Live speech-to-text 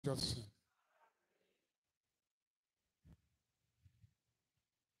Just sing.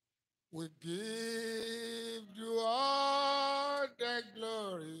 We give you all the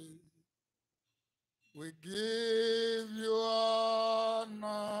glory. We give you honor.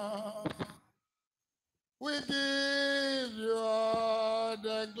 We give you all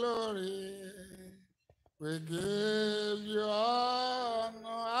the glory. We give you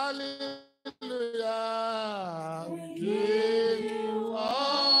honor. Hallelujah. We give you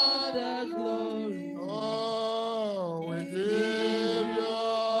all the glory. Oh, we give you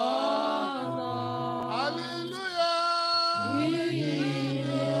honor. Hallelujah. We give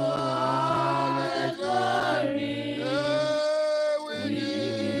you all the glory. Yeah, we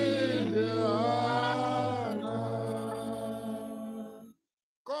give you honor.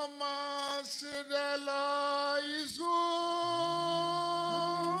 Come on, see the Lord is good.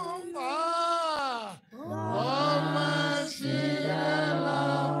 Come and see the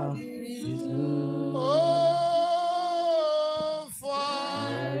Lord is good. Oh, for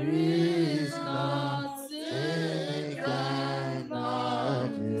there is nothing cannot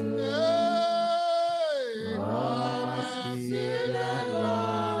do. Come and see the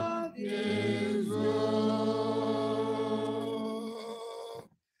Lord is good.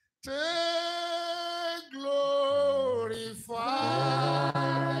 Take glory, Father.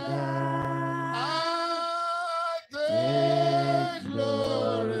 Take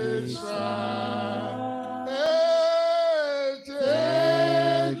glory, Son.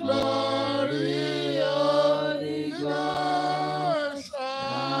 Take glory, Holy Ghost,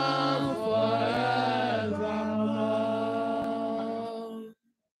 and forevermore.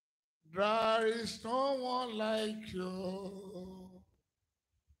 There is no one like you,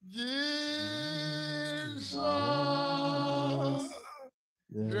 Jesus.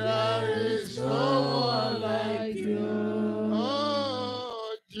 There is no one like you,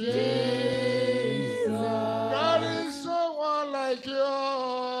 oh Jesus. There is no one like you.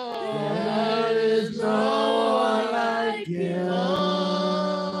 There is no one like you,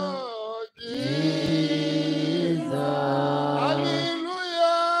 oh Jesus. Hallelujah.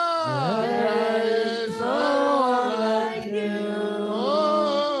 There is no one like you, oh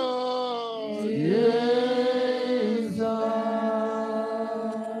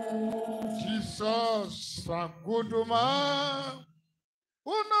Jesus, a good man.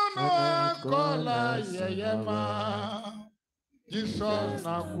 Unono akola yeyema. Jesus, a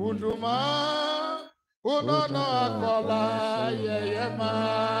good man. Unono akola yeyema.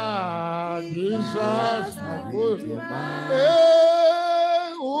 Jesus, a good man.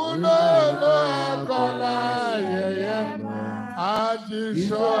 Unono akola yeyema.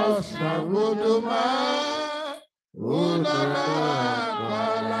 Jesus, a good man. Unono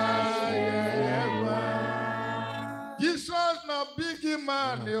akola yeyema. Jesus na big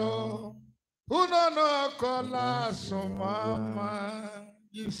man yo. Unono akola sumama.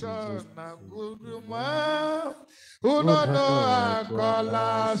 Jesus na good man. Unono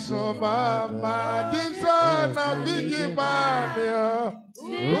akola sumama. Jesus na big man yo.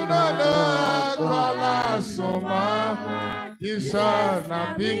 Unono akola sumama. Jesus na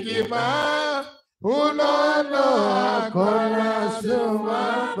big man. Unono akola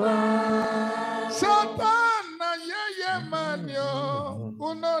sumama. Satan na yeye manyo.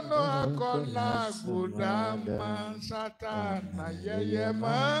 Unono akola gudama. Satan na yeye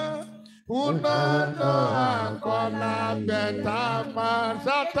man. Unono akola betama.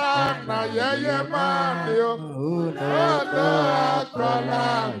 Satan na yeye manyo. Unono akola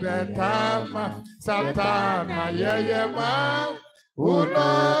betama. Satan na yeye man.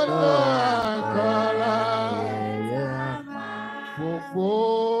 Unono akola gbogbo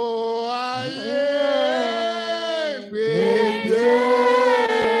ayé gbé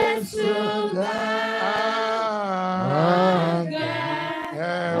Jésù ga.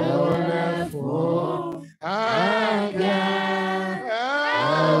 Ẹ wọlé fún àgbà. Ẹ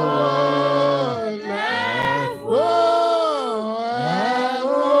wọlé fún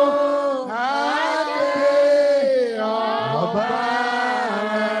àgbè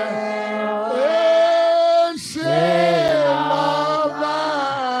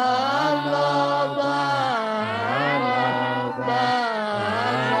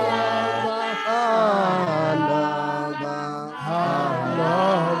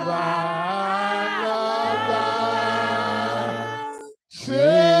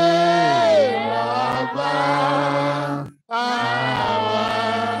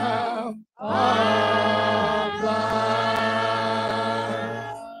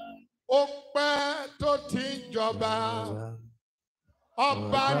ọba.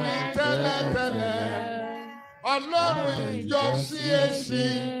 Ọba ní tẹ́lẹ̀tẹ́lẹ̀, Ọlọ́run ìjọ CAC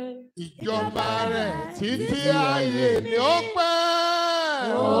ìjọba rẹ̀ títí ayé ni ó pẹ́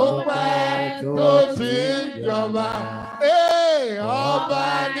tó ti ń jọba. Ọba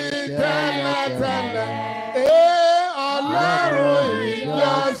ní tẹ́lẹ̀tẹ́lẹ̀. Ọlọ́run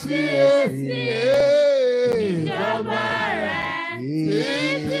ìjọ CAC ìjọba rẹ̀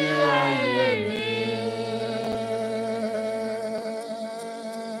títí ayé ni.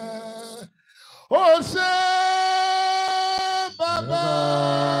 Ó ṣé bàbá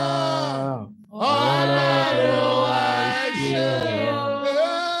Ọlọ́run wa ṣé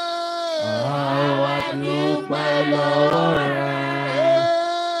àwa dúpẹ́ lọ́wọ́ rẹ̀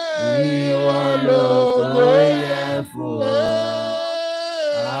ìwọ lógo yẹ fún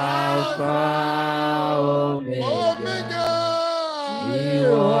Alpha Omega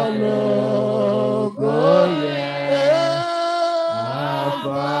ìwọ lógo yẹ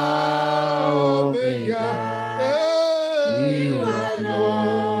Alpha Omega ìwọ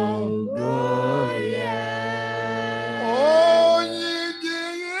lógo yẹ.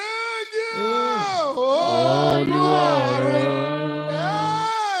 Olúwarẹ̀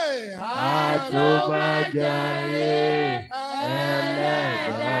àtúbàjáyé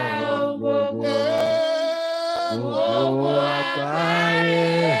ẹlẹ́dàá gbogbo àgbáyé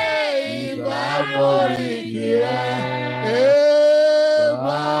ìbámọ̀lìkì rẹ̀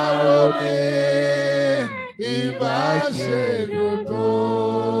báwo ni ìbáṣedùn tó.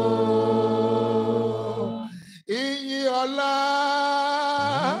 Ìyìn ọlá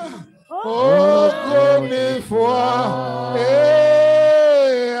ògo ni fún ọ.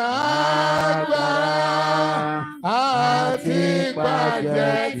 Àti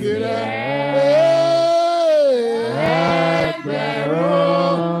pàjẹ́ tirẹ̀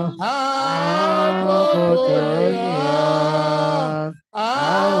ẹgbẹ̀rún àkókò yàn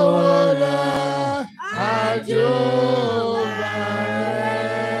àwòrán àjọba rẹ̀.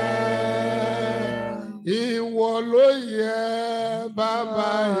 Ìwọ ló yẹ bàbá,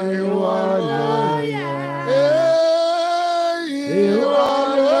 ìwọ ló yẹ. Ìwọ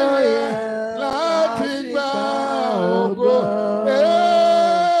ló yẹ láti gba ògo.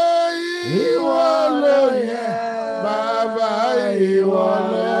 Ìwọ ló yẹ bàbá, ìwọ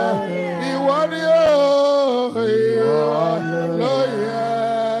ló yẹ. Ìwọ ni ó, ìwọ ló yẹ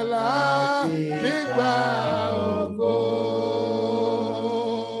láti gba ògo.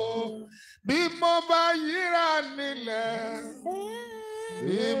 Bí mo bá yíra nílẹ̀,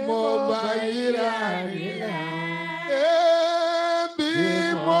 bí mo bá yíra nílẹ̀. Bí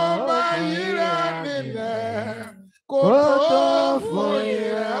mo bá yíra nílẹ̀ kó tó fún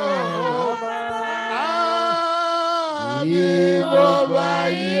ìrẹ̀ ọba. Bí mo bá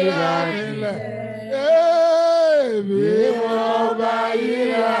yíra nílẹ̀. Bí mo bá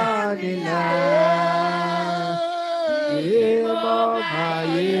yíra nílẹ̀. Bí mo bá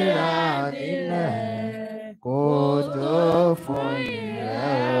yíra nílẹ̀ kó tó fún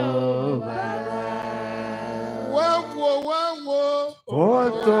ìrẹ̀ ọba. Ó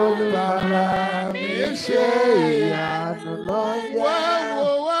tó bàrà mi ṣe ìyanu lọ́yẹ̀.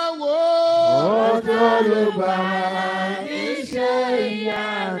 Ó tó bàrà mi ṣe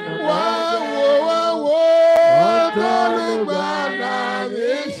ìyanu lọ́yẹ̀. Ó tó bàrà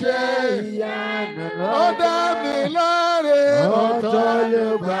mi ṣe ìyanu lọ́yẹ̀. Ó dá mi láre. Ó tó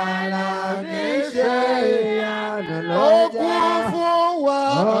bàrà mi ṣe ìyanu lọ́yẹ̀. Ó kú fún wa.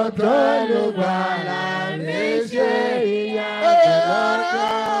 Ó tó bàrà mi ṣe ìyanu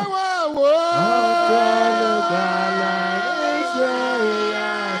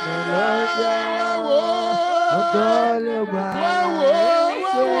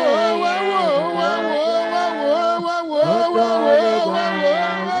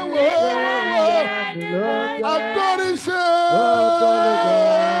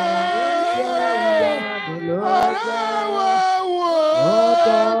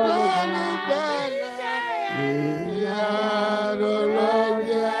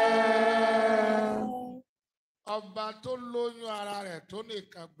lọ́yẹ̀. Ọba tó lóyún ara rẹ̀ tó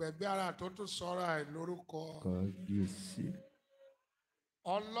nìkan gbẹ̀bí ara tó tún sọ̀rọ̀ ẹ̀ lórúkọ.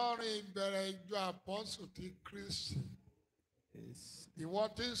 Ọlọ́run ìbẹ̀rẹ̀ ìjọ àpọ́sù ti Kristi. Ìwọ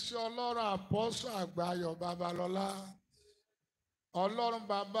tí ń ṣe Ọlọ́run àpọ́sù Àgbáyọ̀ Babalọ́lá. Ọlọ́run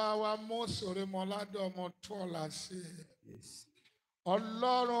bàbá wa Mósè Orímọládé ọmọ Túọ̀lá sí.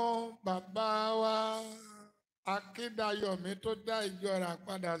 Ọlọ́run bàbá wa Akíndayọ̀mí tó dá ìjọ rẹ̀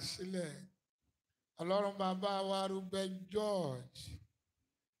padà sílẹ̀. Ọlọ́run bàbá wa Rúbẹ́n George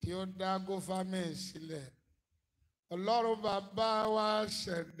tí ó dá gófámì sílẹ̀. Ọlọ́run bàbá wa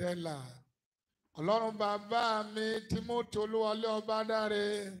Ṣẹ̀dẹ́là. Ọlọ́run bàbá mi Tímótì Olúwọlé Ọbádáre.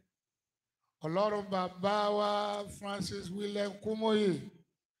 Ọlọ́run bàbá wa Francis William Kúmóyè.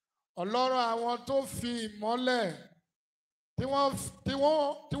 Ọlọ́run àwọn tó fi ìmọ́lẹ̀ tí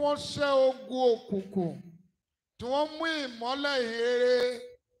wọ́n ṣẹ́ ogun òkùnkùn, tí wọ́n mú ìmọ́lẹ̀ ìrere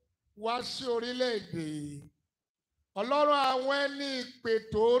wá sí orílẹ̀-èdè yìí. Ọlọ́run àwọn ẹni ìpè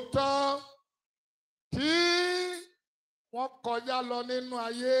tòótọ́ tí wọ́n kọjá lọ nínú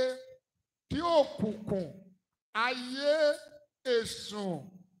ayé, tí òkùnkùn, ayé, èsùn,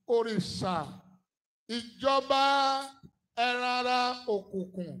 òrìṣà, ìjọba ẹran ara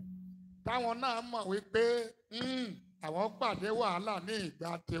òkùnkùn táwọn náà mọ̀ wípé àwọn pàdé wàhálà ní ìgbà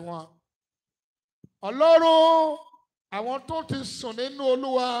tiwọn. Ọlọ́run àwọn tó ti sùn nínú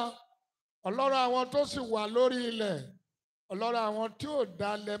Olúwa, Ọlọ́run àwọn tó sì wà lórí ilẹ̀, Ọlọ́run àwọn tí ò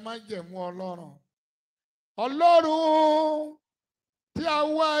dalẹ̀ májẹ̀mú Ọlọ́run. Ọlọ́run tí a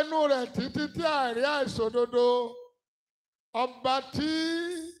wá inú rẹ̀ títí tí a rí àìṣòdodo, ọba tí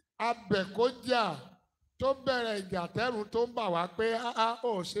abẹ̀kọ́jà tó bẹ̀rẹ̀ ìjà tẹ́rù tó ń bà wá pé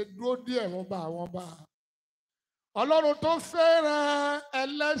ó ṣe dúró díẹ̀ wọ́n bá wọn bá. Ọlọ́run tó fẹ́ràn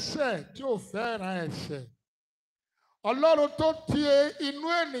ẹlẹ́ṣẹ̀ tí ò fẹ́ràn ẹ̀ṣẹ̀. Ọlọ́run tó ti inú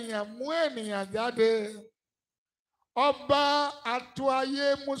ènìyàn mú ènìyàn jáde. Ọba àtò ayé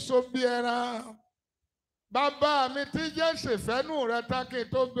múso bí ẹran. Bàbá mi tí jẹ́ ṣèfẹ́nù rẹ tákì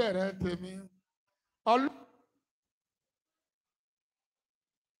tó bẹ̀rẹ̀ tèmi.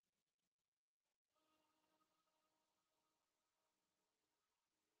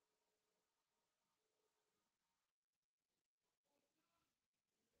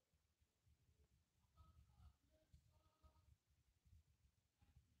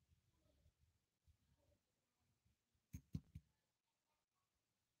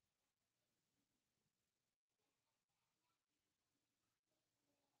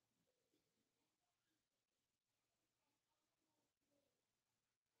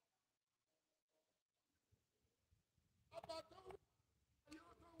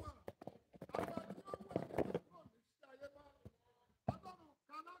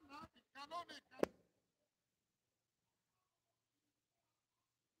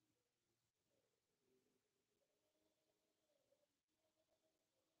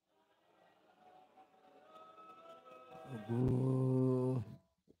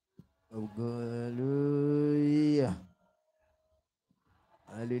 Hallelujah.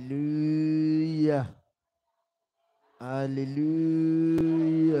 Hallelujah.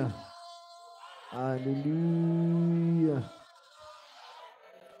 Hallelujah. Hallelujah.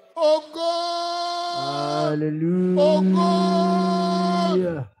 Ògo. Hallelujah. Ògo.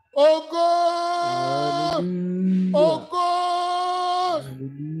 Hallelujah. Ògo.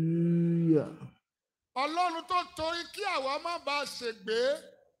 Hallelujah. Ọlọ́run tó torí kí àwa má bàa ṣègbé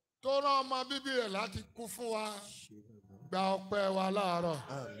tó rán ọmọ bíbí rẹ̀ láti kú fún wa. Gba ọpẹ́ wa láàárọ̀.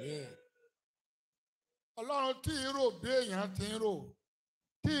 Àmín. Ọlọ́run tí ń rò bí èèyàn ti ń rò,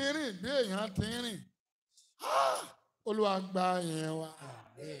 tí ń rìn bí èèyàn ti ń rìn. Olúwa gba ìyẹn wa.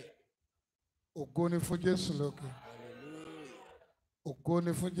 Àmín. Ògo ni fún Jésù lókè. Ògo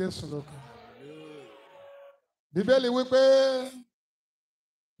ni fún Jésù lókè. Bíbélì wípé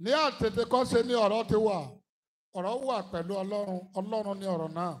ní àtètèkọ́ṣe ni ọ̀rọ̀ ti wà. Ọ̀rọ̀ wà pẹ̀lú Ọlọ́run. Ọlọ́run ni ọ̀rọ̀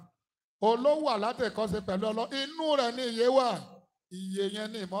náà. Olówó àlátèkọ́ṣe pẹ̀lú Ọlọ́run. Inú rẹ̀ ni ìyè wà. Ìyè yẹn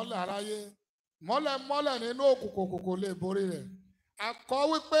ni ìmọ́lẹ̀ aráyé. Mọ́lẹ̀ nínú òkùnkùn lè borí rẹ̀. A kọ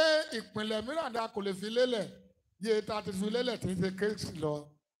wípé ìpìlẹ̀ mìíràn ni a kò lè fi lélẹ̀. Yé ta ti fi lélẹ̀ tí ń ṣe kéèsì lọ.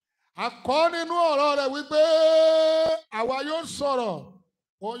 A kọ nínú ọ̀rọ̀ rẹ̀ wípé àwa yóò sọ̀rọ̀,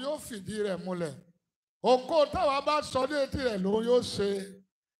 òun yóò fìdí rẹ̀ múlẹ̀. Ògo táwa bá sọ ní etí rẹ̀ lòun yóò ṣe.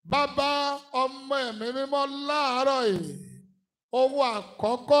 Bàbá, Ọmọ, Ẹ̀mí Mímọ́ láàárọ̀ yìí. Ohun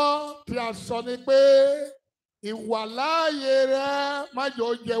àkọ́kọ́ tí a sọ ni pé ìwàláàyè rẹ má jò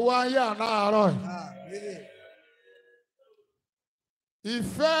jẹ wáyà láàárọ̀ yìí.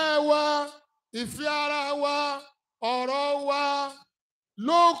 Ìfẹ́ wa, ìfẹ́ ara wa, ọ̀rọ̀ wa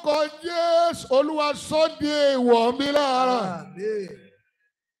lórúkọ Jésù Olúwa sọ di èèwọ̀ mi láàárọ̀.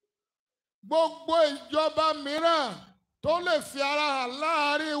 Gbogbo ìjọba mìíràn tó lè fi ara hàn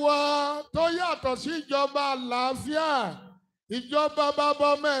láàárín wa tó yàtọ̀ sí ìjọba àlàáfíà, ìjọba bàbá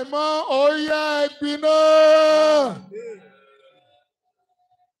ọmọ ẹ̀mọ́ oyè ìgbiná.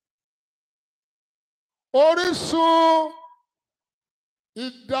 Orísun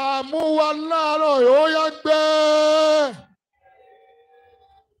ìdààmú wa láàárọ̀ yóò yá gbẹ.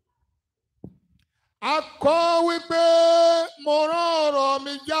 A kọ wípé mo rán ọ̀rọ̀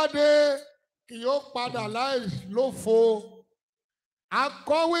mi jáde kì yóò padà láì lófo. A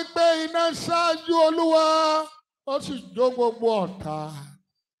kọ wípé iná ṣáájú Olúwa ó sì jó gbogbo ọ̀tá.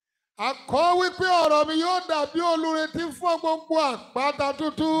 A kọ wípé ọ̀rọ̀ mi yóò dàbí olùrètí fún gbogbo àpáta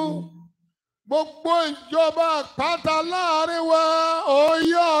tútù. Gbogbo ìjọba àpáta láàrin wa,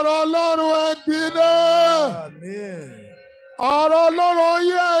 oyè ọ̀rọ̀ Ọlọ́run ẹ gbiná. Ọ̀rọ̀ Ọlọ́run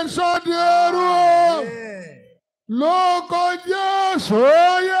oyè ẹ̀ṣọ́ di ẹrú. Lórúkọ Jésù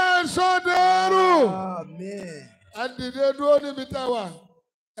oyè ẹ̀ṣọ́ di ẹrú. Ẹ dìde dúró níbi tá a wà.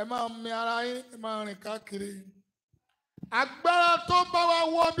 Ẹ máa mi ara yín, ẹ máa rìn káàkiri. Agbára tó bá wa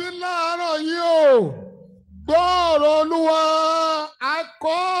wọ bí láàárọ̀ yìí o. Gbọ́rọ̀ Olúwa, a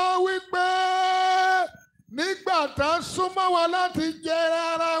kọ́ wípé nígbà tá a súnmọ́ wa láti jẹ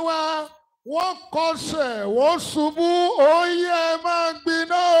ara wa, wọ́n kọsẹ̀, wọ́n ṣubú, oyè ẹ máa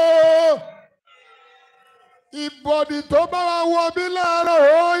gbiná o. Ìbọ̀dì tó bá wa wọ bí láàárọ̀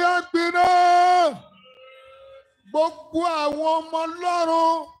oyè gbiná. Gbogbo àwọn ọmọ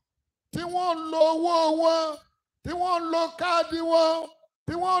Ọlọ́run tí wọ́n lo owó wọn, tí wọ́n lo káàdì wọn,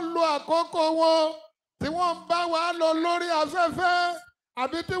 tí wọ́n lo àkókò wọn, tí wọ́n bá wa lọ lórí afẹ́fẹ́,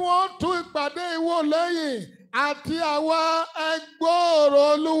 àbí tí wọ́n tún ìpàdé ìwò lẹ́yìn, àti àwa ẹgbọ́rọ̀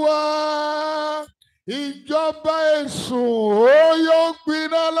Olúwa. Ìjọba èṣù ó yóò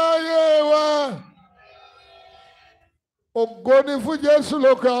gbiná láyé wa. Ògo ni fún Jésù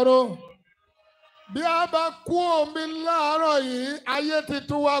lókè ọ̀run. Bí a bá kú omi láàárọ̀ yìí, ayé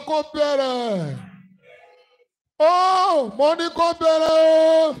titun wa kó bẹ̀rẹ̀. Ó, mo ní kó bẹ̀rẹ̀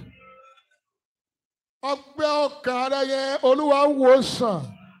o. Ọgbẹ́ ọkàn rẹ yẹn Olúwa wò sàn.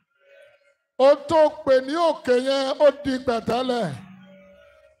 Ó tó pè ní òkè yẹn ó di pẹ̀tẹ́lẹ̀.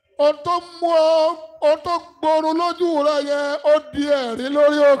 Ó tó mú ọ, ó tó gbòòrò lójú rẹ yẹn ó di ẹ̀rí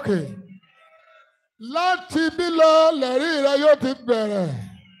lórí òkè. Láti bí lọ lẹ̀rí rẹ yóò ti bẹ̀rẹ̀.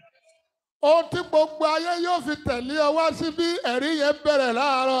 Ohun tí gbogbo ayé yóò fi tẹ̀lé ọ wá síbí, ẹ̀rí yẹn bẹ̀rẹ̀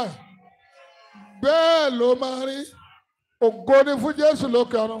láàárọ̀. Bẹ́ẹ̀ ló máa rí. Ògo ni fún Jésù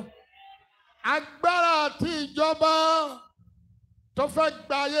lókè ọ̀run. Agbára àti ìjọba tó fẹ́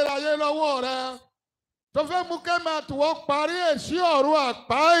gba ayérayé lọ́wọ́ rẹ, tó fẹ́ mú kẹ́mi àtiwọ́ parí èsì ọ̀run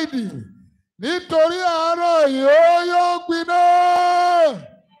àpáìdì, nítorí àárọ̀ yìí yóò gbiná.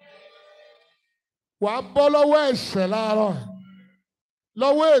 Wàá bọ́ lọ́wọ́ ẹ̀ṣẹ̀ láàárọ̀,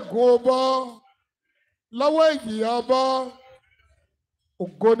 lọ́wọ́ ègún ó bọ́, lọ́wọ́ ìjìyà ó bọ́.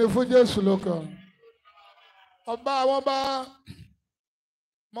 Ògo ni fún Jésù lókè ọ̀run. Ọba àwọn ọba,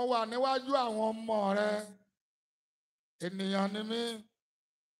 mo wà níwájú àwọn ọmọ rẹ, ènìyàn ni mí.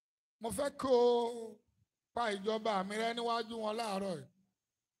 Mo fẹ́ kí o pa ìjọba mi rẹ níwájú wọn láàárọ̀ yìí.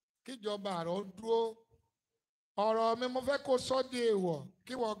 Kí ìjọba rẹ ó dúró. Ọ̀rọ̀ mi mo fẹ́ kó sọ di èèwọ̀,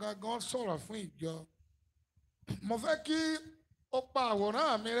 kí wọ́n gangan sọ̀rọ̀ fún ìjọ. Mo fẹ́ kí o pa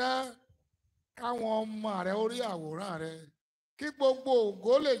àwòrán mi rẹ, káwọn ọmọ rẹ ó rí àwòrán rẹ. Kí gbogbo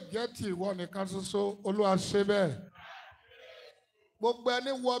ògo lè jẹ́ ti ìwọ nìkan ṣoṣo. Olúwa ṣe bẹ́ẹ̀. Gbogbo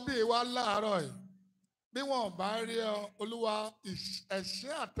ẹni wọ bí ìwà láàárọ̀ yìí, bí wọn bá rí ọ, Olúwa,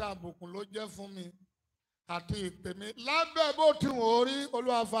 ẹ̀ṣẹ̀ àti àbùkù ló jẹ́ fún mi àti ìpè mi. Lábẹ́ bó ti wọ́n rí,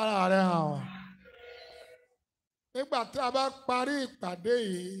 Olúwa fara rẹ̀ hàn wọ́n. Nígbà tí a bá parí ìpàdé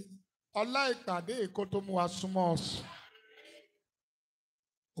yìí, ọlá ìpàdé yìí kó tó mú wa súnmọ́ ọ̀sùn.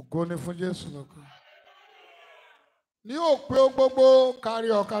 Ògo ni fún Jésù lókè. Ní òpin gbogbo kárí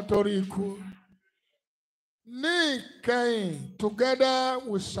ọkàn torí ikú. Ní ìkẹyìn, together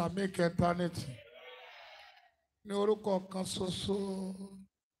we shall make eternity. Ní orúkọ kan ṣoṣo,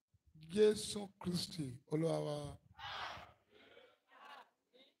 Jésù Kristi Olúwa wa.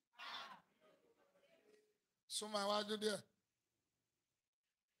 Súnmọ́ iwájú díẹ̀.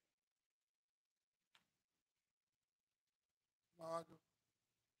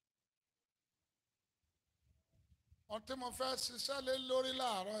 Ohun tí mo fẹ́ ṣiṣẹ́ lé lórí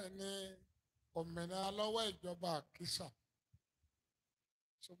láàárọ̀ yìí ni òmìnira lọ́wọ́ ìjọba àkísà.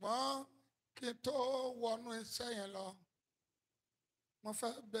 Ṣùgbọ́n kí n tó wọnú iṣẹ́ yẹn lọ, mo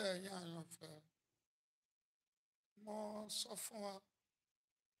fẹ́ bẹ̀ ẹ̀yin àyànfẹ́. Mo sọ fún wa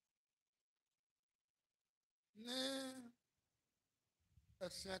ní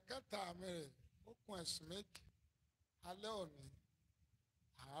ẹ̀sìn ẹ̀kẹta mi rè, ó kún ẹ̀sìn méjì. Alẹ́ òní,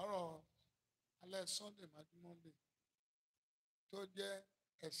 àárọ̀, alẹ́ Sunday májú Monday, tó jẹ́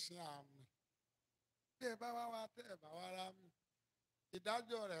ẹ̀sìn àmì. Bí ẹ bá wá wá tẹ́ ẹ bá wá rá mi,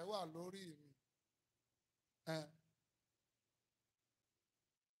 ìdájọ́ rẹ̀ wà lórí mi.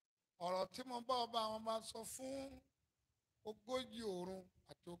 Ọ̀rọ̀ tí mo bá ọba àwọn máa sọ fún 40 òru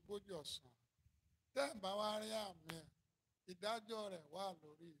àti 40 ọ̀sán. Tẹ́ ẹ bá wá rí àmì ẹ̀, ìdájọ́ rẹ̀ wà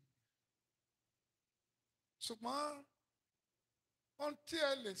lórí mi. Ṣùgbọ́n ohun tí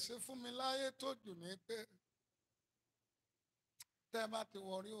ẹ lè ṣe fún mi láyé tó jù ní pé tẹ́ ẹ bá ti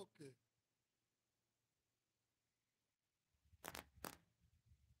wọrí òkè,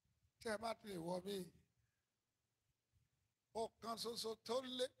 tẹ́ ẹ bá ti wọ bí ọ̀kan ṣoṣo tó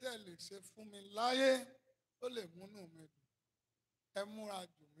lè tẹ̀lé ṣe fún mi láyé ó lè múnú mi dùn. Ẹ múra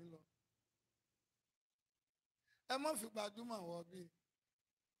jù mí lọ. Ẹ má fi gbajúmọ̀ wọ bí.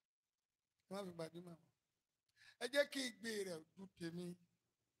 Ẹ má fi gbajúmọ̀ wọ. Ẹ jẹ́ kí igbe rẹ̀ ojú tèmi.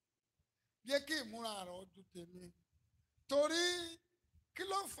 Jẹ́ kí ìmúra rẹ̀ ojú tèmi. Torí kí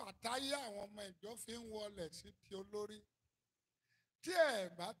ló fà táyé àwọn ọmọ ìjọ fi ń wọlé sí ti olórí? Tí ẹ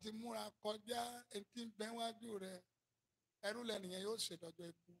bá ti múra kọjá etí bẹ́wájú rẹ̀, ẹrú lẹ́nìyẹn yóò ṣèdọ́jọ́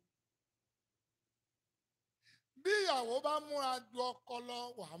ikú. Bí ìyàwó bá múra ju ọkọ lọ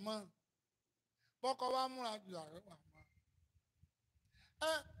wà mọ́, bọ́kọ bá múra ju ìyàwó wà mọ́.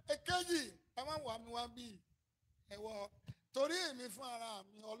 Èkejì, ẹ má wà mí wá bí ẹ̀wọ̀ torí èmi fún ara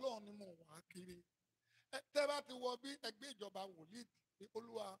mi Ọlọ́run ni mo wà kiri. Tẹ́ bá ti wọ bí ẹgbẹ́ ìjọba wòlíì tí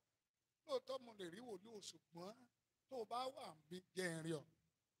Olúwa lóòótọ́ mo lè rí wòlíì ṣùgbọ́n tó o bá wà bí jẹ́ ìrìn ọ̀.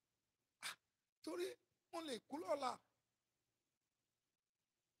 Torí mo lè kú lọ́la.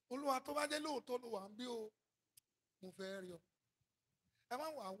 Olúwa tó bá jẹ́ lóòótọ́ ló wà ń bí o, mo fẹ́ rí ọ. Ẹ má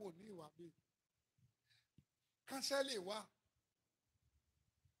wà wòlíì wà bí. Kánsẹ́lì wà.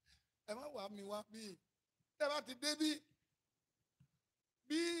 Ẹ má wà mí wá bí. Tẹ́ bá ti dé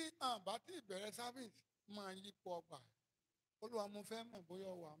bí àbá tí ìbẹ̀rẹ̀ sáfíìsì máa yípo ọgbà. Olúwa mo fẹ́ mọ̀ bóyá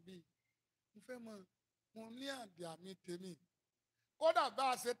ọ wà ń bí. Mo fẹ́ mọ̀ mo ní àdì àmì tèmi. Kódà bá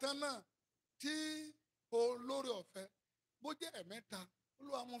a ṣe tán náà tí olórí ọ̀fẹ́ bó jẹ́ ẹ̀mẹ́ta.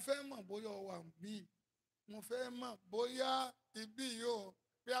 Olúwa mo fẹ́ mọ̀ bóyá ọ wà ń bí. Mo fẹ́ mọ̀ bóyá ibi yóò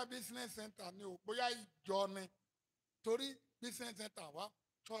bóyá business center ni o bóyá ìjọ ni. Torí business center wa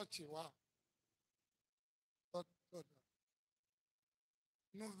church wa.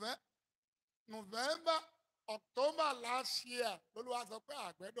 November, October last year, lÓlúwa sọ pé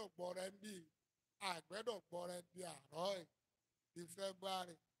àgbẹ̀dọ̀ gbọ́rẹ́ ń bí àgbẹ̀dọ̀ gbọ́rẹ́ di àárọ̀ di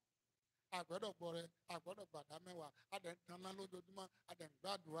February. Àgbẹ̀dọ̀ gbọ́rẹ́ àgbẹ̀dọ̀ gbàdá mẹ́wàá adẹ̀ ń tanná lójoojúmọ́ adẹ̀ ń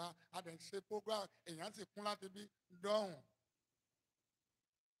gbàdúrà adẹ̀ ń ṣe program èèyàn sì kún láti bí dọ́hùn.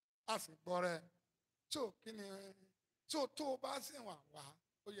 A sì gbọ́rẹ́ tó kí ni tó o bá sì wà wá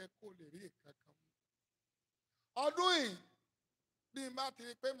ó yẹ kó o lè rí ìkankan mú. Ọdún yìí bí n bá ti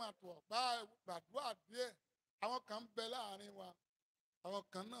rí pé màá tó ọ̀gbá gbàdúrà díẹ̀ àwọn kan ń bẹ láàrin wa àwọn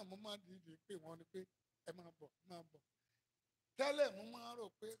kan náà mo máa dìde pé wọ́n ní pé ẹ máa bọ̀ máa bọ̀. Tẹ́lẹ̀ mo máa rò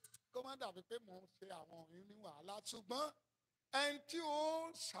pé kó má dàbí pé mò ń ṣe àwọn òyìn ní wàhálà ṣùgbọ́n ẹni tí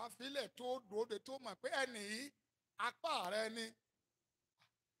ó ṣàfilẹ̀ tó dòde tó mọ̀ pé ẹnì yìí apá rẹ ni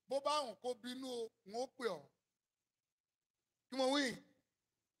bó bá hùn kó bínú o ń ó pè ọ́ kí mo wí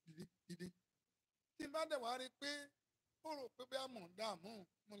dìde tí n bá dẹ̀ wá rí i pé ó rò pé bí a mọ̀ ń dààmú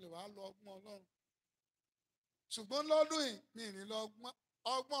mo lè wá lọ ọgbọ́n Ọlọ́run ṣùgbọ́n lọ́dún yìí mi ì ní lọ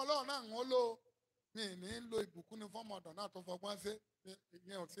ọgbọ́n Ọlọ́run náà ń lò mi ì ní lo ìbùkún ní fọ́mọdọ̀ náà tó fọgbọ́n ṣe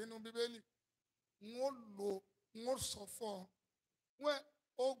ìyẹn ò sínú Bíbélì ń ó sọ fún ọ wẹ́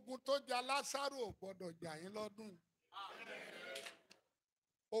ogun tó jà Lásárù ò gbọ́dọ̀ jà yín lọ́dún yìí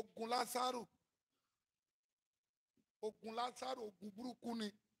ogun Lásárù ogun burúkú ni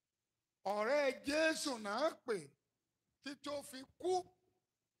ọ̀rẹ́ Jésù náà pè títí ó fi kú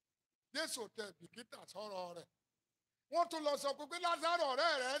Jésù tẹ bìkítà sọ̀rọ̀ rẹ̀ wọ́n tún lọ sọ pé Lásárù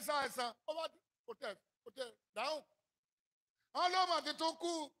ọ̀rẹ́ rẹ̀ ṣàìsàn ó bá kò tẹ dáhùn àwọn ọlọ́mọ ti tó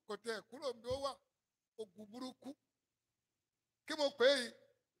kú kò tẹ kúrò bí ó wà ogun burúkú kí mo pè é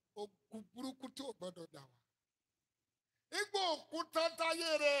ogun burúkú tí ò gbọdọ̀ jà wá igbó òkúta táyé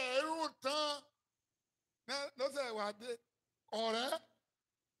rẹ̀ ẹ̀rù tán lọ́sẹ̀ wá dé ọ̀rẹ́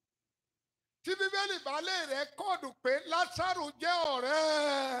tí Bíbélì bá lè rẹ́kọ̀dù pé Lásárù jẹ́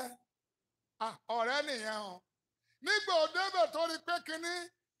ọ̀rẹ́ nìyẹn o nígbà òdebẹ̀ tó rí pé kínní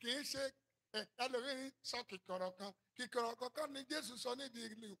kì í ṣe ẹlòmíín sọ kìkọ̀rọ̀ kan ni Jésù sọ nídìí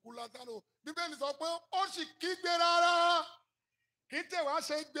ìkú Lásárù Bíbélì sọ pé ó sì kígbe rárá kì í tẹ̀ wá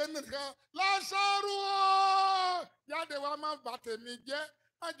ṣe gbé nìkan Lásárù o jáde wá má bà tèmi jẹ́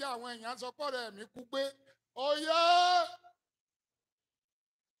má jẹ́ àwọn èèyàn sọ pé ọ̀rẹ́ mi kú pé oyè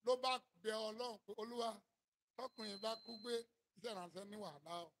ló bá bẹ Ọlọ́run pé Olúwa tọkùnrin bá kú gbé iṣẹ́ ìrànṣẹ́ ní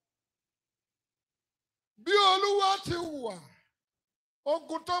wàhálà o. Bí Olúwa ti wà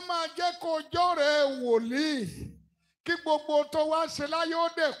ogun tó máa jẹ́ kó jọ́rẹ̀ wòlíì kí gbogbo tó wá ṣe láyé ó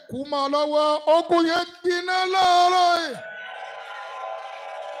dẹ̀ kú mọ́ lọ́wọ́ ogun yẹn gbiná lọ́rọ̀ yìí.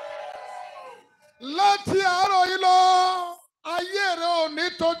 Láti àárọ̀ yìí lọ ayé rẹ ò ní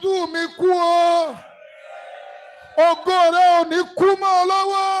tọ́jú mi kú o ògo rẹ ò ní kú mọ́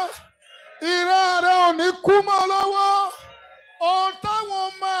lọ́wọ́ ìran rẹ ò ní kú mọ́ lọ́wọ́ ohun táwọn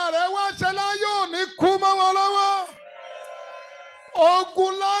ọmọ rẹ wá ṣe láyé ò ní kú mọ́ wọn lọ́wọ́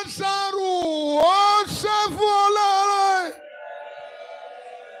ogun Lásárù ó ṣe fún ọ lọ́rọ̀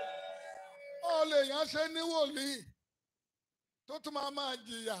ọ lè yàn ṣe ní wòlíì tó tún máa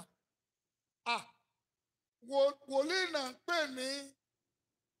jìyà. Wòlíì náà ń pè ní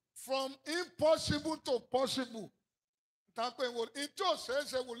from impossible to possible. Ìtàpé wòlíì tí ò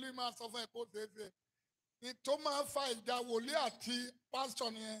ṣeéṣe wòlíì máa sọ fún ẹ kó ṣeéṣe. Ìtò máa ń fa ìjà wòlíì àti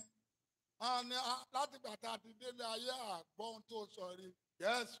pásítọ̀ nìyẹn. Láti gbà tá a ti délé ayé àgbọ̀ ohun tó sọ rí.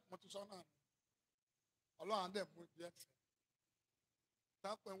 Yes, mo ti sọ náà. Ọlọ́run á dẹ̀ mú ìdí ẹ̀sẹ̀.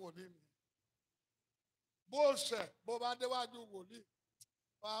 Ìtàpé wòlíì mi. Bó ṣẹ̀ bó bá déwájú wòlíì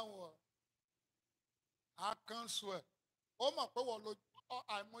báwọn àkànṣe ẹ̀ ó mọ̀ pé wọ́n lo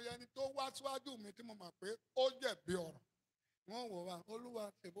àìmọye ẹni tó wá síwájú mi tí mo mọ̀ pé ó jẹ̀bi ọ̀rọ̀ wọ́n wò wá olúwa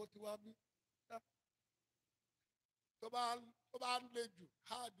ṣèbó ti wá bí tó bá le jù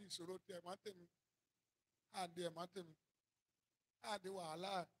háàdì ìṣòro tiẹ̀ má tèmi háàdì ẹ̀ má tèmi háàdì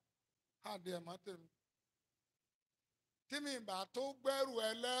wàhálà háàdì ẹ̀ má tèmi tí mi bá tó gbẹ́rù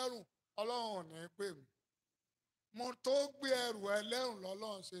ẹlẹ́rùn ọlọ́run ò ní pè mí mo tó gbé ẹrù ẹlẹ́rùn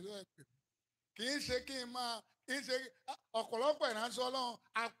lọ́lọ́run ṣe ló ẹ̀ pè mí kì í ṣe kí n ṣe ọ̀pọ̀lọpọ̀ ìránṣẹ́ ọlọ́run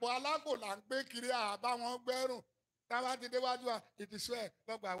àpò alágbò là ń gbé kiri àbá wọn gbẹ́rùn táwa ti déwájú wa ìtìsú ẹ̀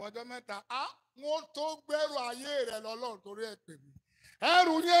lọ́gbà àwọn ọjọ́ mẹ́ta wọ́n tó gbẹ́rù ayé rẹ̀ lọ́lọ́run torí ẹ̀ pè mí.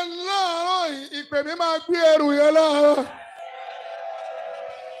 ẹrù yẹn láàárọ̀ ìpè mí máa gbé ẹrù yẹn láàárọ̀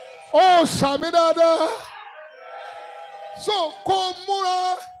ó sàmì dáadáa so kó múra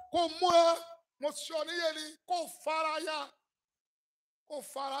mo sọ níyẹn ni kó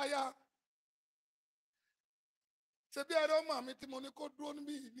faraya. Ṣé bí ẹ̀rọ ọmọ mi tí mo ní kó dúró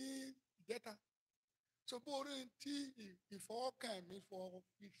níbí ní ìjẹta ṣe bó orí tí ìfọwọ́kàn mi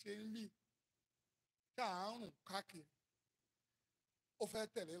fi ṣe ń bì tá à ń rùn káàkiri ó fẹ́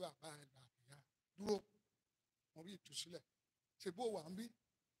tẹ̀lé bàbá ẹ̀ làbíyá dúró mo rí ìtúsílẹ̀ ṣe bó wà ń bí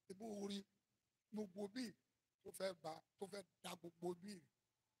ṣe bó orí gbogbo bíi tó fẹ́ da gbogbo bíi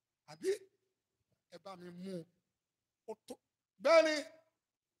àbí ẹ bá mi mú un bẹ́ẹ̀ ni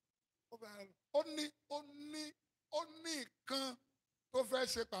ó ní nǹkan tó fẹ́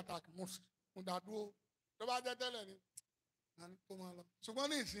ṣe pàtàkì mo dádúró tó bá jẹ́ tẹ́lẹ̀ ni tó máa lọ ṣùgbọ́n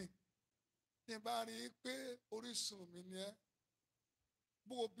ní ìsìn tí n bá rí i pé orísun mi ni ẹ́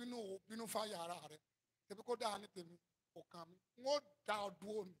bó o bínú fáyà ara rẹ tẹ̀bí kó dáa ní tèmi kò kàn mí wọ́n dá ọ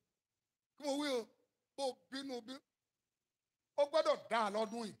dúró ni kí mo wí o bó o bínú ó gbọ́dọ̀ dá a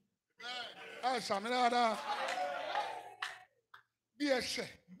lọ́dún yìí ẹ ṣàmì dáadáa bí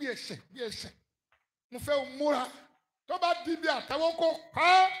ẹsẹ̀ mo fẹ́ múra tó bá di bí àtẹ́wọ́ kó pa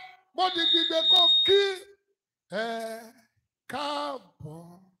bó di gbígbé kó kí ẹ káàbọ̀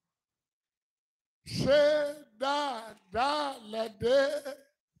ṣe dáadáa lẹ́dẹ́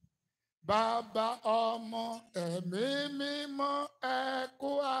bàbá ọmọ ẹ̀mí mímọ́ ẹ kú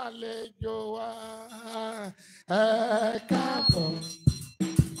àlejò wa ẹ káàbọ̀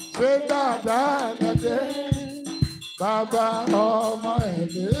ṣe dáadáa lẹ́dẹ́. Bàbá ọmọ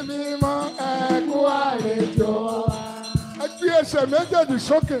ẹ̀mí mímọ́ ẹ kú àlejò wa. Ẹ gbé ẹsẹ̀ méjèèjì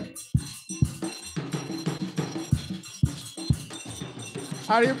sókè.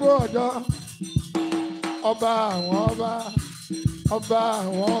 Àríbó ọjọ́ ọba àwọn ọba ọba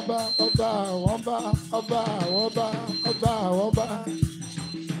àwọn ọba ọba àwọn ọba ọba àwọn ọba ọba àwọn ọba.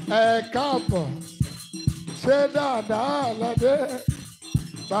 Ẹ káàbọ̀ ṣe dáadáa lọ́dẹ.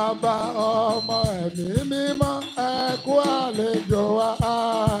 Bàbá ọmọ ẹ̀mí mímọ́ ẹ kú àlejò wa.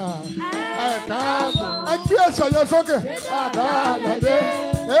 Ẹ káàbọ̀. Ẹ gbé ẹsẹ̀ yẹn sókè. Dáadáa lọ́dẹ.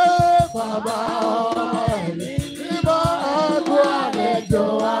 Bàbá ọmọ ẹ̀mí mímọ́ ẹ kú àlejò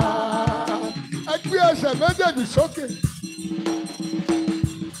wa. Ẹ gbé ẹsẹ̀ méjèèjì sókè.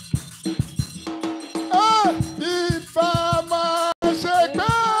 Ìfẹ́ máa ṣe pé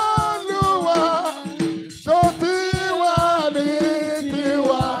Olúwa tó ti wà ní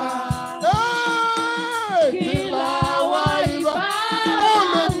tiwa. Kí la wá ìbá? Ó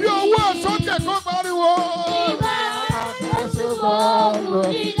lè fi owó sókè kó pariwo. Ìbá àtẹ̀sùnmọ̀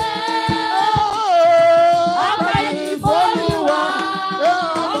lòdìdẹ́. Ọpẹ́ ìfọ́lùwà.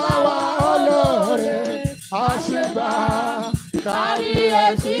 Ọba wa olóore. Àṣìbà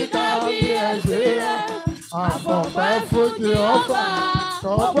kábíyèsí rẹ̀. Àfọ̀pẹ́ fún ti ọ̀fà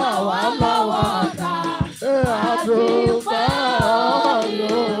tọ́gbà wá lọ́wọ́ ọ̀tá. Àdúpẹ́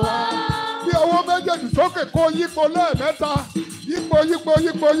Olúwa. Bí ọwọ́ méjèèjì sókè kó yípo lẹ́ẹ̀mẹ́ta. Yípo.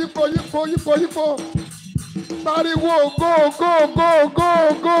 Pariwo go.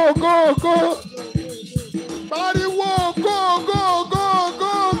 Pariwo go.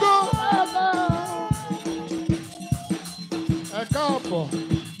 Ẹ káàbọ̀.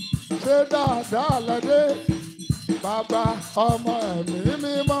 Ṣé dáadáa lẹ́dẹ́ bàbá ọmọ ẹ̀mí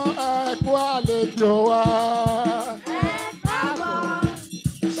mímọ́ ẹ kú àlejò wa. Ẹ káàbọ̀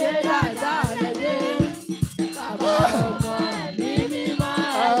ṣé dáadáa lẹ́dẹ́ bàbá ọmọ ẹ̀mí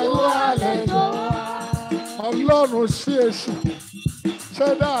ọlọ́run sí èsì ṣé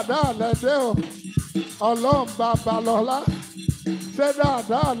dáadáa lẹ́dẹ́ o ọlọ́run Babalọ́lá ṣé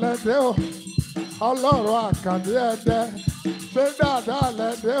dáadáa lẹ́dẹ́ o ọlọ́run Àkàndé Ẹdẹ ṣé dáadáa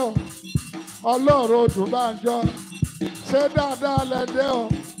lẹ́dẹ́ o ọlọ́run Odùbánjọ ṣé dáadáa lẹ́dẹ́ o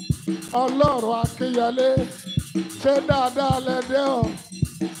ọlọ́run Akínyẹlé ṣé dáadáa lẹ́dẹ́ o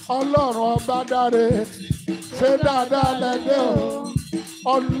ọlọ́run Ọbádáre ṣé dáadáa lẹ́dẹ́ o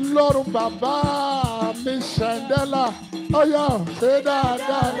ọlọ́run bàbá mi Ṣẹ̀ndẹ́là ọyọ ṣé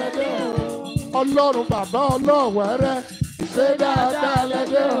dáadáa lẹ́dẹ́ o ọlọ́run bàbá Ọlọ́wẹ̀rẹ́ ṣé dáadáa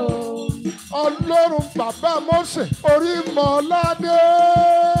lẹ́dẹ́ o ọlọ́run bàbá Mósè Orímọládé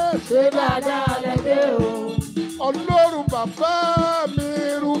ṣé dáadáa lẹ́dẹ́ o ọlọ́run bàbá mi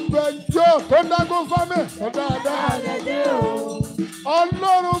Rúbẹ́njọ́ tó dágún fámì ṣé dáadáa lẹ́dẹ́ o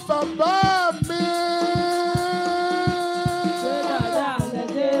ọlọ́run bàbá mi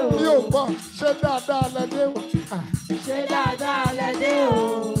mi ò gbọ́ ṣé dáadáa lẹ́dẹ́ o ṣé dáadáa lẹ́dẹ́ o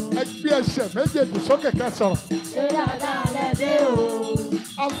ẹ gbé ẹsẹ̀ méjèèjì sókè kẹsàn-án ṣé dáadáa lẹ́dẹ́ o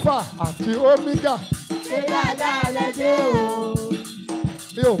Alpha àti Omega ṣé dáadáa lẹ́dẹ́ o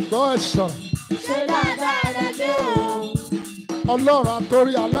mi ò gbọ́ ẹ̀sán ṣé dáadáa lẹ́dẹ́ o ọlọ́run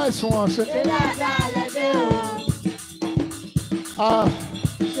àtòrí aláìsùn ọ̀sẹ̀ ṣé dáadáa lẹ́dẹ́ o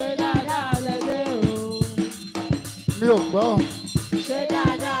ṣé dáadáa lẹ́dẹ́ o mi ò gbọ́ ṣé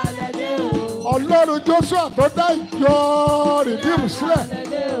dáadáa lẹ́dẹ́ o ọlọ́run Joshua tó dá ìjọ rìdíìmù sílẹ̀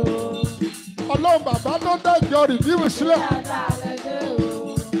ọlọ́run bàbá tó dá ìjọ rìdíìmù sílẹ̀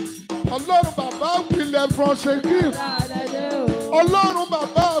ọlọ́run bàbá William Francis ọlọ́run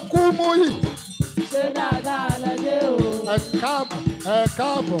bàbá Kúmúyì ẹ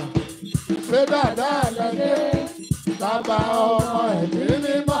káàbọ̀ ṣé dáadáa lẹ́dẹ́ bàbá ọmọ ẹ̀mí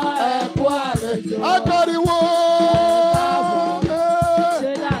mímọ́ ẹ kú àlejò agbáriwo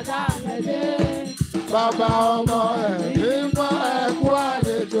bàbá ọmọ ẹ̀mí mímọ́ ẹ kú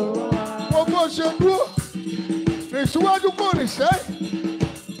àlejò gbogbo ṣe dúró rìn síwájú kò rìn sẹ́yìn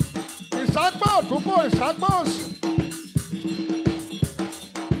ìsápá ọ̀tún kò ìsápá òsì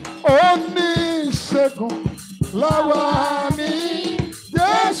ó ní ìṣègùn lọ́wọ́ mi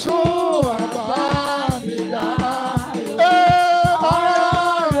Jésù àbá mi dá.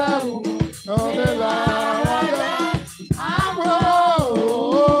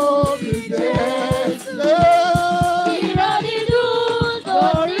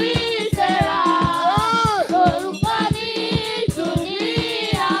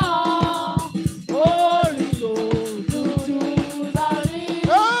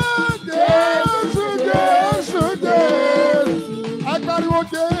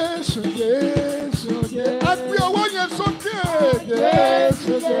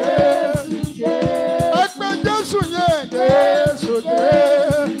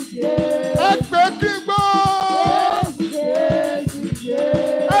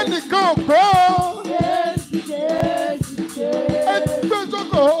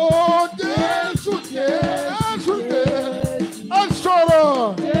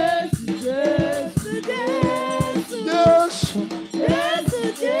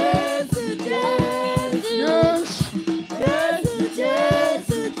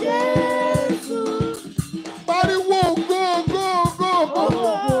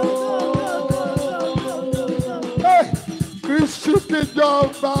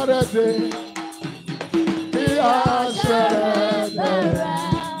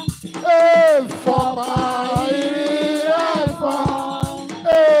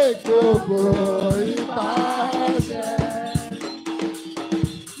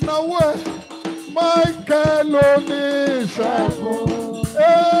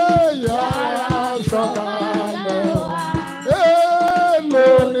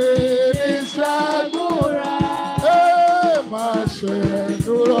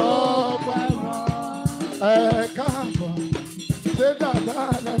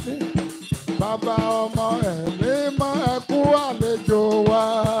 Bàbá ọmọ ẹ̀mí mọ́ ẹ kú àlejò wa.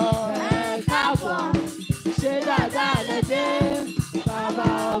 Ẹ káàbọ̀, ṣé dáadáa lẹ dé? Bàbá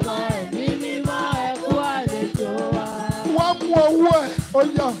ọmọ ẹ̀mí mímọ́ ẹ kú àlejò wa. Wọ́n mú owó ẹ̀ ó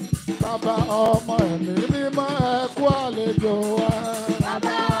yá. Bàbá ọmọ ẹ̀mí mímọ́ ẹ kú àlejò wa.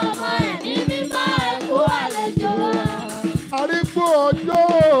 Bàbá ọmọ ẹ̀mí mímọ́ ẹ kú àlejò wa. Arúgbó ọjọ́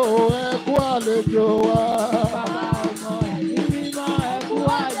ẹ kú àlejò wa. Bàbá ọmọ ẹ̀mí mímọ́ ẹ kú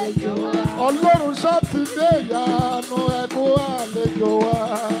àlejò wa. Ọlọ́run sátidé ìyanu ẹ kú àlejò wa.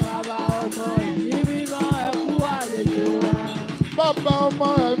 Bàbá ọmọ ẹ̀mí mímọ́ ẹ kú àlejò wa. Bàbá ọmọ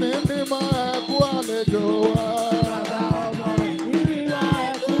ẹ̀mí mímọ́ ẹ kú àlejò wa. Bàbá ọmọ ẹ̀mí mímọ́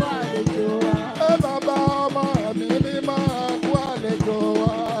ẹ kú àlejò wa. Bàbá ọmọ ẹ̀mí mímọ́ ẹ kú àlejò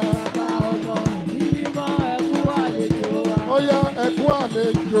wa. Bàbá ọmọ ẹ̀mí mímọ́ ẹ kú àlejò wa.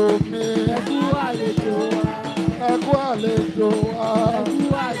 àlejò mi. ẹ kú àlejò wa. Ẹ kú àlejò wa. ẹ kú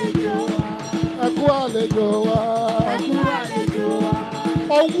àlejò wa. Ẹ kú àlejò wa. ẹ kú àlejò wa.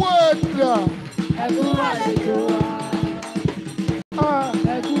 Owó ẹ̀dá. ẹ kú àlejò wa. Ah,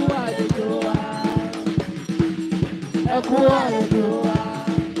 ẹ kú àlejò wa. ẹ kú àlejò wa.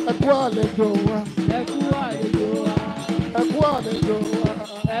 Ẹ kú àlejò wa. ẹ kú àlejò wa. Ẹ kú àlejò wa.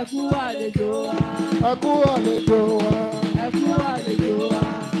 ẹ kú àlejò wa. Ẹ kú àlejò wa. ẹ kú àlejò wa.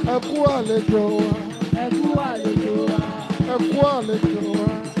 Ẹ kú àlejò wa. ẹ kú àlejò wa. Ẹ kú àlejò wa.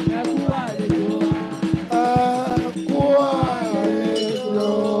 ẹ kú àlejò wa. Ẹ kú àlejò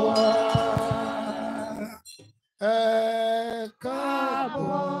wa. Ẹ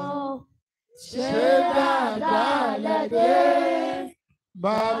káàbọ̀. Ṣé dáadáa lẹ dé?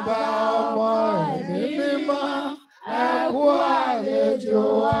 Bàbá ọmọ ẹ̀mí mímọ́, ẹ kú àlejò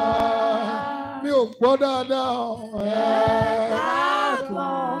wa. Mi ò gbọ́ dáadáa o. Káàbọ̀.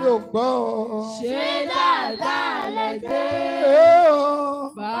 Mi ò gbọ́ o. Ṣé dáadáa lẹ dé? O.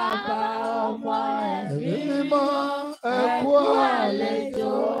 Bàbá ọmọ ẹ̀mí Ẹ̀mí mímọ́, ẹ kú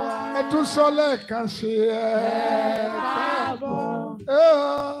àlejò wa. Ẹ tún sọ lẹ́ẹ̀kan sí ẹ. káàbọ̀. O.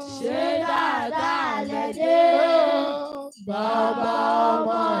 Ṣé dáadáa lẹ dé? Bàbá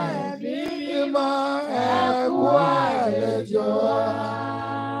ọmọ ẹ̀mí mímọ́, ẹ kú àlejò wa.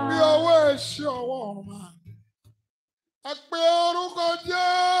 Bí owó èsì ọwọ́ ọ̀ma. Ẹ pé orúkọ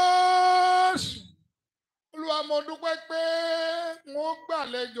Jésù. Olúwa mo dúpẹ́ pé wọ́n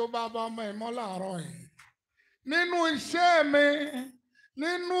gbàlejò bàbá ọmọ ìmọ̀ láàárọ̀ yìí. Nínú iṣẹ́ mi,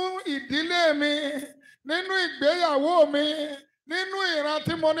 nínú ìdílé mi, nínú ìgbéyàwó mi, nínú ìran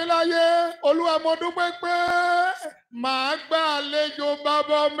tí mo ní láyé, Olúwa mo dúpẹ́ pé màá gbàlejò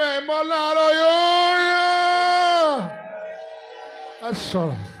bàbá ọmọ ìmọ̀ láàárọ̀ yóò. Ẹ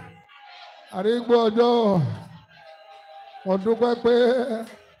sọ̀rọ̀, àrígbó ọjọ́, mo dúpẹ́ pé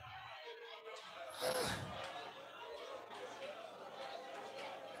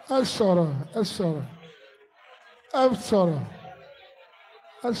ẹ sọ̀rọ̀, ẹ sọ̀rọ̀, ẹ sọ̀rọ̀,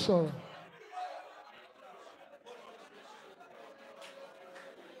 ẹ sọ̀rọ̀.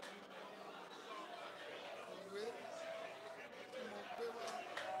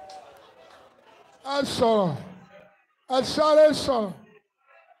 Ẹ sọ̀rọ̀, ẹ sáré sọ̀rọ̀.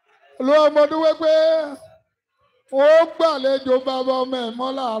 Olúwa mo dúpẹ́ pé ó gbàlejò bàbá ọmọ ẹ̀ mọ́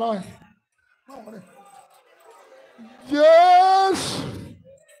láàárọ̀ yìí. Jésù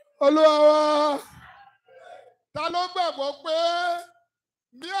Olúwa wa. Ta ló gbàgbọ́ pé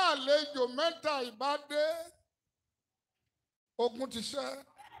bí àlejò mẹ́ta ìbá dé, ogun ti ṣẹ́?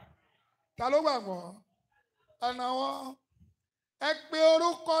 Ta ló gbàgbọ́? Ẹnà wọn. Ẹ pe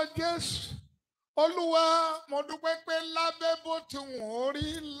orúkọ Jésù. Olúwa mo dúpẹ́ pé lábẹ́ bó ti wọ́n rí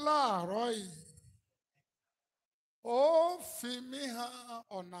láàárọ̀ yìí, ó fi mí hàn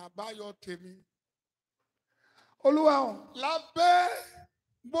ọ̀nà àbáyọ tèmi. Olúwa lábẹ́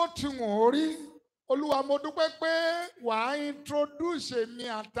bó ti wọ́n rí, Olúwa mo dúpẹ́ pé wàá introduce mi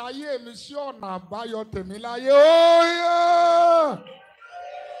àtayé mi sí ọ̀nà àbáyọ tèmi láyé.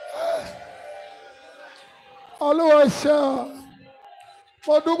 Olúwa ṣe ọ́.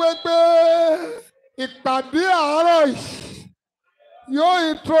 Mo dúpẹ́ pé ìpàdé àárọ̀ yìí yóò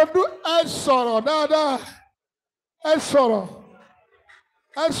introduce. Ẹ sọ̀rọ̀ dáadáa. Ẹ sọ̀rọ̀.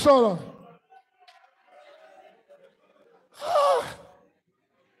 Ẹ sọ̀rọ̀.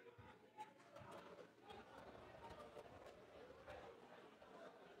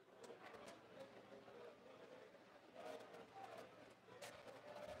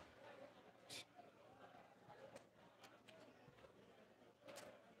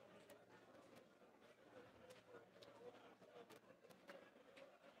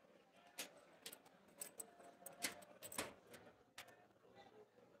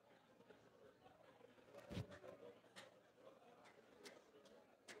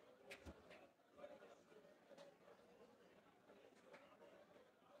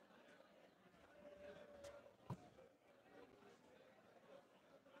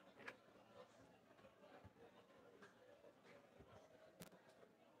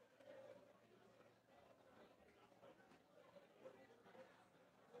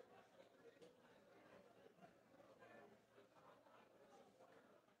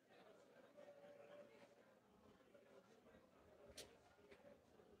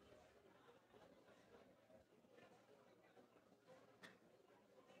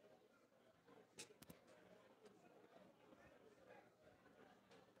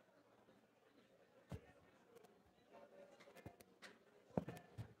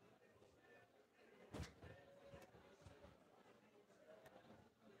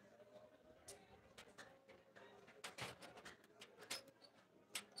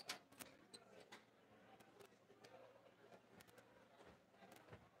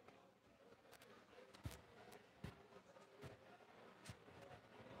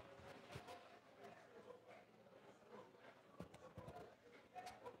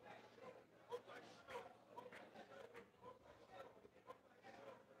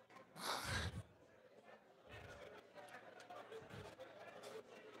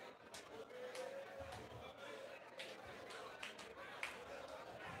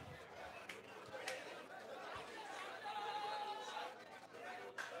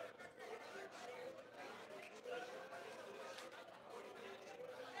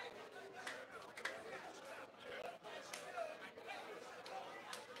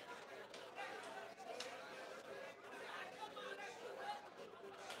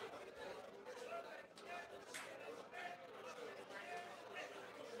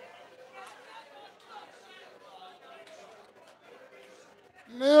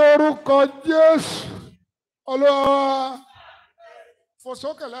 orúkọ Jésù. Olúwa fò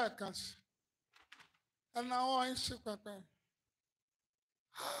sókè lẹ́ẹ̀kan sí. Ẹ̀nà àwọn yín sí pẹpẹ.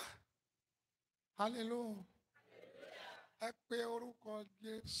 Hallelujah. Ẹ pe orúkọ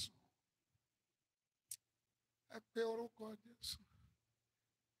Jésù. Ẹ pe orúkọ Jésù.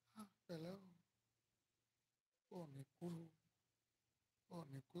 Pẹ̀lẹ́ o. Ò ní kú. Ò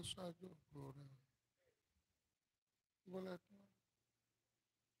ní kú ṣáájú òkú rẹ̀. Wọlé tó.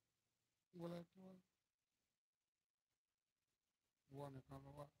 Wọlé tó. Ìwọ nìkan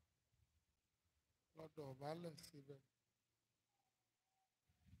ló wà. Lọ́dọ̀ ọ̀bálẹ̀ síbẹ̀.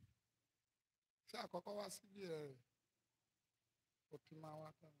 Ṣé àkọ́kọ́ wá síbí rẹ̀? Kò tí máa wá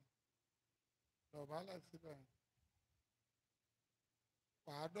tẹ́lẹ̀. Dọ̀bálẹ̀ síbẹ̀.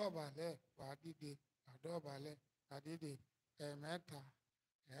 Wàá dọ̀bálẹ̀, wàá dìde, wàá dọ̀bálẹ̀, wàá dìde. Ẹ̀ẹ̀mẹ́ta.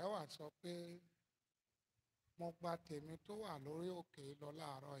 Ẹ wá sọ pé mo gba tèmi tó wà lórí òkè lọ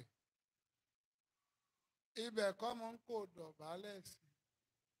láàárọ̀ yìí. Ibẹ̀ kọ́ mo ń kó dọ̀bálẹ̀ sí.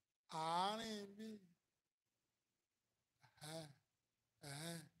 Àárín bí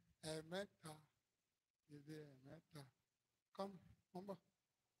ẹ̀ẹ̀mẹ́ta. Dìde ẹ̀ẹ̀mẹ́ta. Come, come bọ̀.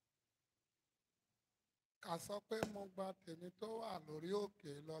 Ká sọ pé mo gba tèmi tó wà lórí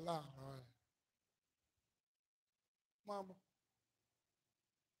òkè lọ láàárọ̀ ẹ̀. Máa bọ̀.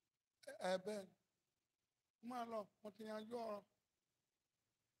 Ẹ̀bẹ̀ máa lọ, mo ti yanjú ọ̀rọ̀.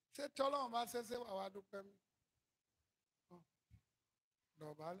 Ṣé tí Ọlọ́run bá ṣẹ̀ṣẹ̀ wà wá dúpẹ́ mi?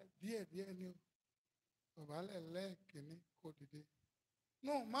 Dọ̀bálẹ̀ díẹ̀díẹ̀ ni o. Dọ̀bálẹ̀ lẹ́ẹ̀kìnní kò dìde.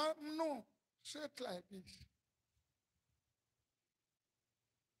 No, straight like this.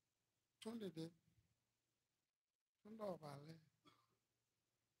 Tún dìde. Tún dọ̀bálẹ̀.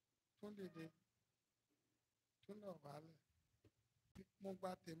 Tún dìde. Tún dọ̀bálẹ̀. Mo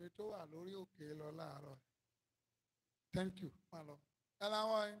gba tèmi tó wà lórí òkè lọ láàárọ̀. Thank you. Máa lọ. Ẹ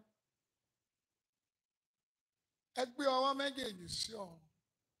láwọn yín. Ẹ gbé ọwọ́ méjèèjì sí ọ̀run.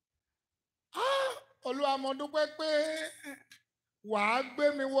 Olúwa mo dúpẹ́ pé wàá gbé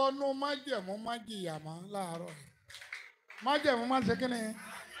mi wọnú májẹ̀mú májìyà mọ́ láàárọ̀. Májẹ̀mú má ṣe kí ni?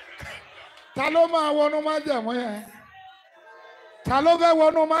 Ta ló máa wọnú májẹ̀mú yẹn? Ta ló fẹ́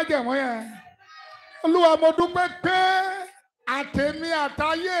wọnú májẹ̀mú yẹn? Olúwa mo dúpẹ́ pé àtèmi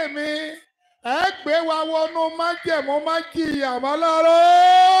àtayé mi ẹ gbé wa wọnú májẹ̀mú májìyà mọ́ láàárọ̀.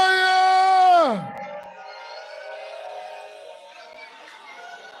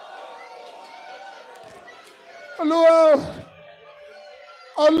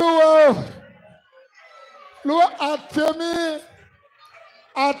 Olúwa àtèmi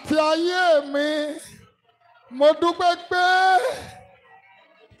àti ayé mi mo dúpẹ́ pé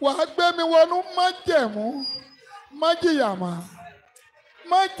wàá gbé mi wọnú májẹ̀mú májìyàmá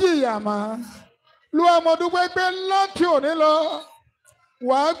Olúwa mo dúpẹ́ pé láti òní lọ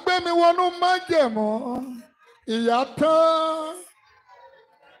wàá gbé mi wọnú májẹ̀mú ìyà tán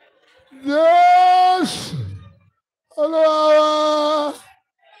Jésù Olúwa wa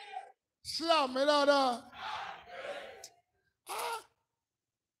sí àmì dáadáa.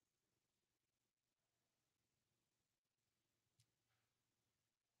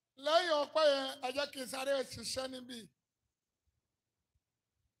 Lẹ́yìn ọpẹ́ yẹn ẹ jẹ́ kí n sáré ṣiṣẹ́ níbí.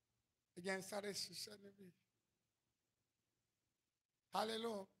 Ẹ jẹ́ n sáré ṣiṣẹ́ níbí.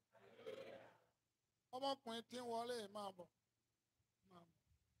 Hallelujah. Ọmọkùnrin tí ń wọlé máa bọ̀.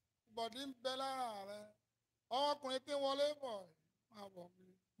 Bọ̀dí ń bẹ lára rẹ̀. Ọmọkùnrin tí ń wọlé bọ̀ máa bọ̀ mi.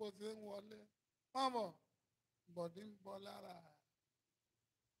 Bó ti ń wọlé máa bọ̀. Bọ̀dí ń bọ̀ lára rẹ̀.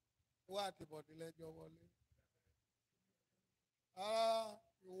 Wá àti bọ̀dí lẹ́jọ́ wọlé.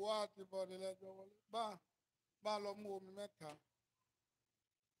 Ìwọ àti bọ̀dí lẹ́jọ́ wọlé. Bá lọ mú omi mẹ́ta.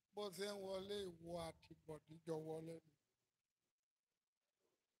 Bó ṣe ń wọlé ìwọ àti bọ̀dí jọ wọlé ni.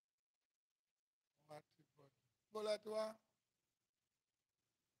 Ìwọ àti bọ̀dí. Bọ́lá tí wá.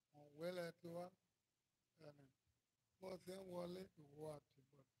 Òwe lẹ tí wá. Bó ṣe ń wọlé ìwọ àti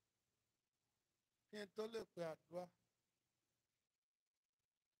bọ̀dí. Kí n tó lè pe àdúrà.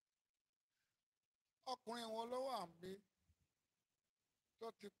 Ọkùnrin wo ló wà ń bí? Tó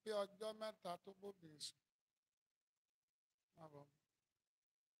ti pé ọjọ́ mẹ́ta tó bóbìnrin sùn.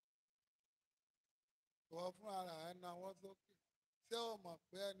 Ìwọ fún ara ẹ̀ náwó sókè. Ṣé o mọ̀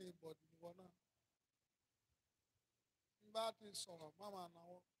pé ẹni ìbọ̀dì ìwọ náà? Ń bá ti sọ̀rọ̀ má máa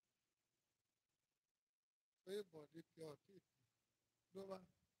náwó. Pé ìbọ̀dì ti ọtí ìtì. Ló bá.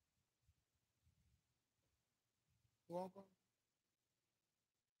 Ìwọ kọ́.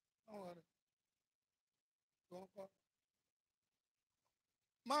 Àwọn rẹ̀. Ìwọ kọ́.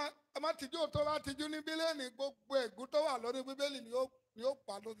 Má tìjú tó bá tìjú ní bílíọ̀nù gbogbo ègún tó wà lórí bíbélì ni ó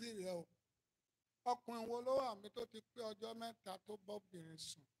pa lórí rẹ o. Ọkùnrin wo ló wà mí tó ti pé ọjọ́ mẹ́ta tó bọ́bìnrin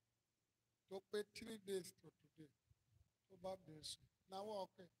sùn? tó pé 3 days to today tó bá bẹ̀rẹ̀ sùn náwó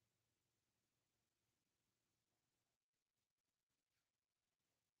ọkẹ́.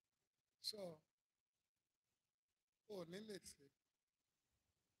 So ò ní lè ṣe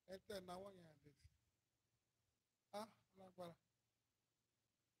ẹ tẹ̀ náwó yẹn lè ṣe. Lágbára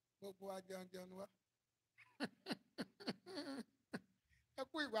gbogbo wa jẹun wa ẹ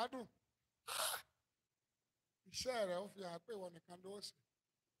kú ìgbádùn iṣẹ́ rẹ̀ ó fi hàn pé ìwọ nìkan ló ṣe.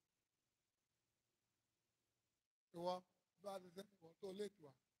 Ìwọ bá ti sẹ́ ìwọ tó léètì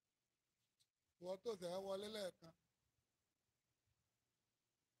wá ìwọ tó sẹ̀ wọlé lẹ́ẹ̀kan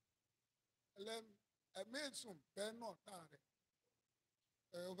ẹ̀mí ìsùn bẹ́ẹ̀ náà tà rẹ̀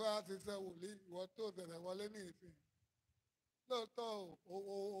ẹ̀rọ bá ti sẹ́ wòlíì ìwọ tó sẹ̀ wọlé ní ìsìn lóòótọ́ o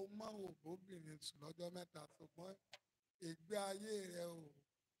máa wò bóbìnrin sùn lọ́jọ́ mẹ́ta ṣùgbọ́n ìgbé ayé rẹ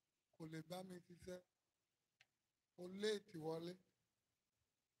kò lè bá mi ṣiṣẹ́ o léètì wọlé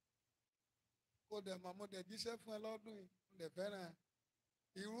kó dẹ̀ mọ̀ mo dẹ̀ jíṣẹ́ fún ẹ lọ́dún yìí mo dẹ̀ fẹ́ràn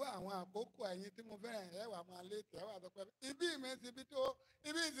irú àwọn àkókò ẹ̀yìn tí mo fẹ́ràn ẹ̀ wà máa léètì ẹ̀ wà sọ pé ibi ìsibí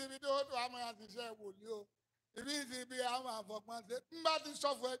tó a máa ṣiṣẹ́ wòlíì o ibi ìsibí a máa fọgbọ́n ṣe ń bá ti sọ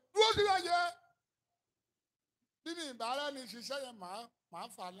fún ẹ dúró sí ọyẹ bí mi ìbára ni ṣiṣẹ́ yẹn máa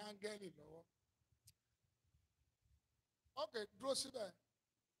fà láńgẹ́lì lọ́wọ́. Ok, dúró síbẹ̀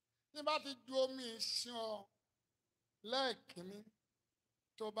tí bá ti ju omi ìṣin ọ lẹ́ẹ̀kínní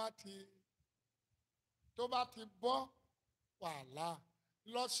tó bá ti bọ́ wàhálà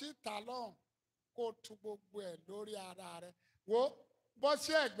lọ síta lọ́hùn kó tu gbogbo ẹ̀ lórí ara rẹ̀ wo bọ́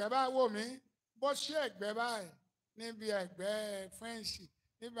sí ẹ̀gbẹ́ báyìí wò mí bọ́ sí ẹ̀gbẹ́ báyìí níbi ẹ̀gbẹ́ fẹ́ǹsì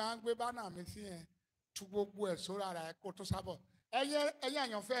níbi à ń gbé bánà mi sí yẹn tu gbogbo ẹ̀ sórí ara ẹ̀ kó tó sábọ̀ ẹ̀yin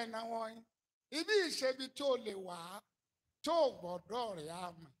àyànfẹ́ ẹ̀ náà wọ́n yín ibi ìṣebi tó lè wà á tó gbọ́dọ̀ rẹ̀ á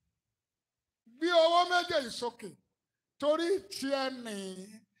mọ̀ gbé owó méjèèjì sókè torí tiẹ̀ nìyí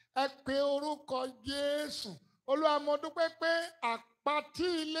ẹ pé orúkọ Jésù Olúwa mo dúpẹ́ pé àpáti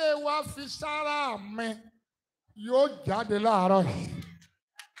ilé wa fi sára mi yóò jáde láàárọ̀ yìí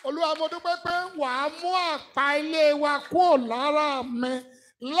Olúwa mo dúpẹ́ pé wàá mú àpá ilé wa kúrò lára mi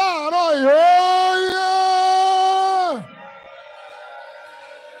láàárọ̀ yìí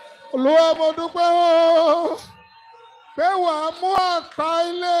Olúwa mo dúpẹ́ pé wàá mú àpá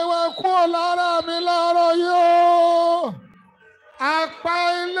ilé wa kúrò lára mi láàárọ̀ yìí àpá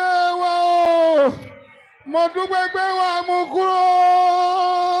ilé wa mo dúpẹ́ pé wàá mú kúrò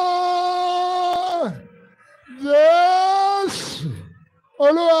Jésù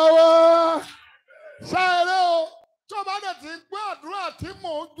Olúwa wa sáré o tó bá dẹ̀ ti gbọ́ àdúrà tí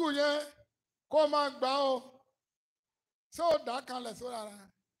mò ń jù yẹn kó máa gbà o ṣé o dà kalẹ̀ sórí ara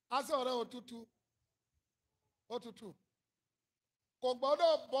aṣọ rẹ òtútù kò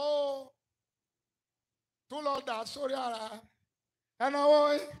gbọ́dọ̀ bọ́ o tún lọ dà sórí ara ẹnáwó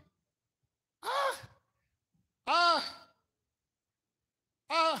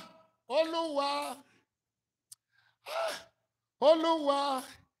Olúwa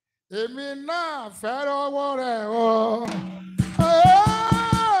èmi náà fẹ́ràn ọwọ́ rẹ̀ o.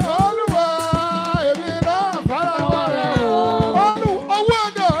 Olúwa èmi náà fẹ́ràn ọwọ́ rẹ̀ o. Owó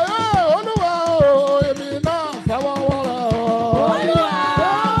ọ̀dọ̀ Olúwa èmi náà fẹ́ràn ọwọ́ rẹ̀ o. Olúwa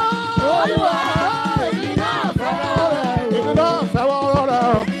èmi náà fẹ́ràn ọwọ́ rẹ̀ o. Èmi náà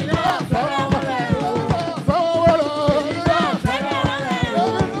fẹ́ràn ọwọ́ rẹ̀ o.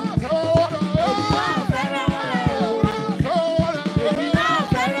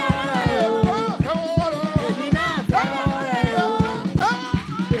 Èmi náà fẹ́ràn ọwọ́ rẹ̀ o.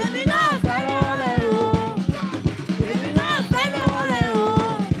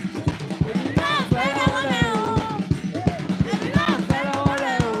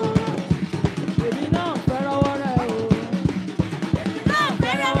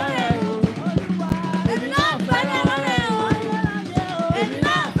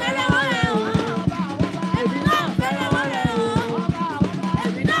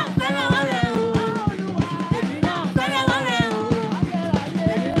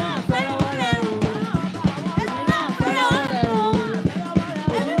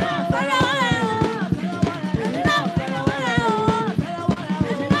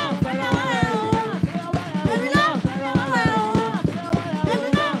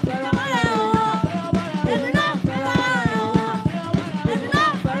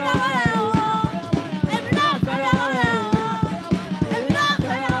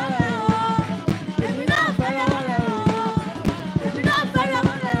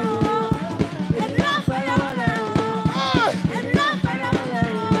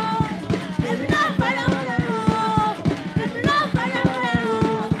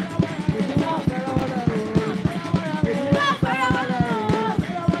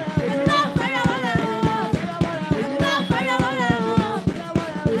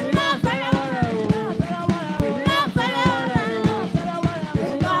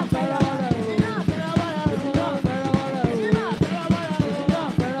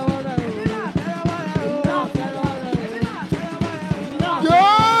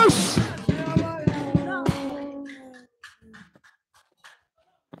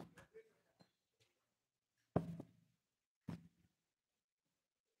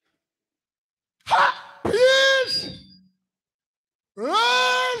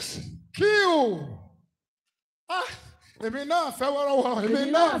 Èmi náà fẹ́ wọ́rọ́wọ́rọ́. Èmi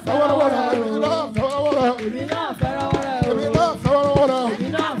náà fẹ́ wọ́rọ́wọ́rọ́. Èmi náà fẹ́ wọ́rọ́wọ́rọ́. Èmi náà fẹ́ rọ́wọ́rọ́. Èmi náà fẹ́ wọ́rọ́wọ́rọ́. Èmi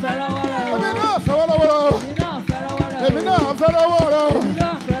náà fẹ́ rọ́wọ́rọ́. Èmi náà fẹ́ wọ́rọ́wọ́rọ́. Èmi náà fẹ́ rọ́wọ́rọ́. Èmi náà fẹ́ wọ́rọ́wọ́rọ́. Èmi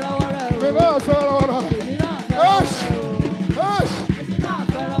náà fẹ́ rọ́wọ́rọ́. Èmi náà fẹ́ wọ́rọ́wọ́rọ́. Èmi náà fẹ́ Yes! rọ́wọ́rọ́. Yes! Èmi náà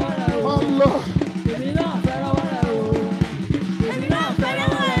fẹ́ rọ́wọ́rọ́. Allah! Èmi náà fẹ́ rọ́wọ́rọ́. Èmi náà fẹ́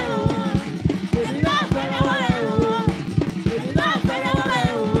rọ́wọ́rọ́. Èmi náà fẹ́ rọ́wọ́rọ́. Èmi náà fẹ́ rọ́wọ́rọ́.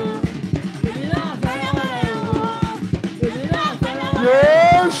 Èmi náà fẹ́ rọ́wọ́rọ́. Èmi náà fẹ́ rọ́wọ́rọ́.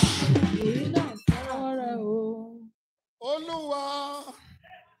 Yes! Èmi náà fẹ́ rọ́wọ́rọ́. Olúwa!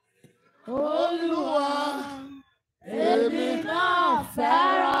 Olúwa, èmi náà fẹ́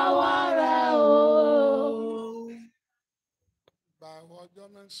rọ́wọ́rọ́ o. Gba àwọn ọjọ́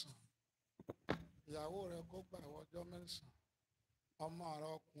mẹ́sàn-án. Ìyàwó rẹ kó gba àwọn ọjọ́ mẹ́sàn-án. Ọmọ rẹ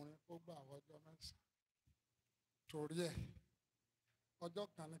ọkùnrin kó gba àwọn ọjọ́ mẹ́sàn-án. Torí ẹ̀, ọjọ́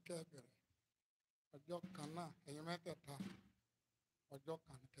kan ní kẹ́ ẹ bẹ̀rẹ̀. Ọjọ́ kan náà, ẹ̀yin mẹ́tẹ̀ẹ̀ta. Ọjọ́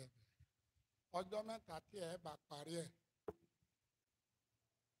kan ní kẹ́ ẹ bẹ̀rẹ̀. Ọjọ́ mẹ́ta tí ẹ bá parí ẹ̀.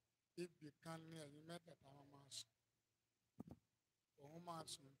 Ibì kan ní ẹ̀yin mẹ́tẹ̀ẹ̀ta wọn máa sùn. Òun máa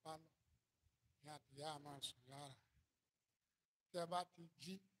sùn pálọ̀. Ní àtìyá máa sùn lára. Tí ẹ bá ti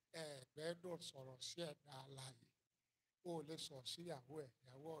jí ẹ̀ẹ́dẹ́gbẹ̀dọ̀ sọ̀rọ̀ sí ẹ̀dá alààyè. O ò lè sọ̀rọ̀ sí ìyàwó ẹ̀,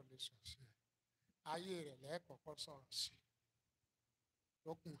 ìyàwó ò lè sọ̀rọ̀ sí ẹ̀. Ayé rẹ̀ lẹ́ẹ̀kọ̀kọ́ sọ̀rọ̀ sí.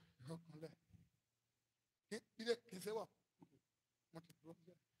 Lókùnlẹ̀. Dídé kì í ṣe wọ̀. Mo ti dúró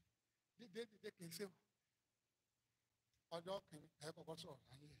bẹ́ẹ̀. Dídé kì í ṣe wọ̀. Ọjọ́ kìíní ẹ̀ẹ́kọ̀kọ́ sọ̀rọ̀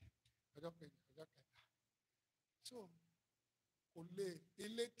láyé ẹ̀. Ọjọ́ kejì, ọjọ́ kẹta. So kò lè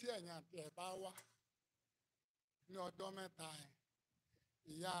ilé tí ẹ̀yin àti ẹ̀ bá wà ní ọjọ́ mẹ́ta ẹ̀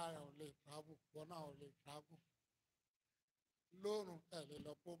ìyá rẹ̀ ò lè travel wọn náà ò lè travel lóòrùn ẹ̀ lè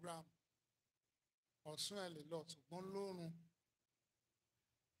lọ program ọ̀sùn ẹ̀ lè lọ ṣùgbọ́n lóòrùn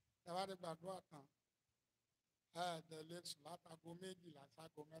ẹ bá dé gbàdúrà tán ẹ̀ dẹ̀ lè sùn látago méjìlá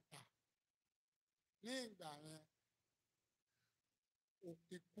ságo mẹ́ta ní ìgbà yẹn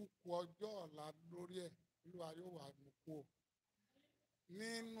ìkúkú ọjọ́ ọ̀la lórí ẹ̀ Olúwa yóò wà mú kú o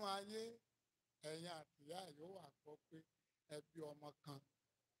nínú ayé ẹ̀yin àtìyá yóò wà gbọ́ pé ẹbí ọmọ kan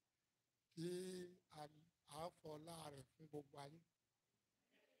tí àáfọlá rẹ̀ fún gbogbo ayé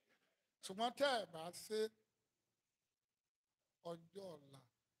ṣùgbọ́n tẹ́ ẹ̀ bá ṣe ọjọ́ ọ̀la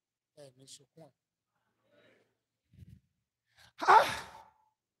ẹ̀ ní sunkún ẹ̀.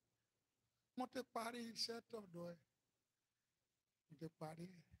 Mo ti parí iṣẹ́ tọ̀dọ̀ ẹ̀. Mo ti parí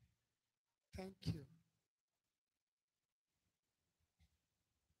ẹ̀. Thank you.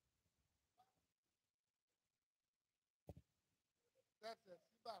 Tẹ̀sẹ̀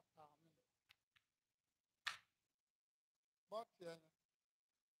sí bàtà mi. Bọ́ọ̀tì ẹ̀yìn.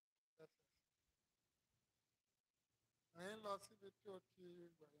 Tẹ̀sẹ̀ sí. Rìn lọ síbi tí o ti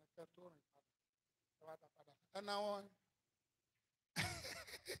gbẹ̀yìn kẹ́ tó rìn padà. Ẹ náwó yín.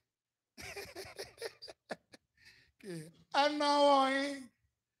 Ẹ náwó yín.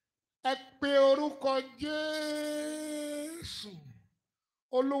 Ẹ pe orúkọ Jésù.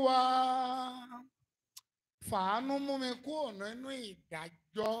 Olúwa fàánú mú mi kúrò nínú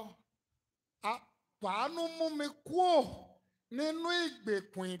ìdájọ́. Fàánú mú mi kúrò nínú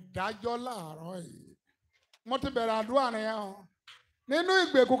ìgbèkùn ìdájọ́ láàárọ̀ yìí. Mo ti bẹ̀rẹ̀ àdúrà nìyẹn o. Nínú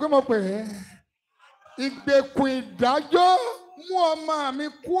ìgbèkùn kí mo pè é. Ìgbèkùn ìdájọ́ mú ọmọ mi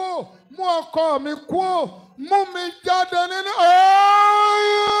kúrò, mú ọkọ mi kúrò, mú mi jáde nínú.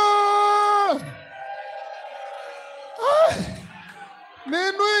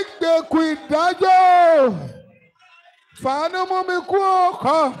 Nínú ìgbèkùn ìdájọ́ fàánú mú mi kúrò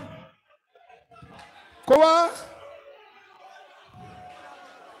kọ́ kó wá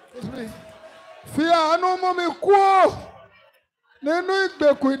fi àánú mú mi kúrò nínú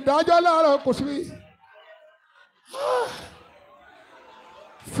ìgbèkùn ìdájọ́ láàárọ̀ kò sí.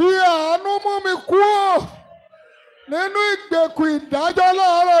 Fi àánú mú mi kúrò nínú ìgbèkùn ìdájọ́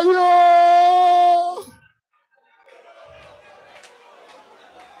láàárọ̀ yóò.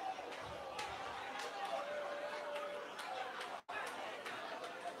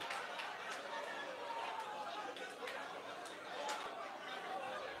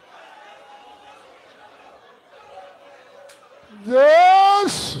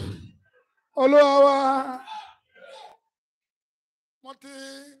 Jésù Olúwa wa. Mo ti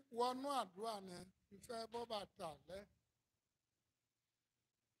wọnú àdúrà ni ìfẹ́ bọ́ bàtà lẹ́.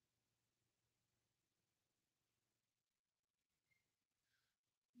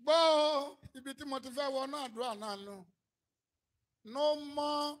 Gbọ́ ibi tí mo ti fẹ́ wọnú àdúrà náà lọ. No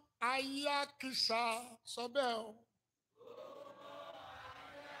more ayákísà sọ bẹ́ẹ̀ o.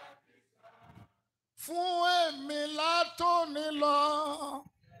 Fún èmi látòní lọ.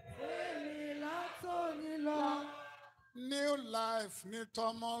 Èmi látòní lọ. New life ní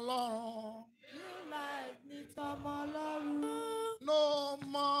tọmọ Ọlọ́run. New life ní tọmọ Ọlọ́run. No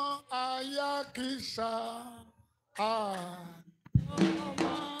more ayakisa.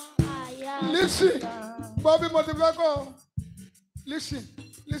 Listen, Bobby Motiveko. Listen.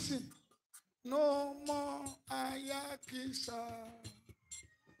 No more ayakisa.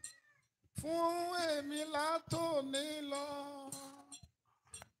 Fún èmi látòní lọ.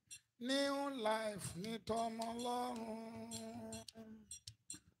 New life ní tọmọ Ọlọ́run.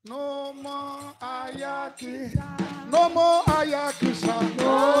 No more ayakisa. No more ayakisa.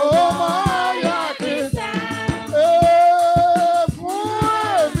 No more ayakisa. Fún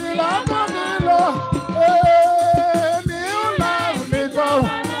èmi látòní lọ. New life ní tọmọ.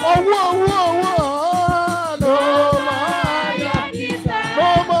 Owó. No more ayakisa. No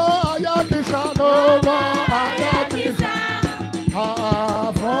more ayakisa. No more ayakisa.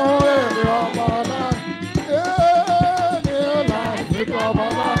 Fún èmi ọmọ náà. New life ní tọmọ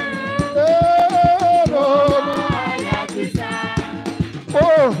náà.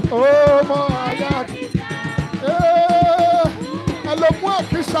 Oh, my ayakisa.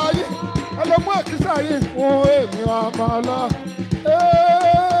 Ẹlòmú àkísà yìí. Fún èmi ọmọ náà.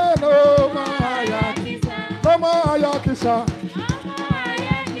 No more ayakisa. No more ayakisa. No more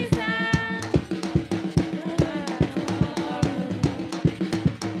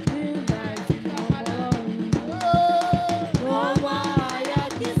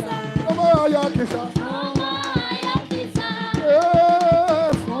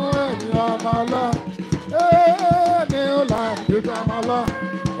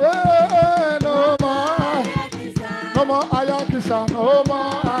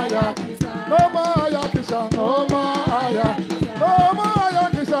ayakisa. No more ayakisa. No more ayakisa. No more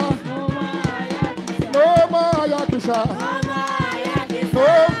ayakisa. No more ayakisa. No more ayakisa. No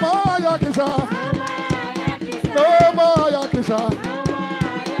more ayakisa. No more ayakisa.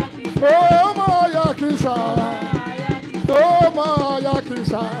 No more ayakisa. No more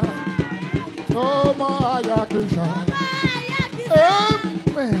ayakisa. No more ayakisa.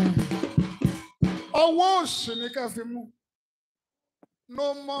 Amen. Ọwọ́ òsì ni ká fi mú.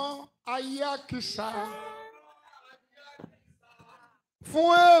 No more ayakisa.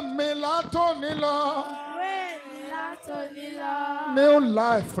 Fún èmi látòní lọ. New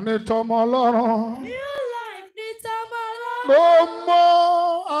life ní tọmọ Ọlọ́run. No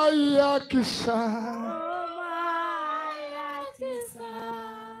more ayakisa.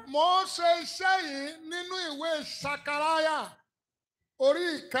 Mo ṣe iṣẹ́ yìí nínú ìwé Sakaraya orí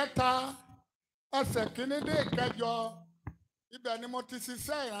 3 ẹsẹ̀ 1 dé 8. Ibẹ̀ ni mo ti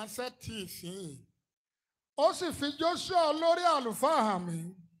ṣiṣẹ́ ìránṣẹ́ ti ìsìn. Ó sì fi Jóṣúà olórí àlùfáà hàn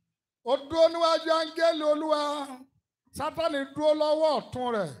mí. Ó dúró níwájú áńgẹ́lì Olúwa. Sátánì dúró lọ́wọ́ ọ̀tún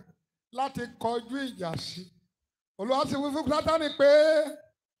rẹ̀ láti kọjú ìjà sí. Olúwa sì wí fún Sátánì pé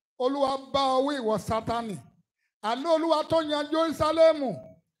Olúwa bá ọ wí ìwọ Sátánì. Àní Olúwa tó yan Jerúsálẹ́mù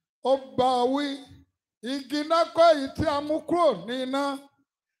ó bá ọ wí. Igi náà kọ́ èyí tí a mú kúrò ní iná.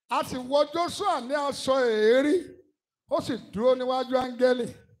 A sì wọ Jóṣúà ní aṣọ èérí. Ó sì dúró níwájú áńgẹ́lì.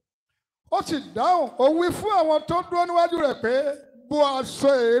 Ó sì dáhùn, ó wí fún àwọn tó dúró níwájú rẹ̀ pé bó aṣọ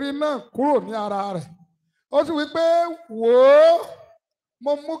èérí náà kúrò ní ara rẹ̀. Ó sì wí pé wò ó,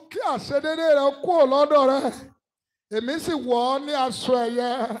 mo mú kí àṣedédé rẹ kúrò lọ́dọ̀ rẹ. Èmi sì wọ̀ ọ́ ní aṣọ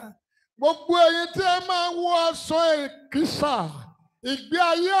ẹ̀yẹ. Gbogbo ẹ̀yin tí ẹ máa ń wọ aṣọ èkísà, ìgbé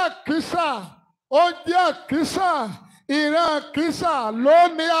ayé àkísà, oúnjẹ àkísà, ìran àkísà ló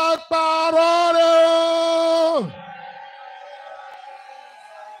ní àpárọ̀ rẹ̀.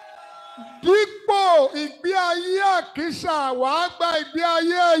 Dípò ìgbé ayé àkísà, wàá gba ìgbé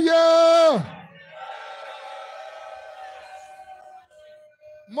ayé ẹ̀yẹ.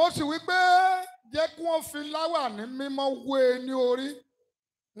 Mo sì wí pé jẹ́ kí wọ́n fi láwàní mímọ́ wé e ní orí.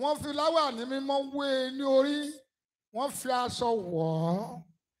 Wọ́n fi láwàní mímọ́ wé e ní orí. Wọ́n fi aṣọ wọ̀ ọ́.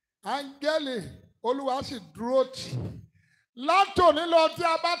 Áńgẹ́lì Olúwa sì dúró tì. Látòní lọ tí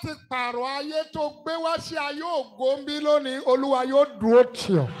a bá ti pààrọ̀ ayé tó gbé wá sí ayé ògo ń bí lónìí, Olúwa yóò dúró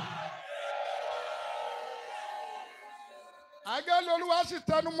tì ọ́. Áńgẹ́lì Olúwa sì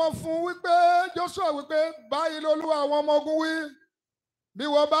tẹnumọ́ fún wípé Jóṣúà wípé báyìí l'Olúwa àwọn ọmọ ogun wí. Bí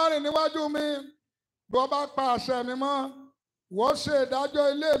wọ́n bá rìn níwájú mi, bí wọ́n bá pa àṣẹ mi mọ́, wọ́n ṣe ìdájọ́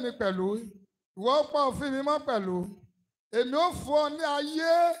ilé mi pẹ̀lú, wọ́n pa òfin mi mọ́ pẹ̀lú. Èmi ó fún ọ ní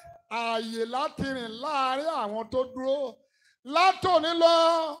ààyè láti rìn láàárín àwọn tó dúró. Látòní lọ,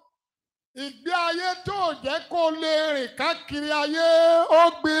 ìgbé ayé tó jẹ́ kó lè rìn káàkiri ayé, ó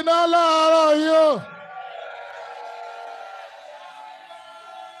gbiná láàárọ̀ yìí.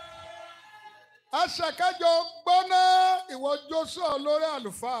 Ẹsẹ̀ kẹjọ gbóná ìwọ Jóṣúà olórí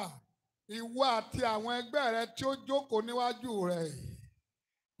àlùfáà. ìwọ àti àwọn ẹgbẹ́ rẹ tí ó jókòó níwájú rẹ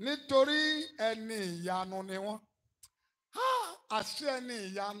nítorí ẹni ìyanu ni wọ́n. Àṣé ẹni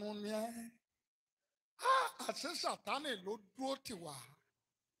ìyanu ni ẹ́. Àṣé Sátánì ló dúró tì wá.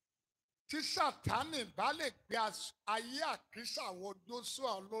 Tí Sátánì bá lè gbé ayé àkísà wọ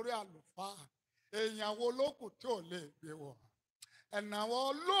Jóṣúà lórí àlùfáà, èèyàn wo ló kù tí ò lè gbé wọ̀? Ẹ̀nàwọ́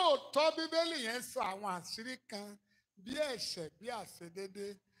lóòótọ́ Bíbélì yẹn sọ àwọn àṣírí kan bí ẹ̀ṣẹ̀ bí àṣedédé,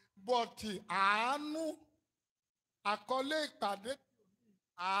 bọ̀tì àánú, àkọlé ìpàdé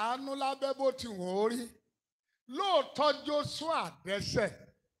àánú lábẹ́ bó ti wọ́n ó rí. Lóòótọ́ Jóṣúà dẹ́ṣẹ̀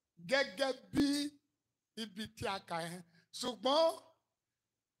gẹ́gẹ́ bí ibi tí a kà yẹn, ṣùgbọ́n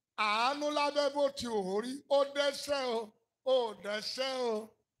àánú lábẹ́ bó ti wọ́n ó rí. Ó dẹ́ṣẹ̀ o, ó dẹ́ṣẹ̀ o.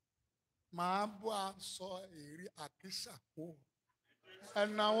 Màá bọ́ aṣọ èrí àkísà kó.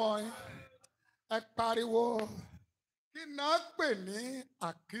 Ẹ̀nàwọ́ yín, ẹ pariwo. Kí náà pè ní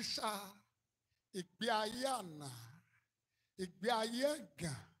àkísà? Ìgbé ayé àná, ìgbé ayé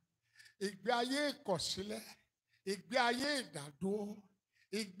ẹ̀gàn, ìgbé ayé ìkọ̀sílẹ̀, ìgbé ayé ìdádúró,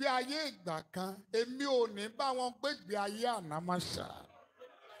 ìgbé ayé ìgbà kan. Èmi ò ní bá wọn gbé ìgbé ayé àná máa ṣá.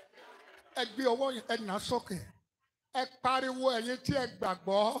 Ẹ gbé ọwọ́ yẹn, ẹ nà sókè. Ẹ pariwo ẹ̀yin tí ẹ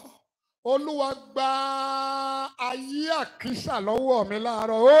gbàgbọ́. Olúwa gba ayé àkísà lọ́wọ́ mi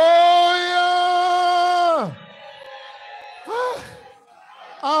láàárọ̀. Óyá!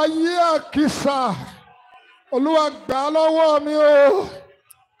 Ayé àkísà. Olúwa gbà lọ́wọ́ mi o.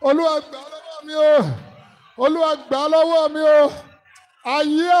 Olúwa gbà lọ́wọ́ mi o. Olúwa gbà lọ́wọ́ mi o.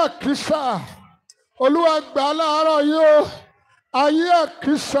 Ayé àkísà. Olúwa gbà láàárọ̀ yìí o. Ayé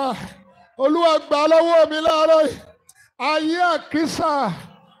àkísà. Olúwa gbà lọ́wọ́ mi láàárọ̀ yìí. Ayé àkísà.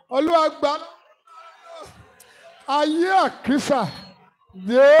 Olúwa gbà lọ́wọ́ mi. Ayé àkísà.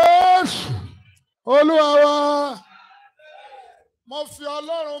 Jésù Olúwa wa. Mo fi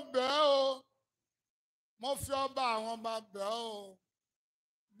Ọlọ́run bẹ̀ ẹ́ o. Mo fi ọba àwọn ọba bẹ̀ ẹ́ o.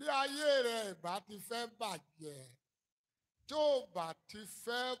 Bí ayé rẹ̀ ìbá ti fẹ́ bàjẹ́, tí ò bá ti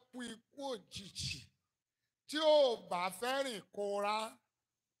fẹ́ kú ikú òjijì, tí ò bá fẹ́ rìn kóra,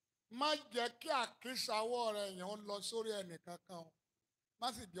 má jẹ́ kí àkísàwọ̀ rẹ̀ yẹn lọ sórí ẹnìkankan o. Má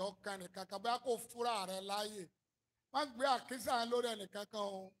sì jẹ́ ọkàn ẹnìkankan, bóyá kó fúra rẹ̀ láàyè. Má gbé àkísà yẹn lórí ẹnìkankan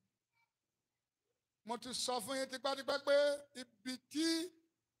o. Mo ti sọ fún yín tipẹ́tipẹ́ pé ibi tí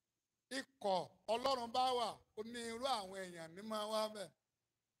ikọ̀ Ọlọ́run bá wà, ó ní irú àwọn èèyàn ní máa wá bẹ̀.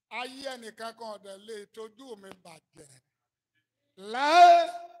 Ayé ẹnìkan kan ọ̀dẹ̀ lè tójú mi bàjẹ́. Láé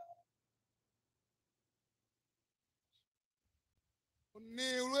ó ní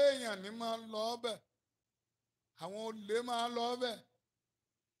irú èèyàn ní máa lọ bẹ̀. Àwọn olè máa lọ bẹ̀.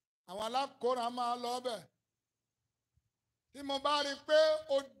 Àwọn alákòóràn máa lọ bẹ̀. Tí mo bá rí i pé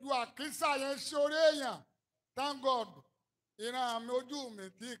ojú àkísà yẹn sí orí èèyàn, thank God, ìran mi ojú mi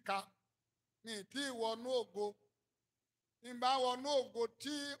tí ka, mi tí wọnú ògo. Ìbá wọnú ògo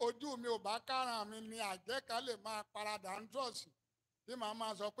tí ojú mi ò bá káràn mi ni àjẹ́ká lè máa paradà ń trọ̀sì. Tí màá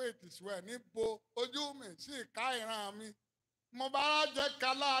máa sọ pé ìtìsúẹ̀ níbo ojú mi sì ká ìran mi. Mo bá jẹ́ ká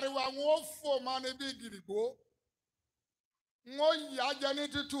láàrin wa, wọ́n ó fò mọ́ níbi ìdìrìgbò. Wọ́n yà jẹ ní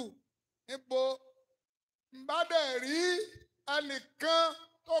tútù. Níbo bá dẹ̀ rí ẹnìkan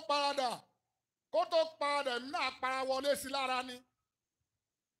tó paradà, kó tó paradà náà para wọlé sí lára ni.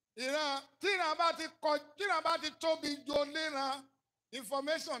 Ìran tí ìran bá ti tóbi ju oníran,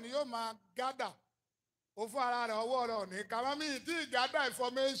 information ni yóò máa gádà. Ó fún ara rẹ̀, ọwọ́ rẹ̀ ò ní ká mọ́ mi tí ìgádà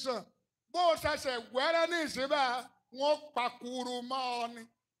information. Bó o ṣẹ̀ṣẹ̀ wẹ́rẹ́ ní ìṣẹ́bà, wọ́n pakuru mọ́ ọ ni.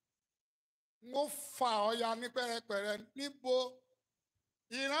 Wọ́n fa ọ̀ya ní pẹ̀rẹ̀pẹ̀rẹ̀. Níbo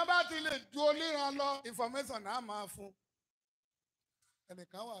ìran bá ti lè ju oníran lọ, information náà máa fún.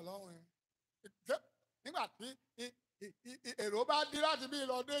 Ẹnìkan wà lọ́wọ́ yẹn. Nígbà tí èrò bá dí láti bí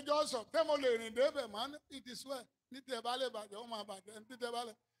ìlọdé jọ́sọ̀, tẹ́ mo lè rìn débẹ̀ máa ní ìdísúẹ̀ ní tẹ́ bá lè bàjẹ́, ó máa bàjẹ́ ní tẹ́ bá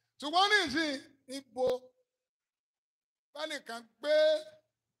lè. Ṣùgbọ́n ní ìsìn níbo bẹ́nìkan gbé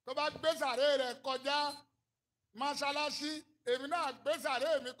tó bá gbé sàré rẹ̀ kọjá mọ́ṣáláṣí, èmi náà gbé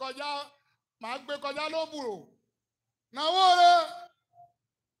sàré mi kọjá, màá gbé kọjá lóbùrò. Nàwó rẹ̀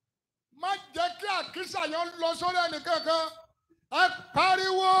má jẹ́ kí àkísà yẹn lọ sórí ẹnìkankan. Ẹ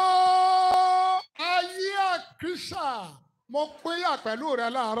pariwo ayé àkísà. Mo pínyà pẹ̀lú rẹ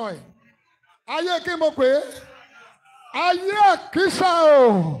láàárọ̀ yìí. Ayé kí mo pè é? Ayé àkísà o.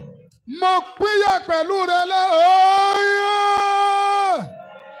 Mo pínyà pẹ̀lú rẹ láàárọ̀ yìí.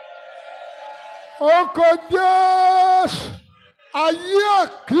 Orúkọ Jésù. Ayé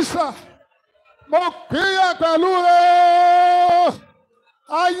àkísà. Mo pínyà pẹ̀lú rẹ.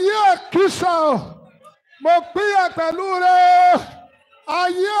 Ayé àkísà o. Mo pínyà pẹ̀lú rẹ.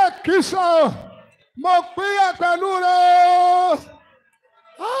 Ayé àkísà o. Mo pínyà pẹ̀lú rẹ.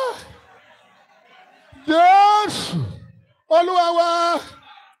 Jésù Olúwa wa.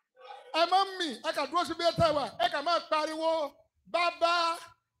 Ẹ má mì, ẹ kà dúró síbi ẹ̀tẹ̀ wa, ẹ kà máa pariwo bàbá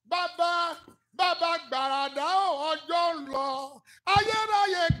bàbá bàbá gbàràdà ọjọ́ ń lọ.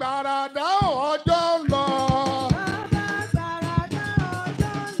 Ayérayé gbàràdà ọjọ́ ń lọ.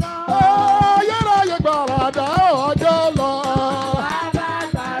 Ayérayé gbàràdà ọjọ́ ń lọ.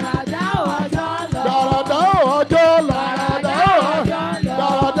 Gbàràdà ọjọ́ ń lọ.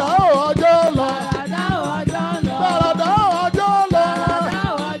 Gbàràdà ọjọ́ ń lọ.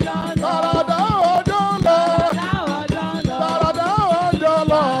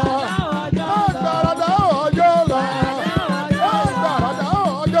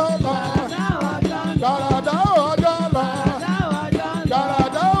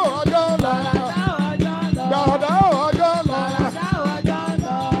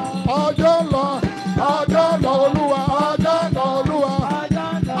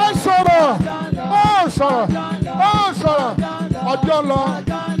 Ọjọ́ lọ, ọjọ́ lọ,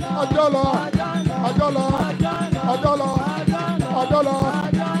 ọjọ́ lọ, ọjọ́ lọ, ọjọ́ lọ, ọjọ́ lọ, ọjọ́ lọ, ọjọ́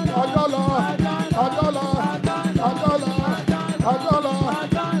lọ, ọjọ́ lọ,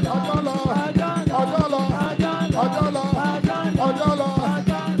 ọjọ́ lọ, ọjọ́ lọ, ọjọ́ lọ, ọjọ́ lọ,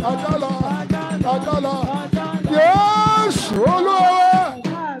 ọjọ́ lọ, ọjọ́ lọ. Jésù Olúwa.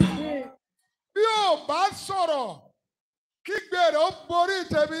 Bí o bá sọ̀rọ̀, kí gbèrè ó borí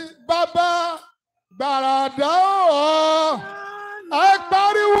tèmi, bàbá gbàràdà ọ̀. Ẹ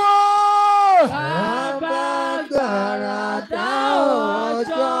pariwo. Bàbá gbàràdà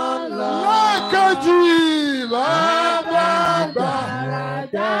ọjọ́ lọ. Lẹ́ẹ̀kejì. Bàbá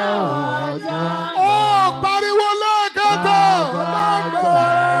gbàràdà ọjọ́ lọ. Ó pariwo lẹ́ẹ̀kẹta. Bàbá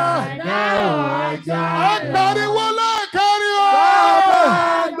gbàràdà ọjọ́ lọ. Ẹ pariwo lẹ́ẹ̀kẹrin. Bàbá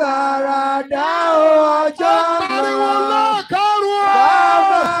gbàràdà ọjọ́ lọ. Ẹ pariwo lẹ́ẹ̀karùn.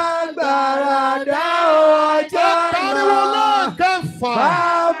 Bàbá gbàràdà ọjọ́ lọ. Ẹ pariwo lẹ́ẹ̀kẹfà.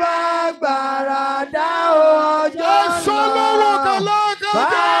 Bàbá gbàràdà ọjọ́ lọ. Èso lọ́wọ́ kan lẹ́ẹ̀kẹjọ.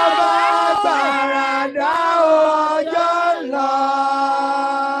 Bàbá gbàràdà ọjọ́ lọ.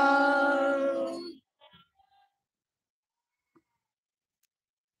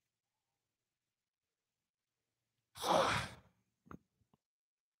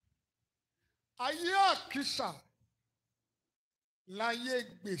 Ayé àkísà láyé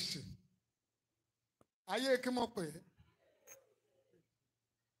gbèsè. Ayé kí mo pè é?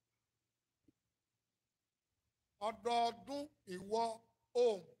 Ọdọọdún ìwọ ò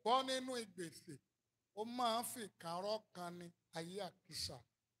ń bọ́ nínú ìgbèsè. Ó máa ń fi kàárọ̀ kan ní ayé àkísà.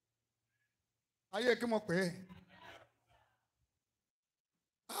 Ayé kí mo pè é?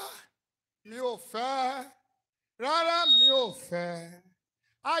 Mi ò fẹ́. Rárá mi ò fẹ́.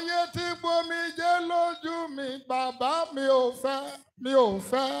 Ayé tí gbomi jẹ́ lójú mi, bàbá mi ò fẹ́, mi ò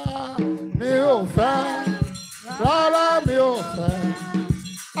fẹ́, mi ò fẹ́, rárá mi ò fẹ́.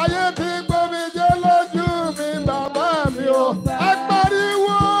 Ayé tí gbomi jẹ́ lójú mi, bàbá mi ò fẹ́. Ẹ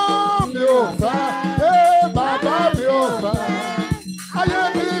pariwo mi ò fẹ́, bàbá mi ò fẹ́. Ayé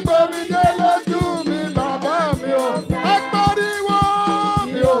tí gbomi jẹ́ lójú mi, bàbá mi ò fẹ́. Ẹ pariwo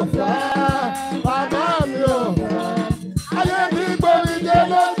mi ò fẹ́, bàbá mi ò fẹ́. Ayé tí gbomi jẹ́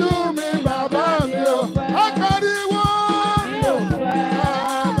lójú mi, bàbá mi ò fẹ́. Ẹ pariwo mi ò fẹ́,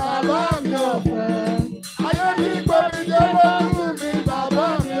 bàbá mi ò fẹ́. Ayé tí gbomi jẹ́ lójú mi, bàbá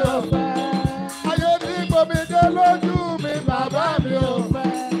mi ò fẹ́. Ayé tí gbomi jẹ́ lójú mi, bàbá mi ò fẹ́.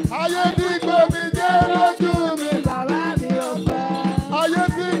 Ayé tí gbomi jẹ́ lójú mi, Bàbá mi ò fẹ́. ayé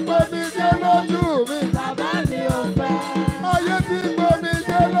tí gbomi jẹ́ lójú mi, Bàbá mi ò fẹ́. ayé tí gbomi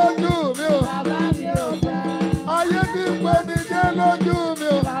jẹ́ lójú mi, Bàbá mi ò fẹ́. ayé tí gbomi jẹ́ lójú mi,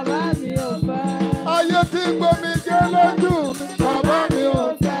 Bàbá mi ò fẹ́. ayé tí gbomi jẹ́ lójú mi, bàbá mi ò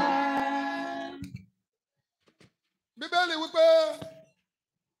fẹ́. Bíbélì wípé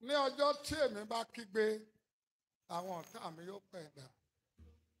ní ọjọ́ tí èmi bá kígbe, àwọn ọ̀tá mi yóò pẹ̀dà.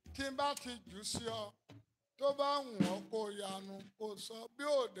 Tí n bá ti jù sí ọ, tó bá wù ọ́ kó yanu kó sọ, bí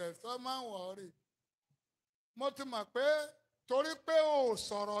ò dẹ̀ sọ má wọ̀ọ́rì. Mo ti mọ̀ pé torí pé ò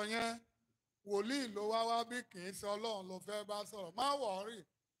sọ̀rọ̀ yẹn, wòlíì ló wá bí kì í ṣe Ọlọ́run ló fẹ́ bá sọ̀rọ̀. Má wọ̀ọ́rì.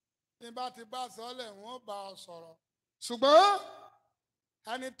 Tí n bá ti bá sọ́lẹ̀ wọ́n bá ọ sọ̀rọ̀. Ṣùgbọ́n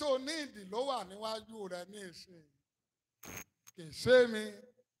ẹni tó ní ìdí ló wà níwájú rẹ̀ ní ìsìn. Kì í ṣe mi.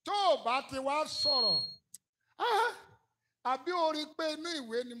 Tó o bá ti wá sọ̀rọ̀, àbí o rí pé inú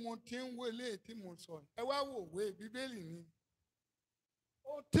ìwé ni mo ti ń wo eléyìí tí mo sọ. Ẹ wá wò wé Bíbélì ni.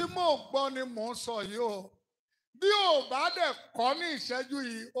 Ohun tí mò ń gbọ́ ni mò ń sọ yìí o. Bí o bá dẹ̀ kọ́ ní ìṣẹ́jú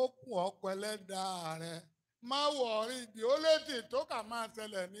yìí, ó kún ọ̀pọ̀ ẹlẹ́dàá rẹ̀. Má wọ̀ọ́rì ìdí ó létí tó kà máa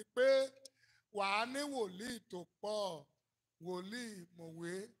ṣẹlẹ̀ ni pé wàá ní wòlíì tó pọ̀, wòlíì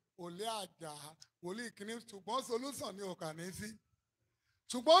mọ̀wé, òlé àjà wòlíì kìíní ṣùgbọ́n solúsàn ni ò kà ní sí.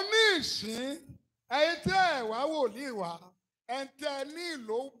 ṣùgbọ́n ní ìsín ẹ̀yin tí ẹ̀ wá wòlíì wá ẹni tí ẹ ní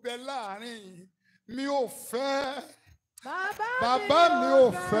ìlò bẹ láàrin yìí mi ò fẹ́. Bàbá mi ò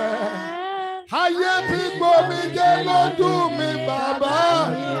fẹ́. Ayé ti gbomi jẹ́ lójú mi bàbá.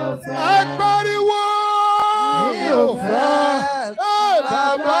 Ẹ pariwo. Mi ò fẹ́.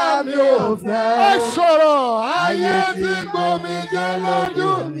 Bàbá mi ò fẹ́. Ẹ sọ̀rọ̀. Ayé ti gbomi jẹ́ lójú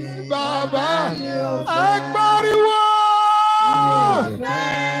mi bàbá. Ẹ pariwo.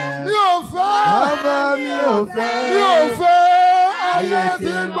 Mi ò fẹ́. Bàbá mi ò fẹ́. Mi ò fẹ́. Ayé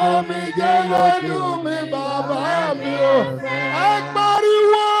ti gbomi jẹ́ lójú mi bàbá mi ò fẹ́. Ẹ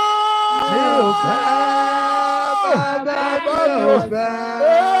pariwo. Mi ò fẹ́. Bàbá mi ò fẹ́.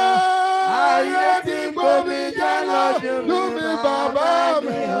 Ayé ti gbomi jẹ́ lójú mi bàbá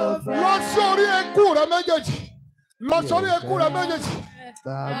mi ò fẹ́. Lọ sórí ẹkún rẹ méjèèjì. Lọ sórí ẹkún rẹ méjèèjì.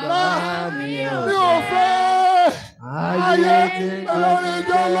 Bàbá mi ò fẹ́. Ayé ti gbomi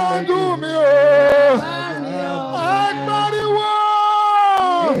jẹ́ lójú mi ò fẹ́. Ẹ pariwo.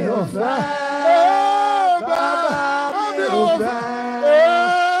 Mi ò fẹ́. Bàbá mi ò fẹ́.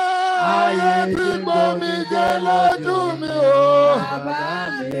 Ayé tí gbomi jẹ́ lójú mi o. Bàbá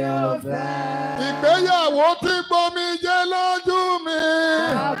mi ò fẹ́. Ìgbéyàwó tí gbomi jẹ́ lójú mi.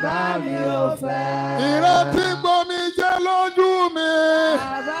 Bàbá mi ò fẹ́. Ìran tí gbomi jẹ́ lójú mi.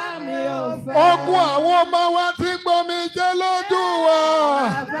 Bàbá mi ò fẹ́. Ogun àwọn ọmọ wa tí gbomi jẹ́ lójú wa.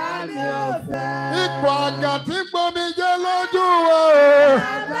 Bàbá mi ò fẹ́. Ipò àgà tí gbomi jẹ́ lójú wa.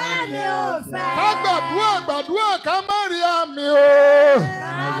 Bàbá mi ò fẹ́. Ká gbàdúrà ká má rí àmì o.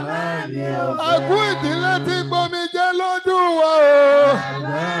 Bàbá mi ò fẹ́. Ẹkú ìdílé tí gbomi jẹ́ lójú wa o.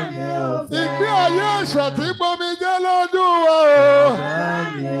 Bàbá mi ò fẹ́. Ìgbé ayé ẹ̀ṣẹ̀ tí gbomi jẹ́ lójú wa o. Bàbá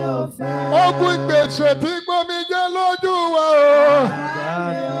mi ò fẹ́. Ogun ìgbèsè tí gbomi jẹ́ lójú wa o. Bàbá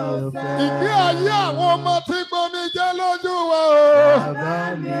mi ò fẹ́. Ìgbé ayé àwọn ọmọ tí gbomi jẹ́ lójú wa o. Bàbá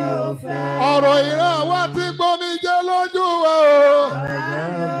mi ò fẹ́. Ọ̀rọ̀ ìran wa tí gbomi jẹ́ lójú wa o. Bàbá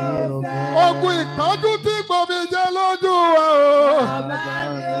mi ò fẹ́. Ogun ìtọ́jú tí gbomi jẹ́ lójú wa o. Bàbá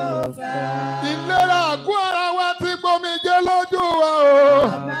mi ò fẹ́. Ìlera àgọ́ ara wa tí gbomi jẹ́ lójú wa o.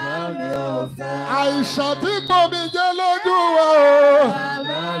 Bàbá mi ò fẹ́. Àìsàn tí gbomi jẹ́ lójú wa o.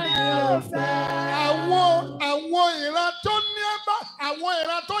 Bàbá mi ò fẹ́. Àwọn ìran tó ní ẹ̀bá, àwọn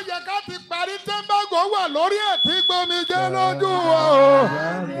ìran tó yẹ ká ti parí tẹ́ḿbàgò wà lórí ẹ̀ tí gbomi jẹ́ lójú wa o. Bàbá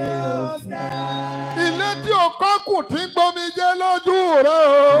mi ò fẹ́. Ilé tí ò kọ́kù tí gbomi jẹ́ lójú rẹ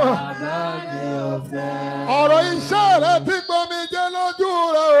o. Bàbá mi ò fẹ́. Ọ̀rọ̀ iṣẹ́ rẹ tí gbomi jẹ́ lójú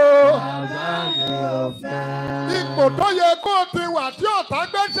rẹ o. Bàbá mi ò fẹ́. Ipò tó yẹ kó o ti wà tí ọ̀tá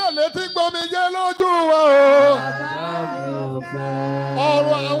gbẹ́sẹ̀ lé tí gbomi jẹ́ lójú wa o. Bàbá mi ò fẹ́.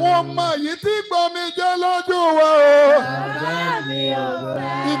 Ọ̀rọ̀ àwọn ọmọ yìí tí gbomi jẹ́ lójú wa o. Bàbá mi ò fẹ́.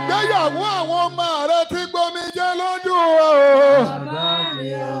 Ìgbéyàwó àwọn ọmọ rẹ tí gbomi jẹ́ lójú wa o. Bàbá mi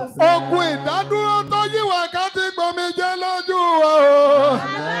ò fẹ́. Ogun ìdádúró tó yí wa ká tí gbomi jẹ́ lójú wa o.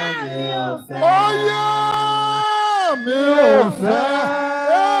 Bàbá mi ò fẹ́. Ó yá mi ò fẹ́.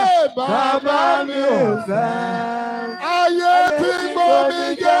 Bàbá mi ò fẹ́. Ayé tí gbomi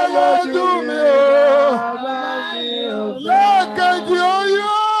jẹ́ lójú mi o. Bàbá mi ò fẹ́. Lẹ́ẹ̀kejì ó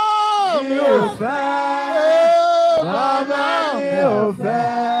yá mi ò fẹ́. Bàbá mi ò fẹ́.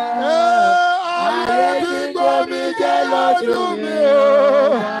 Ayé tí gbomi jẹ́ lójú mi o.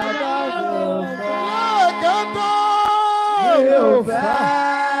 Bàbá mi ò fẹ́. Lẹ́ẹ̀kẹta mi ò fẹ́.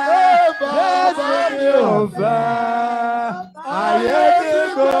 Bàbá mi ò fẹ́. Ayé tí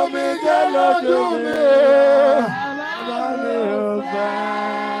gbomi jẹ́ lójú mi o. Bàbá mi ò fẹ́.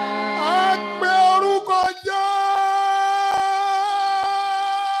 A gbé orúkọ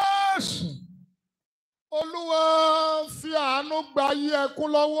Jésù. Olúwa fi àánú gba ayé ẹkún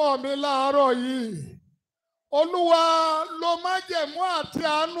lọ́wọ́ mi láàárọ̀ yìí. Olúwa lo májẹ̀mú àti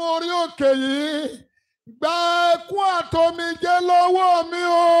àánú orí òkè yìí. Gba ẹkún àtomijé lọ́wọ́ mi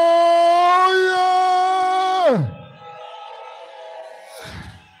o.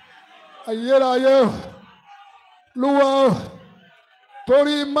 Ayérayé Olúwa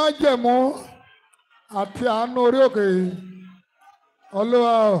torí májẹ̀mú àti àánú orí òkè yìí.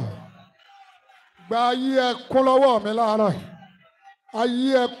 Olúwa gba ayé ẹkún lọ́wọ́ mi láàárọ̀.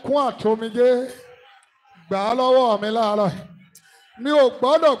 Ayé ẹkún àtomijé gbà á lọ́wọ́ mi láàárọ̀. Mi ò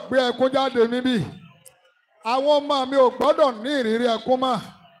gbọ́dọ̀ gbé ẹkún jáde níbí. Àwọn ọmọ mi ò gbọ́dọ̀ ní ìrírí ẹkún mọ́.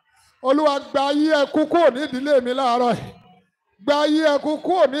 Olúwa gba ayé ẹkún kúrò ní ìdílé mi láàárọ̀. Gba ayé ẹkún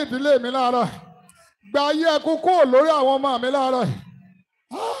kúrò ní ìdílé mi láàárọ̀. Gba ayé ẹkún kúrò lórí àwọn ọmọ mi láàárọ̀.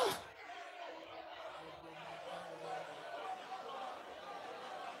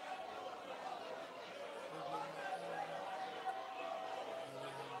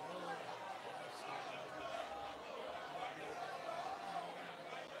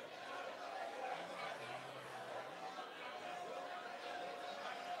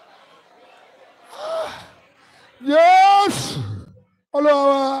 Olúwa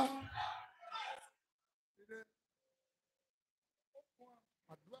wa.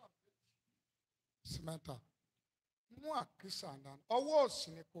 Simenta. Mú àkísà náà. Ọwọ́ òsì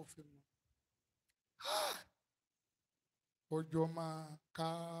ni kò fi mú. Òjò máa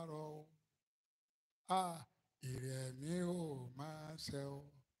kárọ̀. Ìrẹ̀ mi ò máa ṣẹ o.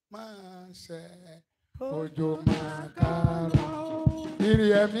 Máa ṣẹ. Òjò máa kárọ̀.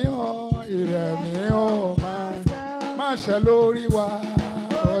 Ìrẹ̀ mi ò máa ṣẹ lórí wa.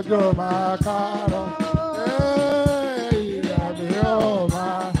 Òjò máa kárọ̀. Ìrẹ̀ mi ò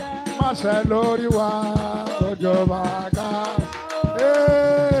máa ṣẹ lórí wa. Òjò máa kárọ̀.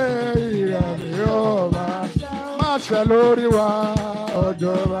 Ìrẹ̀ mi ò máa ṣẹ lórí wa.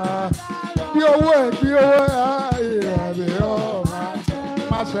 Òjò máa bí owó ìrẹ̀ mi ò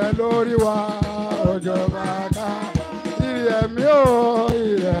máa ṣẹ lórí wa. Òjò máa kárọ̀. Ìrẹ̀ mi ò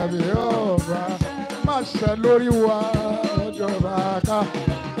máa ṣẹ lórí wa. Òjò máa kárọ̀.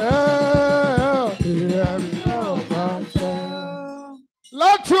 Ìrẹ̀ mi ò máa ṣẹ.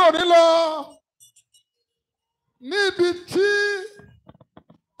 Láti òní lọ, níbi tí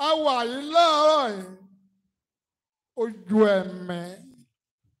a wà yìí láàárọ̀ yìí, ojú ẹ̀mẹ́,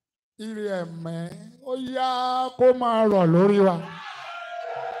 ìrì ẹ̀mẹ́, ó yá kó máa rọ̀ lórí wa.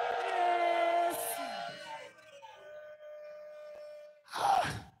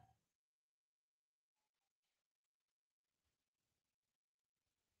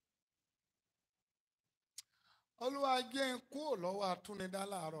 Olúwa jẹ́ n kúrò lọ́wọ́ atúnidá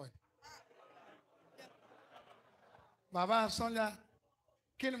láàárọ̀ yìí. Bàbá Sọ́njà,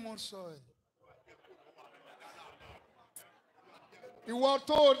 kí ni mo sọ ẹ̀? Ìwọ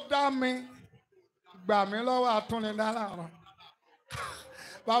tó dá mi, gbà mí lọ́wọ́ atúnidá láàárọ̀.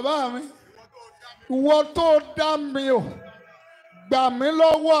 Bàbá mi, ìwọ tó dá mi o, gbà mí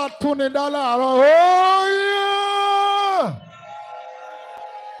lọ́wọ́ atúnidá láàárọ̀.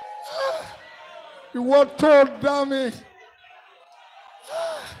 Ìwọ tó dá mi,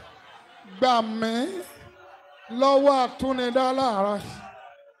 gbà mí lọ́wọ́ atúnidá láàárọ̀.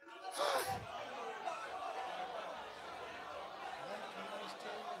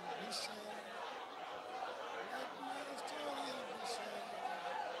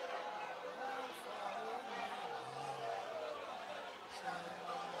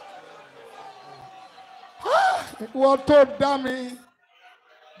 Ìwọ tó dá mi,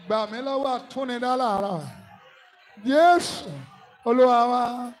 gbà mí lọ́wọ́ atúnidá láàárọ̀. Jésù Olúwa wa.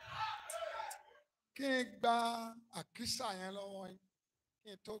 Kí n gba àkísà yẹn lọ́wọ́ yín kí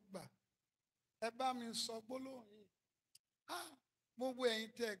n tó gbà. Ẹ bá mi sọ gbólóhùn yìí. Gbogbo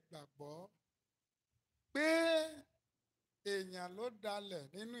ẹ̀yin tẹ́ gbàgbọ́ pé èèyàn ló dalẹ̀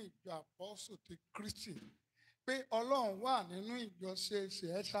nínú ìjọ àpọ́sù ti Kristi, pé Ọlọ́run wà nínú ìjọ ṣeéṣe,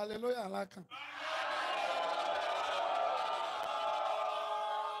 ẹ ṣàlélúyà ńlá kan.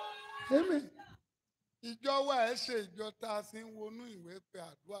 Amen. Ìjọ wa ẹ ṣe ìjọ tá a fi ń wọnú ìwé pé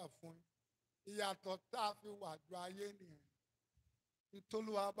àdúrà fún yín. Ìyàtọ̀ tá a fi wà ju ayé nìyẹn.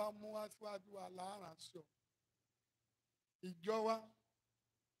 Ìtòlúwa bá mú wá síwájú wa láàrán sí ọ. Ìjọ wa,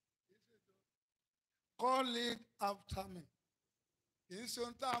 call it after me. Kì í ṣe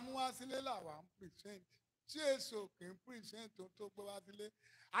ohun tá a mú wá sílé làwa ń present. Tí èso kì í present tó gbé wá sílé.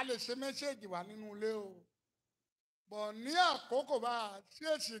 A lè ṣe mẹ́ṣẹ́ẹ̀jì wá nínú ilé o. Bọ̀ ní àkókò bá a ṣe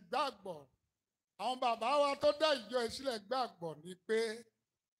èsì gbàgbọ́. Àwọn bàbá wa tó dá ìjọ ìsílẹ̀ gbàgbọ́ ni pé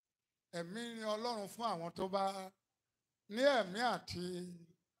ẹ̀mí ni Ọlọ́run fún àwọn tó bá ní ẹ̀mí àti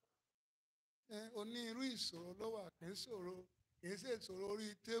onírú ìṣòro ló wà. Kì í ṣe ìṣòro orí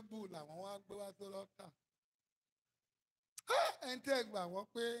tébù làwọn wá gbé wá tó lọ́tà. Ẹni tẹ́ gbàgbọ́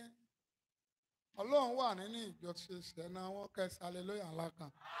pé Ọlọ́run wà nínú ìjọ ṣẹṣẹ náà wọ́n kẹsà hallelujah ńlá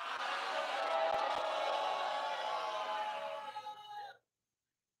kan.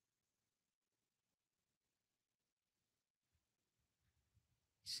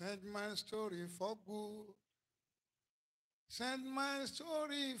 Send my story for good. Send my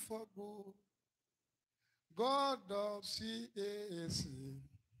story for good. God of CAC.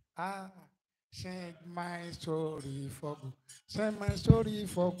 Send my story for good. Send my story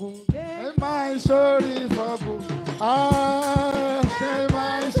for good. Send my story for good. Send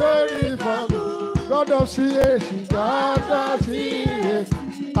my story for good. God of CAC. God of CAC.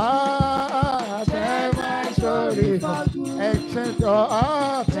 Send my story for good.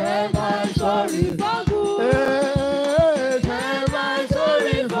 Send my story for good. Send my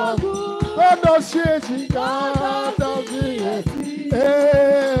story for good. God of CAC. God of CAC.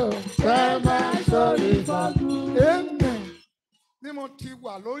 Send my story for good. Amen. Ní mo ti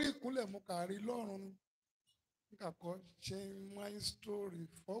wà lórí ìkúnlẹ̀ mo kà rí lọ́run nígbà kan. Change my story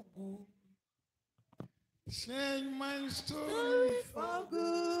for good. Change my story For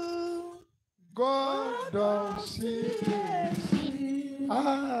good. God does it.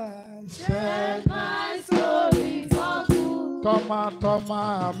 Set my story for good.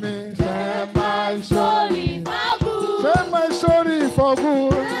 Toma, me. Set my story for good. Set my story for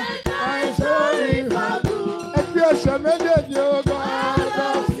good. Set my story for good. Ẹgbẹ́ ẹsẹ̀ méjèèjì ó God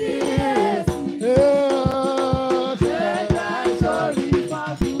does it. Set my story for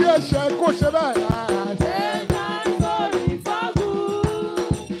good. Bí ẹsẹ̀ kò ṣe bẹ́ẹ̀. Set my story for good.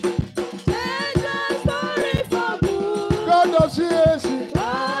 Set my story for good. God does it.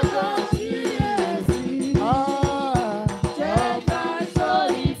 God does it. Set my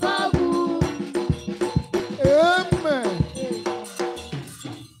story for good. Amen.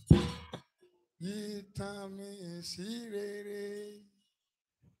 Yìtàn mi sí rere.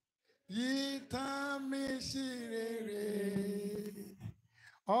 Yìtàn mi sí rere.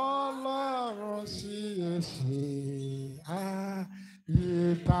 Ọlọ́run sí èsì.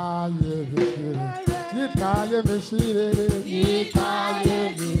 Yìtàn ayé mi sí rere. Yìtàn ayé mi sí rere. Yìtàn ayé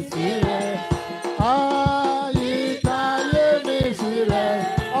mi sí rere. Yìtàn ayé mi sí rere.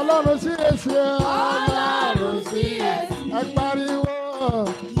 Ọlọ́run sí èsì. Ọlọ́run sí èsì. Ẹ pariwo.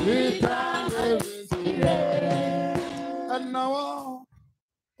 Yìtàn ayé mi sí rere. Ẹ náwó.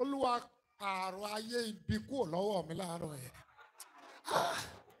 Olúwa pààrọ̀ ayé ibi kúrò lọ́wọ́ mi láàárọ̀ yẹn.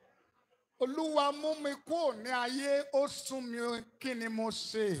 Olúwa mú mi kúrò ní ayé ó sún mi kí ni mo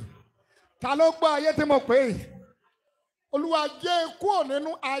ṣe. Ta ló gbọ́ ayé tí mo pè é? Olúwa jẹ́ kúrò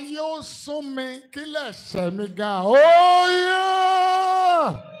nínú ayé ó sún mi kí lẹ̀ṣẹ̀ mi ga. Ó yá!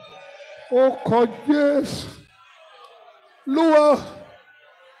 Ó kọ Jésù. Olúwa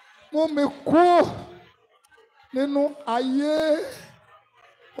mú mi kúrò nínú ayé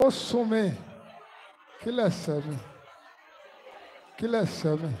ó sún mi kí lẹ̀ṣẹ̀ mi. Kí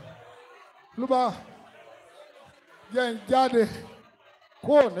lẹ̀ṣẹ̀ mi. Olúwa jẹ́ n jáde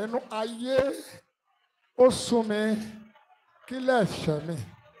kúrò nínú ayé ó sún mi kí lẹ̀ṣẹ̀ mi.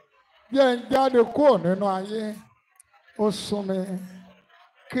 Jẹ́ n jáde kúrò nínú ayé ó sún mi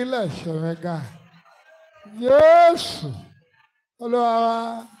kí lẹ̀ṣẹ̀ mi ga. Jésù Olúwa wa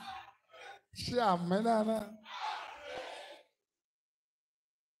ṣe àmì dáadáa.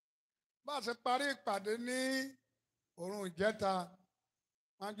 Bá a ṣe parí ìpàdé ní òrùn ìjẹta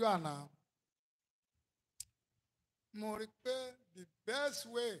májú àná, mo rí i pé the best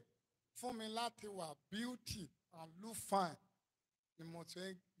way fún mi láti wà beauty and look fine ni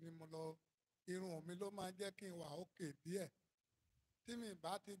mo lọ irun mi ló máa jẹ́ kí n wà òkè díẹ̀. Tí mi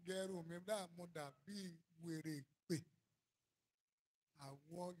bá ti gẹ irun mi bá mo dàbí wèrè pè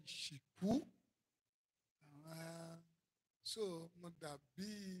àwọ̀ ìṣìkú. So mo dàbí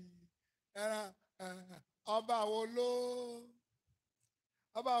ẹran ọba wo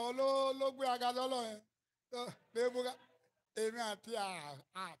ló gbé aga lọ́lọ́ yẹn lébúra èmi àti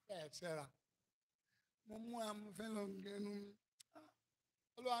àfẹ́ ṣẹ́ra mo mú amúfẹ́ lọ gẹnu mi.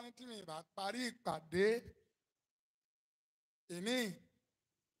 Olúwa ní tí mi bá parí ìpàdé ìní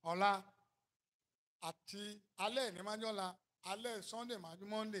ọ̀la àti alẹ́ ní májọ́la alẹ́ Sunday májú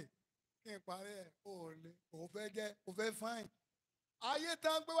Monday kí n parí ẹ̀ ò fẹ́ jẹ́ ò fẹ́ fáìn. Ayé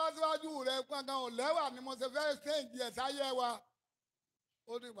tán gbé wá síwájú rẹ̀ gbọ̀ngàn ò lẹ́wà ni mo ṣe fẹ́ ṣéǹjì ẹ̀ sáyé wa.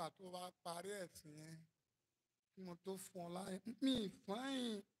 Ó dìgbà tó bá parí ẹ̀sìn yẹn kí mo tó fún ọ láyé mi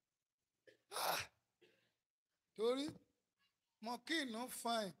fáìn. Torí mo kí inú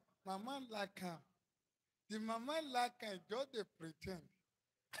fáìn mama like am the mama like am just dey pretend.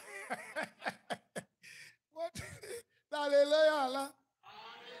 Hallelujah la.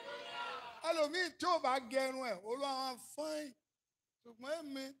 Ẹlòmíì tí ò bá gẹrun ẹ̀ olúwa fáìn. Ṣùgbọ́n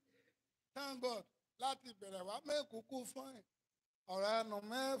èmi thank God láti bẹ̀rẹ̀ wá mẹ́kúkú fáìn. Ọ̀rọ̀ ẹnu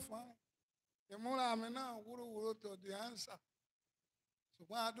mẹ́fà ìmúra mi náà wúrúwúrú tó di answer.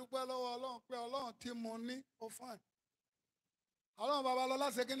 Ṣùgbọ́n a dúpẹ́ lọ́wọ́ Ọlọ́run pé Ọlọ́run tí mo ní ó fáìn. Ọlọ́run Babalọ́lá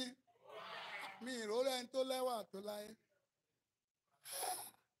ṣe kí ni? Mi ìrora ẹni tó lẹ́wà tó láyé.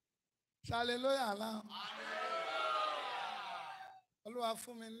 Hallelujah la. Olúwa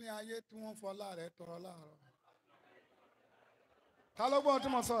fún mi ní ayé tí wọ́n fọlá rẹ̀ tọrọ láàárọ̀. Ta ló gbọ́ ohun tí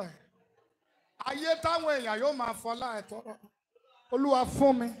mo sọ ẹ̀? Ayé táwọn èèyàn yóò máa fọlá ẹ̀ tọrọ. Olúwa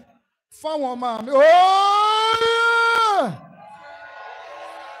fún mi fáwọn ọmọ mi.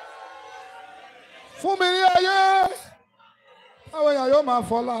 Fún mi ní ayé táwọn èèyàn yóò máa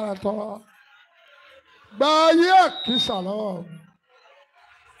fọlá rẹ̀ tọrọ. Gba ayé àkísà lọ́wọ́ mi.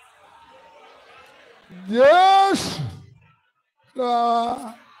 Jésù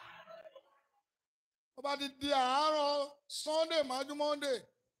lọ́wọ́. Ó bá ti di àárọ̀ Sunday májú Monday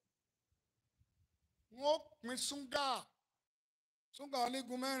wọ́n pín ṣúgà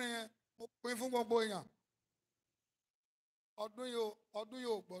onígun mẹ́rin yẹn mo pín fún gbogbo èèyàn ọdún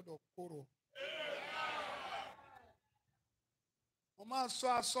yóò gbọ́dọ̀ korò. Mo máa sọ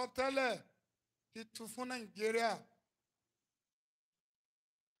àsọtẹ́lẹ̀ titun fún Nàìjíríà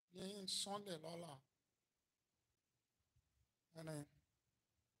ní Sunday lọ́la.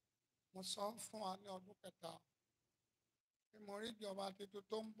 Mo sọ fún wa ní ọdún kẹta pé mo rí ìjọba tuntun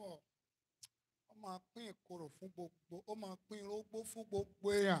tó ń bọ̀. Ó máa pín ìkorò fún gbogbo, ó máa pín irógbó fún gbogbo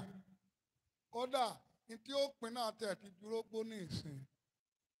èèyàn. Kódà ní tí ó pín náà tẹ̀ ti dúró gbó ní ìsìn.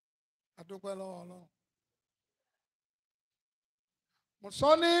 A dúpẹ́ lọ́wọ́ Ọlọ́run. Mo sọ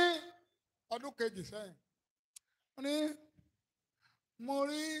ní ọdún kejì sẹ́yìn. Mo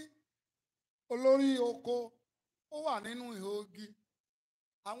rí olórí oko, ó wà nínú ihò igi.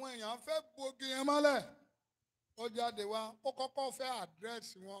 Àwọn èèyàn fẹ́ bu igi yẹn mọ́lẹ̀. Ó jáde wá, ó kọ́kọ́ fẹ́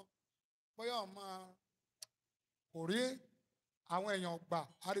àdírẹ́sì wọn. Bóyá ọmọ kò rí àwọn èèyàn gbà,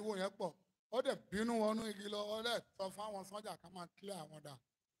 ariwo yẹn pọ̀. Ó dẹ̀ bínú wọnú igi lọ, ó dẹ̀ sọ fún àwọn sọ́jà ká máa kílẹ̀ àwọn dà.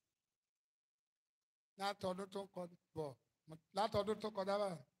 Látọdún tó kọjá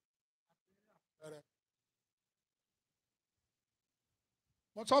báyìí.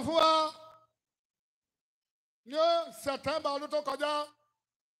 Mo sọ fún wa ní September ọdún tó kọjá,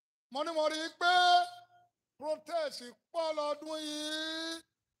 mo rí i pé protest pọ̀ lọ́dún yìí.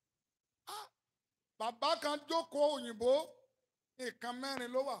 Bàbá kan jókòó òyìnbó, nǹkan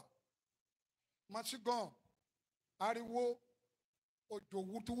mẹ́rin ló wà. Machine ariwo, òjò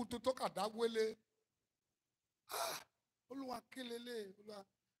wútúwútú tó kàdá wélé. Olúwa kílélé, Olúwa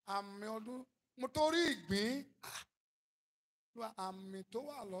àmì ọdún. Mo tó rí ìgbín. Olúwa àmì tó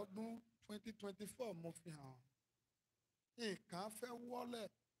wà lọ́dún 2024 mo fi hàn. Nǹkan fẹ́ wọ́lẹ̀.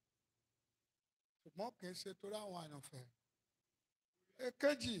 Ṣùgbọ́n kì í ṣe torí àwọn àyànfẹ́.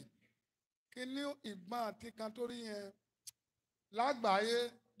 Èkejì, kí ní ìgbọ́n àti kan tó rí yẹn lágbàáyé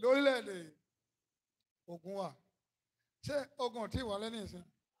lórílẹ̀-èdè ogun wà. Ṣé ogun tí wọlé ní ìsìn?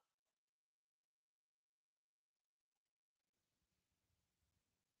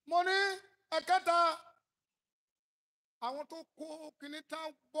 Mo ní ẹ̀kẹta, àwọn tó kó kíní tá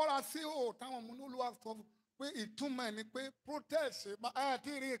bọ́ra sí o táwọn ọmọ olúwa sọ pé ìtumọ̀ ẹ̀ ni pé protest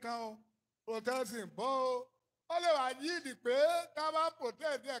tí rí nǹkan o protest ń bọ́ o. Ó lè wá yídì pé ká bá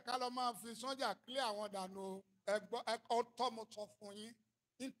protest ẹ̀ ká lọ máa fi sọ́jà clear àwọn dànù ọtọ́ mo sọ fún yín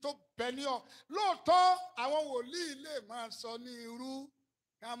nítorí bẹ́ẹ̀ ni ọ. Lóòótọ́ àwọn wòlíì lè máa sọ ní irú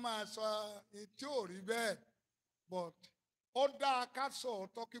ká máa sọ tí ò rí bẹ́ẹ̀ but ó dáa ká sọ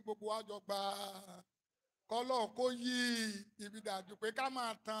ọ̀tọ̀ kí gbogbo wa jọ gba kọ́lọ́ kó yí ibi dàjú pé ká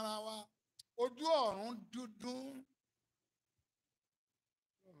máa tanra wa. Ojú ọ̀run dúdú.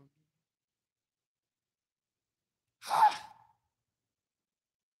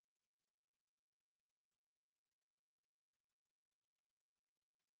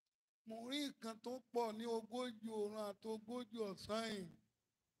 Mo rí nǹkan tó pọ̀ ní 40 òru àti 40 ọ̀sán yìí.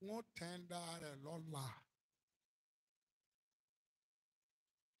 Wọ́n tẹ̀ndà rẹ̀ lọ́la.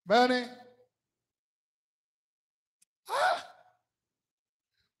 Bẹ́ẹ̀ni.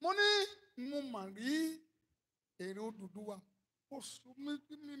 Mo ní mo mà rí èrè Odùduwà. Ó sún mi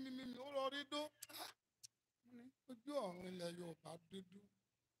ó lọ rí dó. Ojú ọ̀run ilẹ̀ Yorùbá dúdú.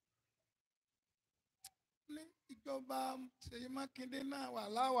 Ní ìjọba Ṣèyí Mákindé náà wà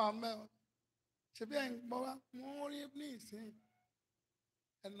láwà mẹ́wàá. Ṣebí ẹ̀ ń gbọ́ wá, wọ́n rí ní ìsìn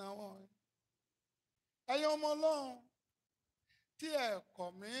ẹ̀nà wọn. Ẹ̀yin ọmọ Ọlọ́run tí ẹ kọ̀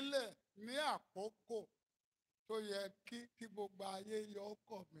mí lẹ̀ ní àkókò tó yẹ kí gbogbo ayé yọ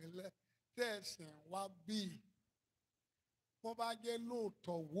kọ̀ mí lẹ̀ tí ẹ sì ń wá bíi. Bó bá jẹ́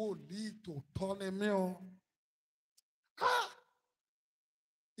lóòótọ́ wòlíì tòótọ́ ni mí o.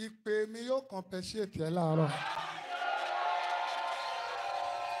 Ìpè mi yóò compensate ẹ láàárọ̀.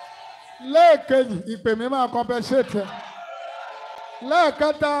 Lẹ́ẹ̀kejì, ìpè mi máa compensate ẹ.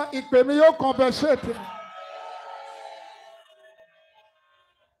 Lẹ́ẹ̀kẹta, ìpè mi yóò compensate ẹ.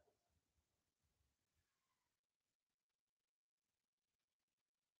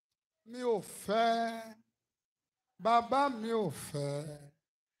 Mi ò fẹ́, bàbá mi ò fẹ́.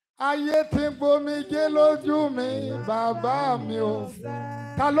 Ayé tí ń gbomijé lójú mi, bàbá mi ò fẹ́.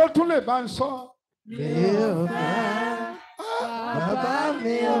 Ta ló tún lè bá ń sọ? Mi ò fẹ́, bàbá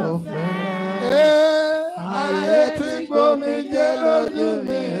mi ò fẹ́. Ayé tí ń gbomijé lójú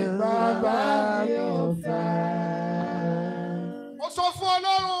mi, bàbá mi ò fẹ́. Mo sọ fún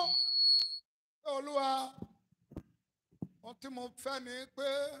Ọlọ́run, Olúwa, ohun tí mo fẹ́ ni pé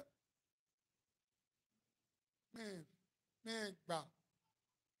mi gbà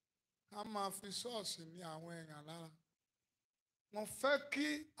ká máa fi ṣọ́ọ̀ṣì ní àwọn èèyàn lára. Mo fẹ́ kí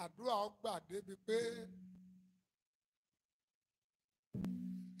àdúrà ó gbà débi pé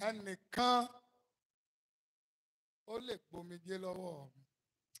ẹnìkan ó lè gbomijé lọ́wọ́ mi.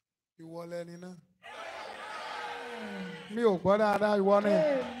 Ìwọ lẹni náà. Mi ò gbọ́ dáadáa, ìwọ ni.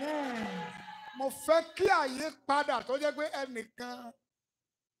 Mo fẹ́ kí àyípadà tó jẹ́ pé ẹnìkan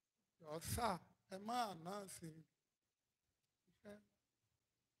ọ̀sà ẹ máa náà sí i.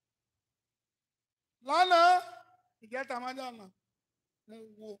 Lánàá ìjẹta máa jànà mo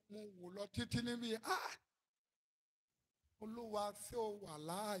wò lọ títí níbi Olúwa tí ó wà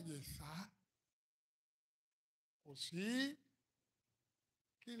láàyè sá kò sí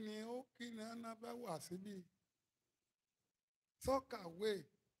kí ni ẹ̀nà bẹ́ wà síbi sọ́kàwé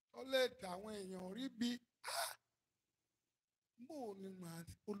tọ́lẹ̀tì àwọn èèyàn rí bí bó ni màá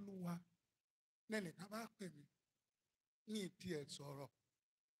Olúwa lẹ́nìkan bá pè mí ní ìdí ẹ̀ sọ̀rọ̀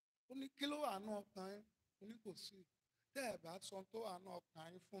ó ní kí ló wà ní ọkàn yín ó ní kò sí tẹ́ ẹ̀ bá sọ tó wà ní ọkàn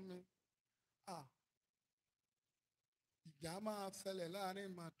yín fún mi ìjà máa ṣẹlẹ̀ láàrin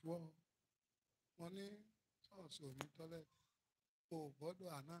màtúọ̀ wọn ní ṣọ́ọ̀ṣì òní tọ́lẹ̀ o gbọ́dọ̀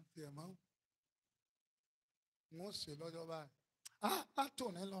àná tiẹ̀ mọ́ wọn ó ṣe lọ́jọ́ báyìí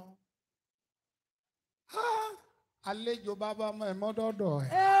látòní lọ àlejò bàbá ọmọ ẹ̀ mọ́dọ́dọ̀ ẹ̀.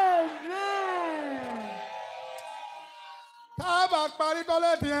 Tá a bá parí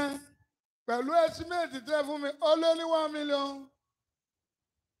tọ́lẹ̀tì yẹn pẹ̀lú ẹsímẹ́ẹ̀tì tẹ́ fún mi ó lé ní 1 million.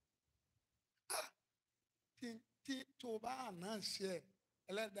 Tí tó bá àná ṣe ẹ̀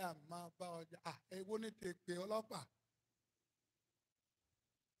ẹlẹ́dàá máa bá ọjà ewo ní tèpè ọlọ́pàá.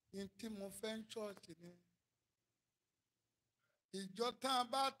 Ní tí mo fẹ́ ń ṣọ́ọ̀ṣì ni ìjọ tá a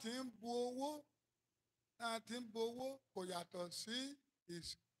bá ti ń bu owó kò yàtọ̀ sí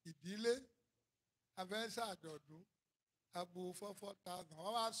ìdílé abẹ́sẹ̀ àjọ̀dún abo 4,000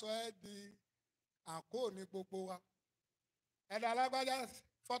 wọ́n wá sọ ẹ́ di àǹkó ní gbogbo wa ẹ̀dá alágbájá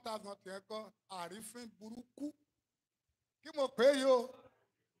 4,000 tiẹ̀ kọ́ àrífín burúkú kí mo pè é yìí o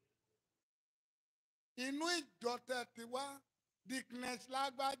inú ìjọ tẹ̀ ti wá dickness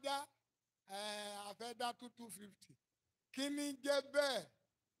lágbájá àfẹ́dá 250 kí ni jẹ́ bẹ́ẹ̀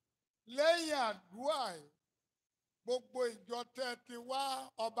lẹ́yìn àdúrà yìí gbogbo ìjọ tẹ̀ ti wá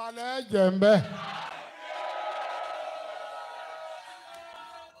ọba lẹ́jẹ̀ ń bẹ́ẹ̀.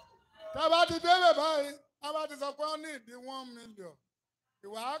 Tábà ti débè báyìí, tábà ti sọ pé ó ní ìdí 1 million.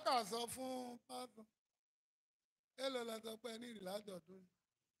 Ìwà ákà sọ fún pásítọ̀. Èlò lọ sọ pé ní ìlàjọ̀dún.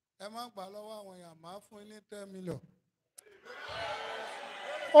 Ẹ má gbà lọ́wọ́ àwọn èèyàn máa fún ní 10 million.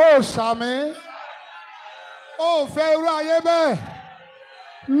 Ó sàmì. Ó fẹ́ irú ayé bẹ́ẹ̀.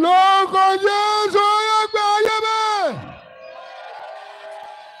 Lórúkọ Jésù ayé gbé ayé bẹ́ẹ̀.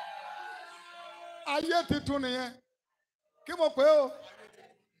 Ayé titun nìyẹn. Kí mo pè ó?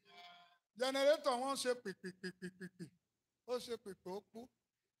 Jẹnẹrétọ̀ wọn ṣe pìpìpìpìpì ó ṣe pìpì ó kú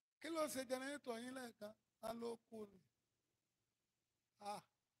kí ló ṣe jẹnẹrétọ̀ yín lẹ́ẹ̀kan á ló kú ni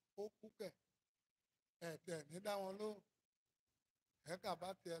ó kú kẹ̀ ẹ̀tẹ̀ ní dá wọn lóhùn ẹ̀ka bá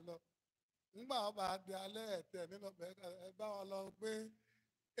tiẹ̀ lọ nígbà wọn bá di alẹ́ ẹ̀tẹ̀ nínú ẹ bá wọn lọ gbé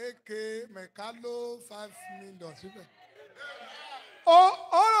AK mẹ̀káló 5 million síbẹ̀.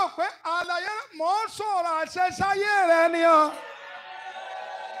 ó rò pé àlàyé mò ń sọ̀rọ̀ àṣẹ sáyé rẹ ni ọ.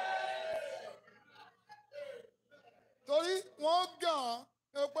 Torí wọ́n gàn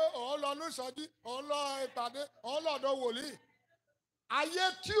án pé òun lọ ní ìsọjí òun lọ ìpàdé òun lọ́dọ̀ wòlíì ayé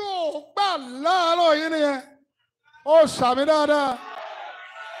tí ò gbà láàárọ̀ yìí nìyẹn ó sàmì dáadáa.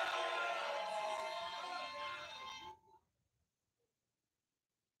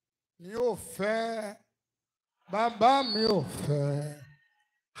 Mi ò fẹ́ bàbá mi ò fẹ́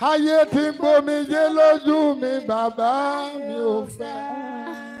ayé tí gbomijé lójú mi bàbá mi ò fẹ́.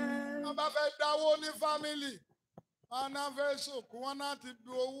 Wọ́n bá fẹ́ dáwó ní fámìlì. Wọ́n náà fẹ́ sòkú wọ́n náà ti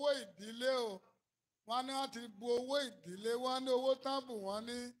bu owó ìdílé o wọ́n náà ti bu owó ìdílé wọ́n ní owó tábù wọ́n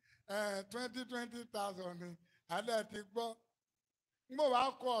ní 20,000 ni adé ti gbọ́ nígbà wàá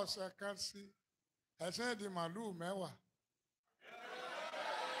kọ ọ̀sẹ̀ kan sí ẹ̀sìn ìdí màlúù 10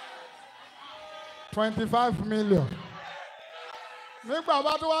 25 million nígbà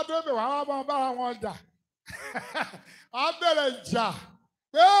bá tó wá débè wàá wá bá wọn jà wọ́n bẹ̀rẹ̀ ìjà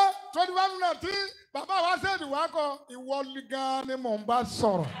pé 25 million tí bàbá wa ṣèdí wá kọ ìwọ gan ni mò ń bá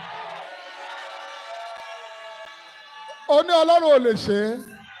sọ̀rọ̀. Ó ní Ọlọ́run ò lè ṣe é.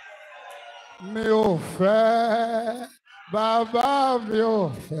 Mi ò fẹ́ bàbá mi ò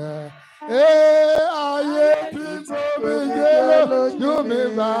fẹ́. Ayé tí tóbi jẹ́ lójú mi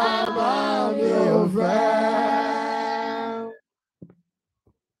bàbá mi ò fẹ́.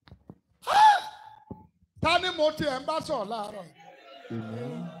 Ta ni mo tiẹ̀ ń bá sọ̀rọ̀ láàárọ̀ yìí?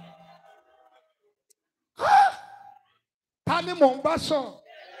 Ta ni mò ń bá sọ̀rọ̀?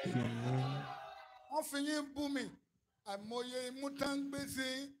 Wọ́n fi yín bú mi àìmọye imú tá ń gbé sí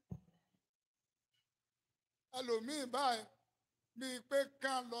ẹlòmíì báyìí bíi pé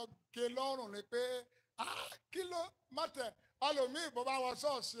kán lọ ké lọ́rùn ni pé kí ló má tẹ̀ ẹlòmíì bó bá wọ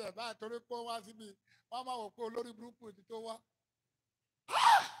ṣọ́ọ̀ṣì ẹ̀ báyìí torí pé ó wá síbi wọ́n máa wò pé olórí burúkú ti tó wá.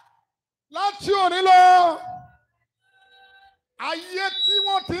 Láti òní lọ ayé tí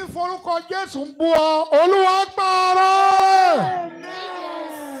wọ́n ti ń forúkọ Jésù ń bú ọ Olúwa pààrọ̀.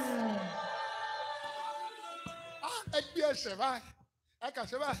 Ẹ gbé ẹsẹ̀ báyìí ẹ kà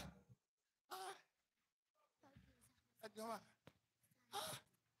ṣe báyìí ẹ jọ wá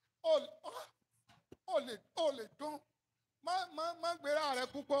ó lè tán má gbéra rẹ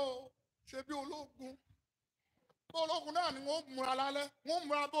púpọ̀ ṣe bí ológun náà ni wọ́n múra lálẹ́ wọ́n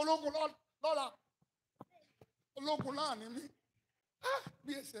múra bí ológun lọ́la ológun náà ni mí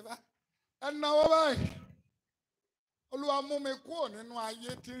bí ẹsẹ̀ bá ẹ náwó báyìí Olúwa mú mi kúrò nínú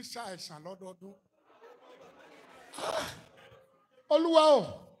ayé tí ń ṣàìsàn lọ́dọọdún Olúwa o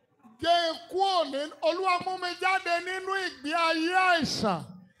jẹ́ kúrò nínú Olúwa mú mi jáde nínú ìgbé ayé àìsàn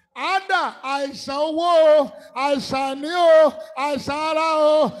àdà àìsàn owó o àìsàn ní o àìsàn ara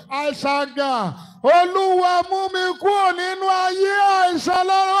o àìsàn àgà Olúwa mú mi kúrò nínú ayé àìsàn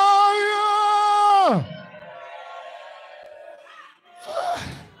lọ́wọ́ yóò.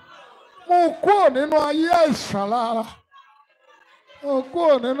 Mo kúrò nínú ayé àìsàn lára. Mo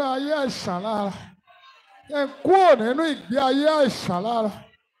kúrò nínú ayé àìsàn lára. Mo kúrò nínú ìgbé ayé àìsàn lára.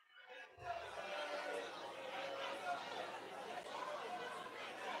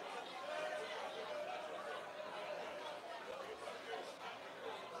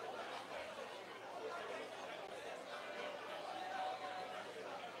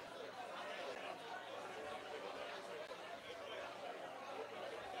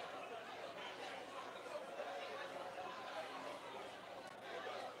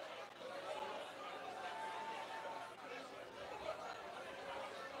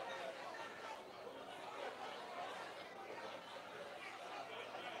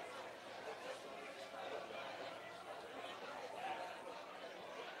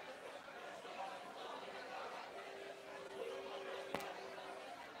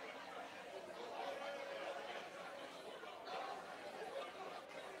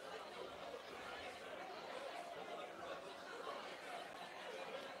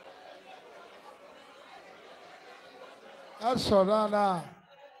 Ẹ sọ̀rọ̀ dáadáa.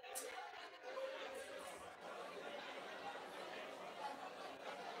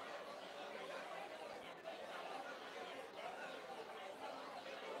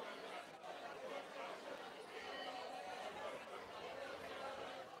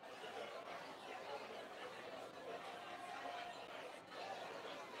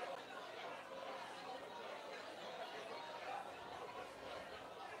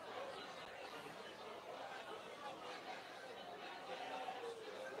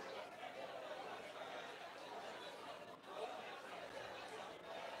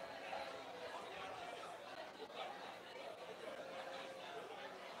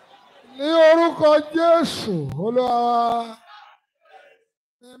 Ní orúkọ Jésù Olúwa wa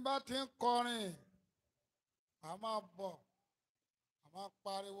ní bá ti ń kọrin a máa bọ̀ a máa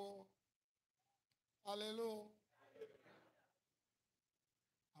pariwo hallelujah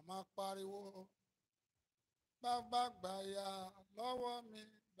a máa pariwo bàbá gbàyà lọ́wọ́ mi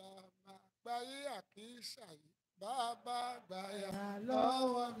bàbá gbàyè àkísà yìí bàbá gbàyà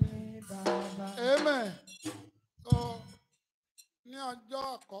lọ́wọ́ mi bàbá. Amen. So, ní ọjọ́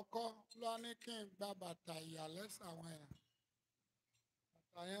àkọ́kọ́ ló ní kí n gba bàtà ìyàlẹ́sẹ̀ àwọn èèyàn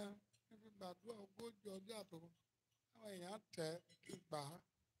bàtà yẹn níbi gbàdúrà ogójì ọjọ́ àtòkò àwọn èèyàn tẹ̀ kí n gbà á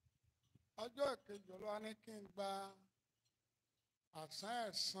ọjọ́ ìkejì ló ní kí n gba àsán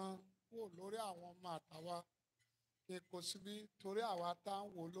ẹ̀san kúrò lórí àwọn ọmọ àtàwa kí n kò síbi torí àwa tá ń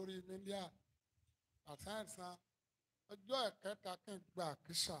wò lórí mídíà àsán ẹ̀san ọjọ́ ìkẹta kí n gba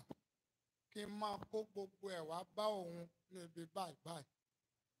àkísà kí n máa kó gbogbo ẹ̀ wá bá òun níbi báyìí.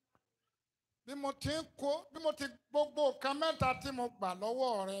 Bí mo ti ń kó bí mo ti gbogbo nǹkan mẹ́ta tí mo gbà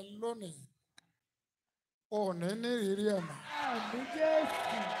lọ́wọ́ rẹ lónìí ò ní ìrírí ẹ̀ mọ́. Àmín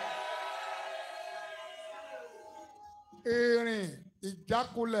Jésù. Ìrìn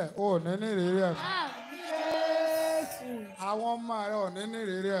ìjákulẹ̀ ò ní ìrírí ẹ̀ mọ́. Àmín Jésù. Àwọn ọmọ rẹ ò ní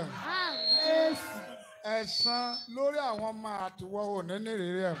ìrírí ẹ̀ mọ́. Àmín Jésù. Ẹ̀san lórí àwọn ọmọ àtiwọ́ ò ní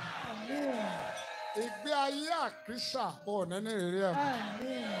ìrírí ẹ̀ mọ́. Àmín. Ìgbé ayé àkísà ò ní ìrírí ẹ̀ mọ́.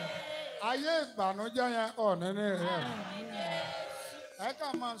 Àmín. Ayé ìbànújẹ́ yẹn ò ní ìrírí ẹ̀ mọ́. Ẹ kà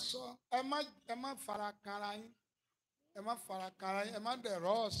máa sọ ẹ má fara kanra yín ẹ má fara kanra yín ẹ má dẹ̀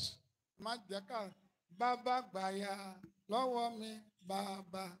rọ́ọ̀sì ẹ má jẹ́ ká bàbá gbàyà lọ́wọ́ mi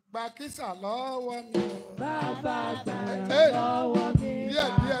bàbá gbà kísà lọ́wọ́ mi. Bàbá gbàyà lọ́wọ́ mi. Díẹ̀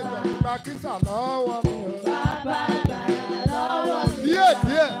díẹ̀ jọ. gba kísà lọ́wọ́ mi o. Bàbá gbàyà lọ́wọ́ mi. Díẹ̀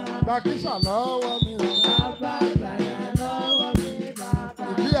díẹ̀ gba kísà lọ́wọ́ mi o. Bàbá gbàyà lọ́wọ́ mi. Bàbá.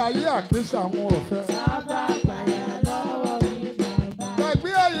 Ìgbé ayé àkísà wọn ò fẹ́. Bàbá gbàyà lọ́wọ́ mi. Bàbá.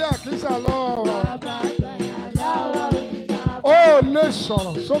 Ìgbé ayé àkísà lọ́wọ́ wa. Bàbá gbàyà lọ́wọ́ mi. Bàbá. Ó lè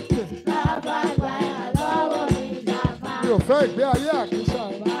sọ̀rọ̀ sókè. Bàbá gbàyà lọ́wọ́ mi. Bàbá. Mi ò fẹ́ ìgbé ayé àkísà.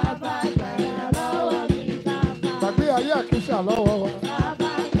 Bàbá gbàyà lọ́wọ́ mi. Bàbá. Ìgbé ayé àkísà lọ́wọ́ wa. Bàbá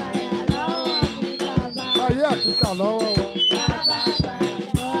gbàyà lọ́wọ́ mi. Bàbá. Ayé àkísà lọ́wọ́ wa. Bàbá gbàyà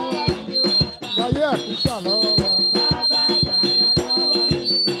lọ́wọ́ mi. Ayé àkísà lọ́wọ́ wa. Bàbá gbàyà lọ́wọ́ mi.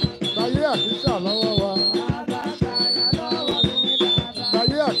 Ayé àkísà lọ́wọ́ wa. Bàbá gbàyà lọ́wọ́ mi.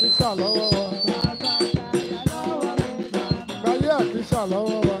 Bàbá. Ayé àkísà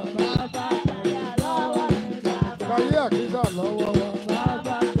lọ́wọ́ wa. Bàbá gbàyà lọ́wọ́ mi. Bàbá. Ayé àkísà lọ́wọ́ wa.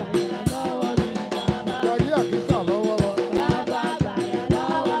 Bàbá gbàyà lọ́wọ́ mi. Bàbá. Ayé àkísà lọ́wọ́ wa. Bàbá gbàyà lọ́wọ́ mi. Bàbá. Ayé àkísà lọ́wọ́ wa. Bàbá gbàyà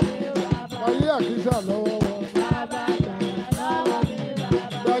lọ́wọ́ mi. Bàbá. Ayé àkísà lọ́wọ́ wa. Bàbá gbàyà lọ́wọ́ mi.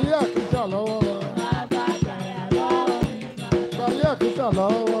 Bàbá. Ayé àkísà lọ́wọ́ wa. Bàbá gbàyà lọ́wọ́ mi. Bàbá. Ayé àkísà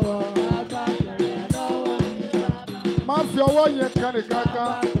lọ́wọ́ wa. Bàbá gbàyà lọ́wọ́ mi. Bàbá. Má fi ọwọ́ yẹn kan nìkan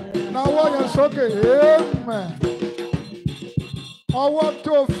kan. Na ọwọ́ yẹn sókè. Amen. Ọwọ́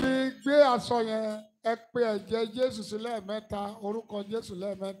tó fi gbé aṣọ yẹn, ẹ pe ẹ̀jẹ̀ Jésù sí lẹ́ẹ̀mẹ́ta, orúkọ Jésù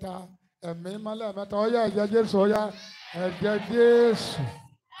lẹ́ẹ̀mẹ́ta, ẹ̀mí mọ́ lẹ́ẹ̀mẹ́ta. Ó yá ẹ̀jẹ̀ Jésù, ó yá ẹ̀jẹ̀ Jésù,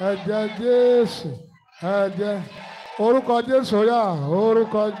 ẹ̀jẹ̀ Jésù, ẹ̀jẹ̀ orúkọ Jésù, ó yá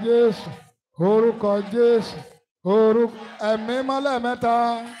orúkọ Jésù, orúkọ Jésù, orúkọ ẹ̀mí mọ́ lẹ́ẹ̀mẹ́ta,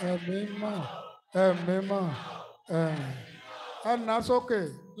 ẹ̀mí mọ́, ẹ̀mí mọ́, ẹ̀ nà sókè.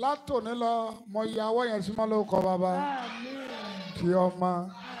 Látòní lọ, mo ya ọwọ́ yẹn sí mọ́ lórúkọ Bàbá. Tí ọmọ,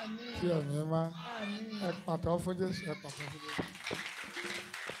 tí ẹ̀mí mọ́, ẹ pàtó fún Jésù, ẹ pàtó fún Jésù.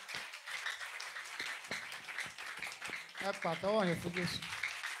 Ẹ pàtó ọwọ́ yẹn fún Jésù.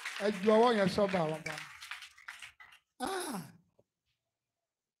 Ẹ ju ọwọ́ yẹn sọ́ba àwọn ọba.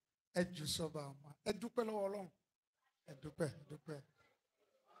 Ẹ jù sọ́ba àwọn ọba. Ẹ dúpẹ́ lọ́wọ́ Ọlọ́run. Ẹ dúpẹ́, dúpẹ́.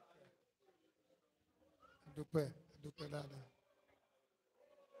 Ẹ dúpẹ́, ẹ dúpẹ́ dáadáa.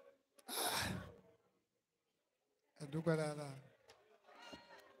 Ẹ dúpẹ́ dáadáa.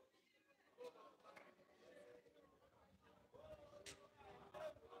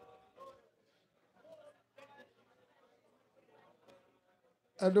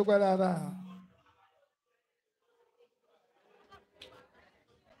 Ẹ dúpẹ́ dáadáa.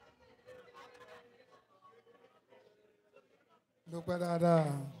 Dúpẹ́ dáadáa.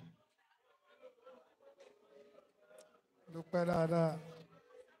 Dúpẹ́ dáadáa.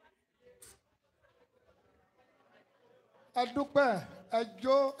 Ẹ dúpẹ́, ẹ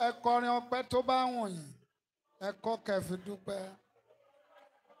jó, ẹ kọrin ọpẹ́ tó bá wùn yín. Ẹ kọ́ kẹfì dúpẹ́.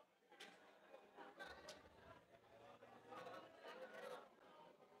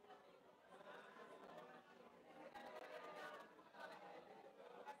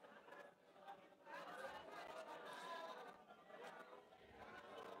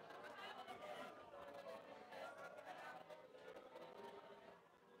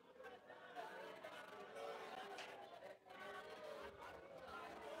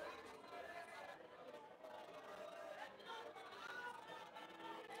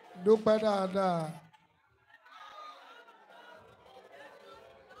 Dúpẹ́ dáadáa.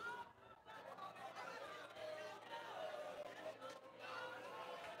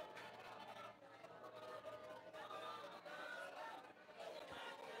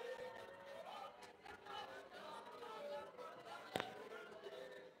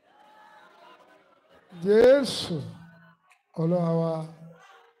 Jésù Olúwa wa,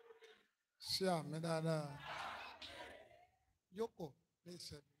 ṣe àmì dáadáa. Jókòó ní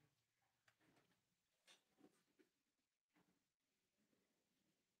ìṣẹ́jú.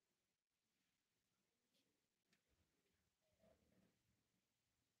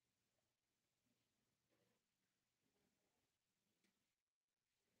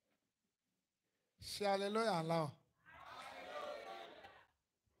 Ṣe hallelujah ńlá o.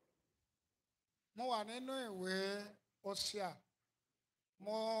 Mo wà nínú ìwé Hósíà.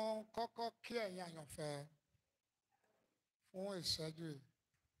 Mo kọ́kọ́ kí ẹ̀yin àyànfẹ́ fún ìṣẹ́jú yìí.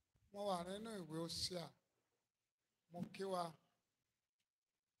 Mo wà nínú ìwé Hósíà. Mo kí wa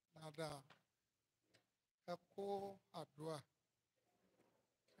dáadáa. Ẹ kó àdúrà.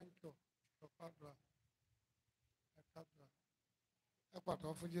 Thank you. Ẹ kó àdúrà. Ẹ kó àdúrà. Ẹ pàtó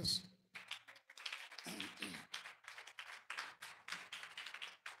fún Jésù.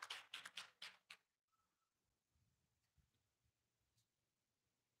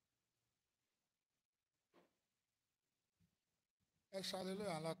 Ẹ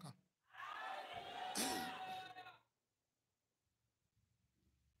ṣàlélóyà alákan.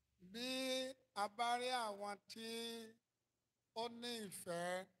 bí a bá rí àwọn tí ó ní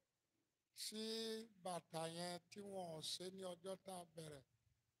ìfẹ́ sí bàtà yẹn tí wọn ò ṣe ní ọjọ́ tá a bẹ̀rẹ̀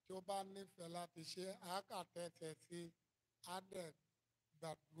tí ó bá nífẹ̀ẹ́ láti ṣe àákàtẹ́tẹ̀ sí adẹ̀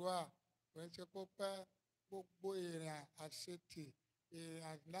gbàdúrà kò ń ṣe kó pẹ́ gbogbo ìrìn àṣetì ìrìn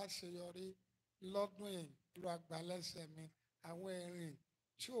àláṣeyọrí lọ́dún yìí ló àgbà lẹ́sẹ̀ mi àwọn ìrìn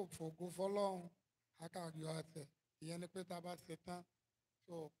tí ò fògo fọlọ́run àkàyọ ọ̀tẹ̀ ìyẹn ni pé tá a bá ṣe tán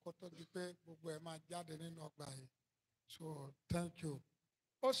so kó tó di pé gbogbo ẹ̀ máa jáde nínú ọgbà yìí so thank you.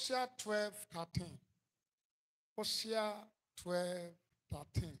 Hosea 12:13 Hosea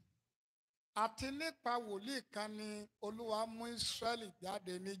 12:13 àti nípa wòlíì kan ni Olúwa mú Ísírẹ́lì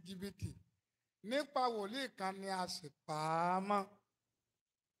jáde ní Íjíbítì nípa wòlíì kan ni a sì pa á mọ́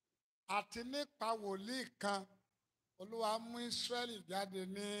àti nípa wòlíì kan Olúwa mú Ísírẹ́lì jáde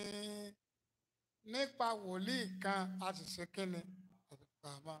nípa wòlíì kan a sì ṣe kíni a sì pa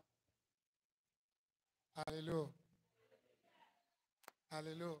á mọ́. Hallelujah.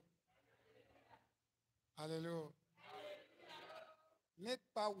 Hallelujah. Hallelujah.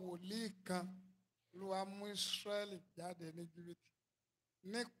 Nípa wòlíì kan Olúwa mú Ísírẹ́lì jáde ní Íjíbítì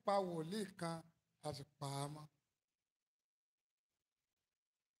nípa wòlíì kan a sì pa á mọ́.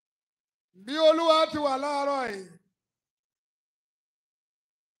 Bí Olúwa ti wà láàárọ̀ yìí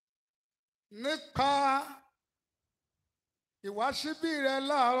nípa ìwásíbí rẹ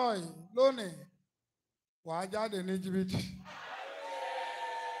láàárọ̀ yìí lónìí wàá jáde ní Íjíbítì.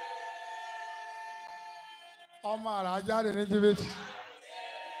 Ọmọ àrà jáde ní Íjíbítì.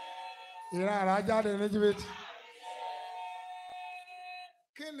 Ìran àrà jáde ní Íjíbítì.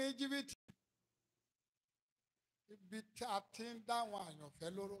 Kí ni Íjíbítì? Ibi tí a ti ń dáwọn àyànfẹ́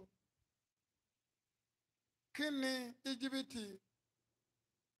lóró. Kí ni Íjíbítì?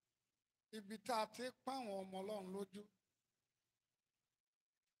 Ibi tí a ti pa àwọn ọmọ Ọlọ́run lójú.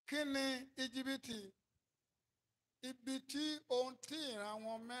 Kí ni Íjíbítì? Ibi tí ohun tí ìran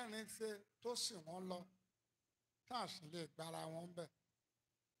wọn mẹ́rin ṣe tó sì wọ́n lọ tá a sì lè gbára wọn bẹ̀.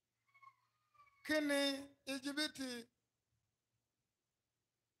 Kí ni Íjíbítì?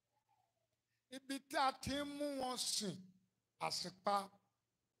 Ibi tí a ti ń mú wọn sìn àsìpa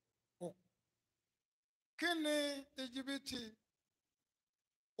òkú. Kí ni Íjíbítì?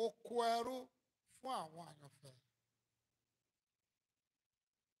 Oko ẹrú fún àwọn àyànfẹ́.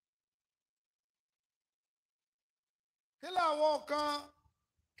 Kí làwọn kan?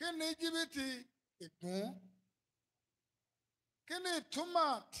 Kí ni Íjíbítì? Ègún. Kí ni ìtumọ̀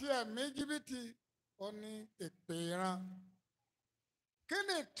tí ẹ̀mí Íjíbítì? Ó ní èpè ìran. Kí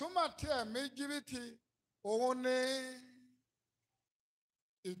ni ìtumọ̀ tí ẹ̀mí Íjíbítì? Òun ní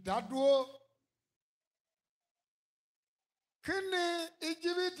ìdádúró. Kí ni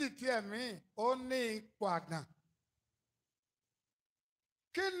Íjíbítì tí ẹ̀mí? Ó ní ipò àgàn.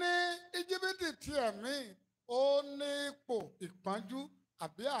 Kí ni Íjíbítì tí ẹ̀mí? Ó ní ipò ìpọ́njú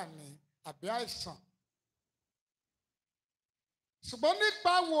àbí àní àbí àìsàn. Ṣùgbọ́n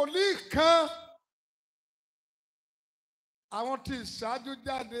nípa wòlíì kan àwọn tí ìṣáájú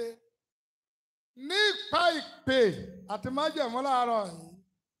jáde nípa ìpè àti májẹ̀mú láàárọ̀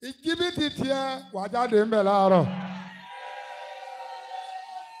yìí Íjíbítì tiẹ̀ wà jáde ń bẹ̀ láàárọ̀.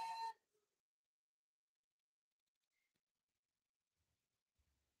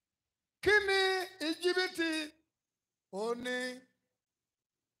 Kí ni Íjíbítì? Ó ní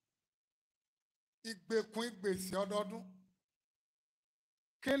ìgbèkùn ìgbèsè ọdọọdún.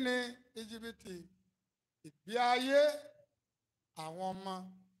 Kí ni Íjíbítì? Ìgbé ayé àwọn ọmọ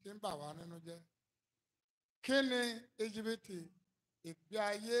tí ń bà wá nínú jẹ́. Kí ni Íjíbítì? Ìgbé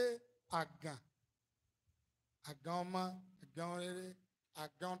ayé àgàn. Àgàn ọmọ, àgàn rere,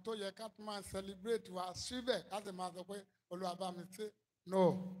 àgàn tó yẹ ká tún máa celebrate wa síbẹ̀ ká sì máa sọ pé Olúwa bá mi ṣe. No.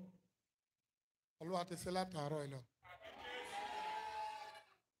 Olúwa ti ṣe látàárọ̀ ìlọ.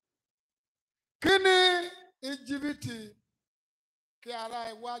 Kí ni Íjíbítì? Kí ara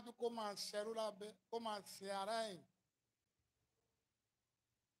iwájú kó máa ṣẹrú lábẹ́, kó máa ṣe ara ẹ̀yìn.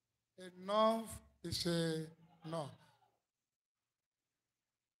 Enough is enough.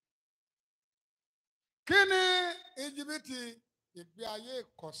 Kí ni Íjíbítì? Ìgbé ayé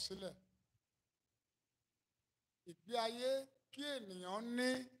ìkọ̀sílẹ̀. Ìgbé ayé kí ènìyàn ní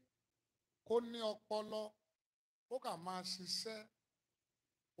kó ní ọpọlọ kó kà máa ṣiṣẹ́.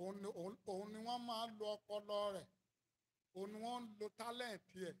 Òun ni wọ́n máa lo ọpọlọ rẹ̀. Òun ni wọ́n lo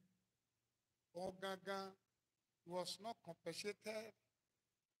tálẹ̀ǹtì ẹ̀. Òun gangan was not compensated.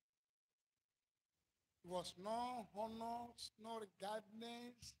 Was no honors, no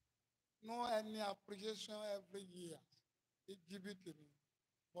regardless, no any appreciation every year. Íjíbítì ni.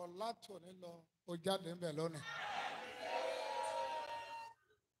 Bọ̀lá tòní lọ, ó jáde ń bẹ̀ lónìí.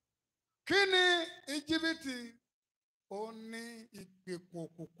 Kí ni Íjíbítì? Ó ní ìgbèkùn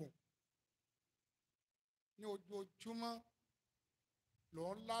òkùnkùn. Ní ojoojúmọ́ ló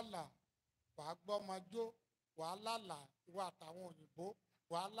ń lálàá, wàá gbọ́ ọmọ jó, wàá lálàá ìwà àtàwọn òyìnbó,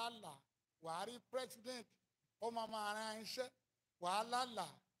 wàá lálàá, wàá rí president, ó máa ran iṣẹ́, wàá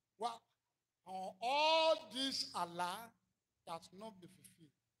lálàá, all this Allah that not be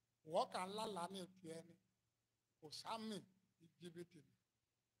fulfilled. Wọ́n kàn lálàá ní ètò ẹni, kò sámì Íjíbítì.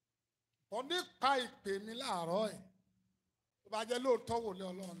 Wọ́n nípa ìpè mi láàárọ̀ ẹ̀, tó bá jẹ́ lóòótọ́ wòlé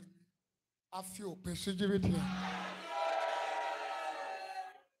Ọlọ́run ni, a fi òpin sí Íjíbítì.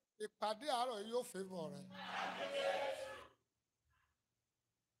 Ìpàdé àárọ̀ yìí yóò fẹ́vọ̀ rẹ̀.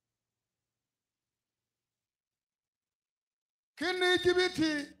 Kí ni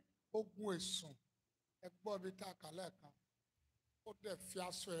Íjíbítì? Ogun èsùn. Ẹ gbọ́ ibi tá a kà lẹ́ẹ̀kan. Ó dẹ̀ fi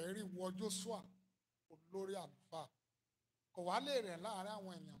aṣọ ẹ̀rí wọ Jóṣúà olórí àlùfáà. Kò wá lè rìn láàárín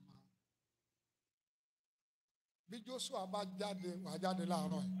àwọn èèyàn mọ́. Bí Jóṣúà bá jáde, wàá jáde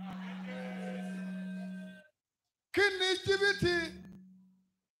láàárọ̀ yìí. Kí ni Íjíbítì?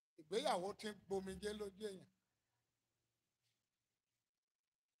 Ìgbéyàwó tí ń gbomijé lójú èèyàn.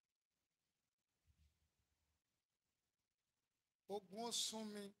 Ogun ó sún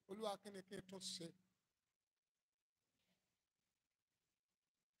mi, Olúwa kí ni kí n tún ṣe?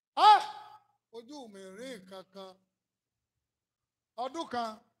 Ojú mi rí nǹkan kan. Ọdún kan,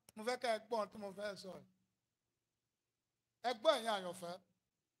 mo fẹ́ kẹ́ ẹ gbọ́ ohun tí mo fẹ́ sọ. Ẹ gbọ́ ẹ̀yin àyànfẹ́.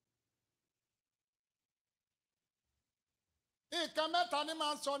 Nǹkan mẹ́ta ni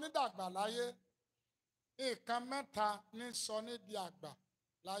máa ń sọ ní dàgbà láyé. Nǹkan mẹ́ta ní sọ ní di àgbà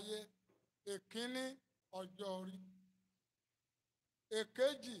láyé. Èkíní, ọjọ́ orí.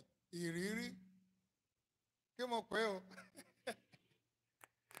 Èkejì, ìrírí. Kí mo pè o?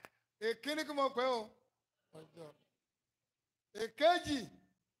 Èkíní kí mo pè o? Ọjọ́. Èkejì,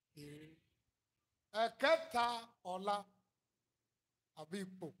 ìrírí. Ẹ̀kẹta, ọlá àbí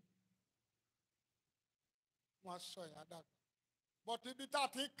ipò. Wọ́n sọ ìyá dàgbà. But ibi tá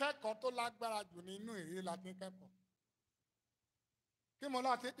a ti kẹ́kọ̀ọ́ tó lágbára jù nínú ìrírí la ti kẹ́kọ̀ọ́.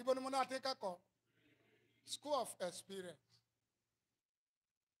 Ibo ni mo náà ti kẹ́kọ̀ọ́? School of experience.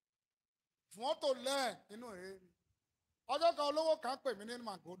 Fún wọn tó learn nínú ìrírí. Ọjọ́ kan olówó kan pè mí nínú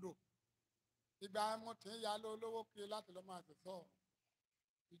Màgódò. Ìgbà mo ti ń ya olówó kiri láti lọ máa tẹ̀sọ́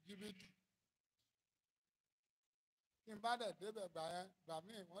Íjíbítì. Kí n bá dẹ̀ débẹ̀ gbà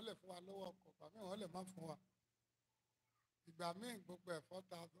míì wọ́n lè fún wa lówó ọkọ̀, gbà míì wọ́n lè má fún wa. Ìgbà míì gbogbo ẹ̀fọ́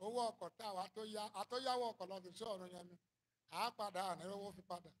ta owó ọkọ̀ tá àwa àtọ́yáwó ọkọ̀ lọ sí ọ̀run yẹn ni àá padà ànírówó fi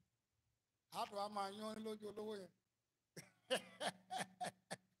padà àtọ́ wa máa yán lójú olówó yẹn.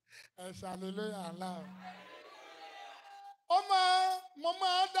 Ẹ̀sà hallelujah ńlá o. Mo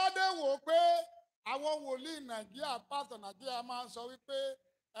máa dádé wò pé àwọn wòlíì Nàìjíríà pásítọ̀ Nàìjíríà máa ń sọ wípé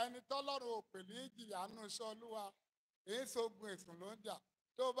ẹni tọ́lọ́run ò pè ní ìjìyà nù iṣẹ́ Olúwa èyí sógun èsùn ló ń jà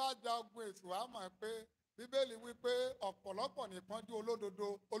tó bá ja ogun èsùn wàá mọ̀ pé Bíbélì wípé ọ̀pọ̀lọpọ̀ nìpọ́njú olódodo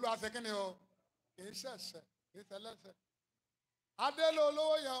Olúwa ṣe kíni o kì í ṣẹ̀ṣẹ̀ kì í ṣẹlẹ́ṣẹ̀. Adélé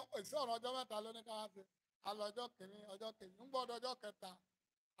olówó yẹn èsì ọ̀rọ̀ ọjọ́ mẹ́ta ló ní káwá sí alọ́jọ́ kìíní ọjọ́ kejì ń gbọ́dọ̀ ọjọ́ kẹta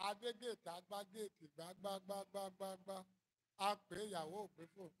adé géètì agbá géètì gbágbágbágbágbá a pè é ìyàwó ògbé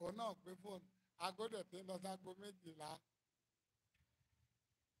fóònù òun náà gbé fóònù agódè tí ń lọ ságo 12.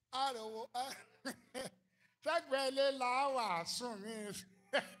 Àròwò sẹ́gbẹ̀ẹ́ ilé làwà sùn mí.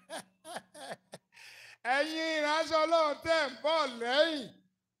 Ẹ̀yin ìránṣẹ́ Ọlọ́run tẹ̀ ń bọ̀ lẹ́yìn.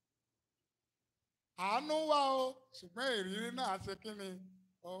 Àánú wà o, ṣùgbọ́n ìrírí náà ṣe kí ni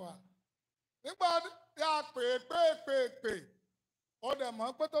ó wà. Nígbà tí a pè, ó dẹ̀ mọ̀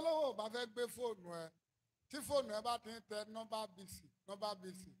pé tọ́lọ́wọ́ ò bá fẹ́ gbé fóònù ẹ. Tí fóònù ẹ bá ti ń tẹ nọ́mbà bìsì,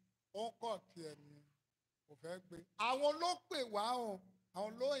 ó ń kọ̀ tiẹ̀ ni kò fẹ́ gbé. Àwọn ló pè wá o,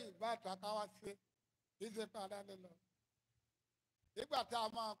 àwọn ló ìbá àtàkà wá sí ìṣe padà lé lọ. Nígbà tí a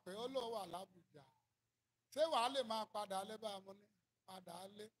máa pè ó ló wà l'Ábùjá. Ṣé wàá lè máa padà lé bá a mú ní padà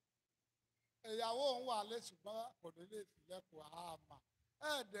lé? Ìyàwó òun wà lé ṣùgbọ́n kò ní lè sílẹ̀kùn àmà.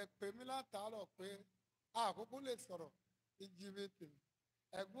 Ẹ̀ẹ́dẹ̀ pè mí látàárọ̀ pé àkókò lè sọ̀rọ̀ Íjíbítì.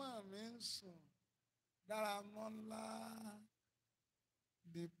 Ẹ̀gbọ́n mi ń sùn Dáramọ́lá,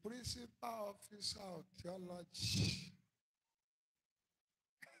 the principal officer of theology.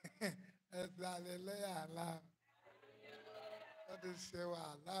 Ẹ̀sìn àlẹ́lẹ́yà àlá. Wọ́n ti ṣe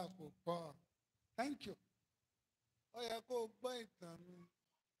wàhálà púpọ̀. Thank you. Ó yẹ kó o gbọ́ ìtàn mi.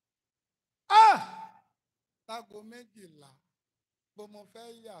 Lágo 12 bó mo fẹ́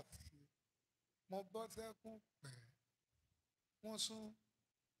yà sí, mo bọ́ sẹ́kún pẹ́, mo sún.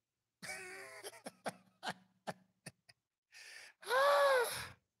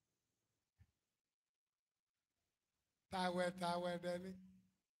 Tàwẹ̀ dẹni.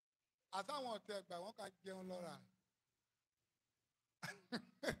 àtàwọn ọ̀tẹ̀ ẹ̀gbà wọn kà jẹun lọ́ra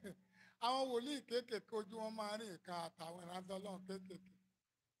àwọn wòlíì kéékèèké ojú wọn máa rí nǹkan àtàwọn ìrántí Ọlọ́run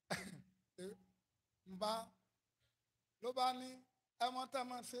kéékèèké nbá ló bá ní ẹ mọ tá a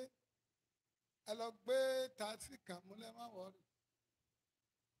máa ṣe ẹ lọ gbé tààtì kan múlẹ̀ má wọrí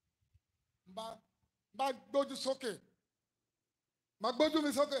nbá gbójú sókè má gbójú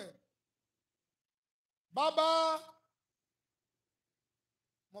mi sókè bàbá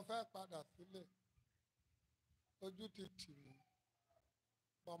mo fẹ́ padà sílé ojú ti tì mí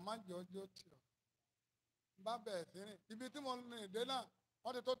bọ̀ má jẹ́ ojú tì ọ́ bá bẹ̀rẹ̀ sí rìn ibi tí mo rìn dé náà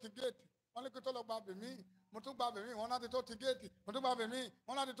wọ́n ti tó ti géètì wọ́n ní kí tó lọ gba bèmí mo tún gba bèmí wọ́n láti tó ti géètì mo tún gba bèmí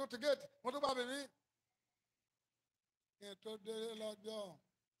wọ́n láti tó ti géètì mo tún gba bèmí. ètò délé lọ́jọ́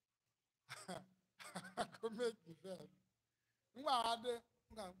kó méjì fẹ́ẹ́ nígbà wá dé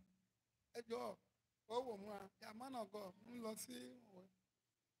ẹjọ́ ó wò mú wa yàmá náà gọ̀ ń lọ sí òwe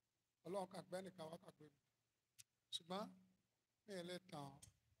Ọlọ́run kàgbẹ́ nìkan wá kàgbé mi ṣùgbọ́n mi ò lè tàn án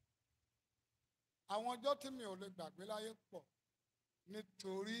àwọn ọjọ́ tí mi ò lè gbàgbé láyé pọ̀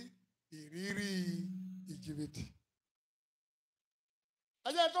nítorí ìrírí ìjìbìtì. ẹ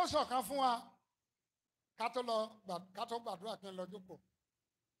jẹ́ tó sọ̀kan fún wa ká tó gbàdúrà kí n lọ jókòó.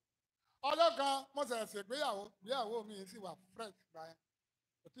 ọjọ́ kan mo ṣẹ̀ṣẹ̀ ṣègbéyàwó ìgbéyàwó mi sì wà fresh báyẹn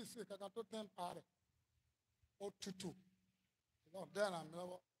kò tí ì sí kankan tó tẹ́ ń pa rẹ̀ ó tutù ìwọ̀n dẹ́ràn mi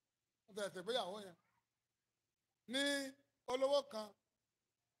lọ́wọ́ mo ṣẹ̀ṣẹ̀ ṣègbéyàwó yẹn ní olówó kan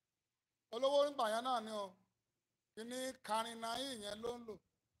olówó ńgbà yẹn náà ni o kíní karina yìí yẹn ló ń lò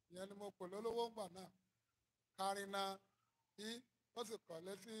ìyẹn ni mo pè lólówó ńgbà náà karina yìí ó sì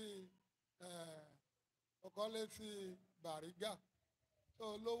kọ́lé sí ọkọ́lé sí Bàrígà tó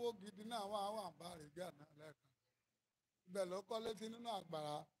olówó gidi náà wà Bàrígà náà lẹ́ẹ̀kan ibẹ̀ ló kọ́lé sí nínú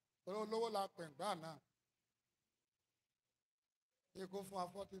àgbàrá olówó la pè ńgbà náà ikú fún wa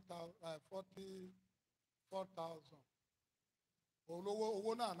 44,000 olówó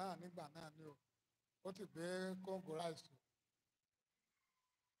owó náà nígbà náà ni o ó ti gbé kóńgò ráìsì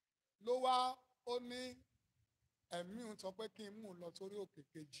ló wá ó ní ẹ̀mí ń sọ pé kí n mú un lọ sórí òkè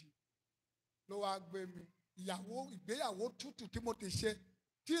kejì ló wá gbé mi ìgbéyàwó tútù tí mo ti ṣe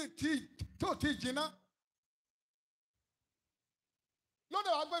tí ò tí jiná lóde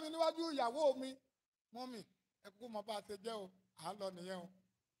wá gbé mi níwájú ìyàwó mi mọ́mì ẹ kúkú mọ bá a ṣe jẹ́ o à ń lọ nìyẹn o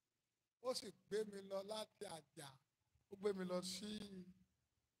ó sì gbé mi lọ láti àjà ó gbé mi lọ sí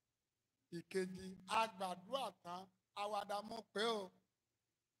ìkejì agbàdúrà tán àwàdà mọ pé o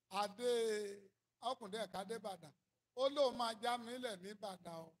adé ọkùnrin ẹ̀ka dé Ìbàdàn ó lóun máa já mi lẹ̀ ní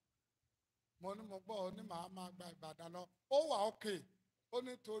Ìbàdàn o mo ní mo gbọ́ ọ ní màá máa gba Ìbàdàn lọ ó wà òkè ó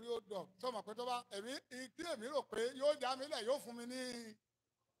ní torí ó dọ̀ sọmọ pé tó bá tí èmi rò pé yóò já mi lẹ̀ yóò fún mi ní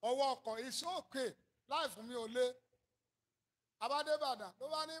ọwọ́ ọkọ̀ iṣẹ́ òkè láì fún mi ò lé abádé Ìbàdàn ló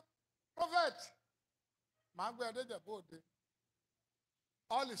bá ní prophet màá gbé ẹ déjẹ̀ bóde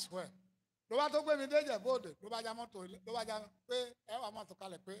all is well ló bá tó gbé mi déjẹ̀ bóde ló bá já mọ́tò ló bá já pé ẹ wà mọ́tò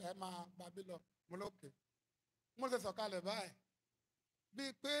kalẹ̀ pé ẹ máa gbàbí lọ mo lókè mo ṣe sọ̀kalẹ̀ báyìí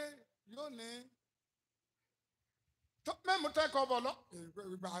bíi pé yóò ní mẹ́mú tẹ́kọ̀ọ́ bọ̀ lọ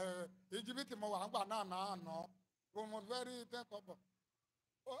ìgbà ìjìbìtì mo wà ń gbà náà mo fẹ́ rí tẹ́kọ̀ọ́ bọ̀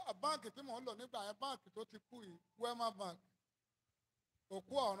báǹkì tí mò ń lò nígbà yẹn báǹkì tó ti kú yìí Wema bank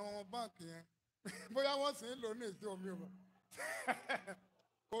òkú ọ̀run báǹkì yẹn bóyá wọ́n sì ń lò ní ìsí omi o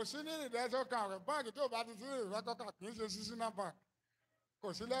kò sí ní ìdẹ́sọ́kà rẹ̀ báǹkì tó bá ti sí ìrẹ́kọ́kà kì í ṣe sísínà bank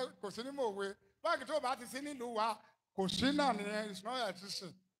kò sí ní mòwe báǹkì tó bá ti sí nílùú wa kò sí náà nìyẹn it's not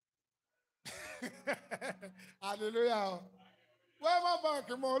existing hallelujah o Wema bank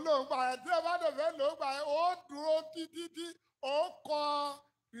mo lò ń gbà yẹn tí ẹ bá dẹ̀ fẹ́ lò ń gbà yẹn ó dúró títí ó kọ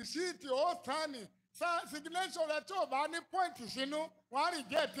rìsíìtì ó tánì signation rẹ tí ò bá ní pọ́ìntì sínú wọ́n á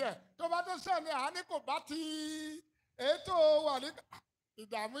reject ẹ̀ tó bá tó sẹ́ni àání kò bá ti ètò wà ní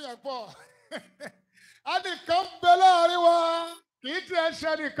ìdààmú yẹn pọ̀ ẹnìkan bẹ láàrin wa kì í tiẹ̀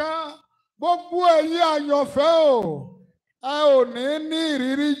ṣe nìkan gbogbo ẹ̀yin àyànfẹ́ o ẹ ò ní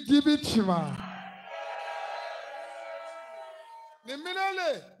ìrírí jìbìtì mà ní mílíọ̀nù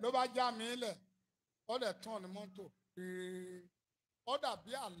ló bá já mi lẹ̀ ó dẹ̀ tán ní mọ́tò ó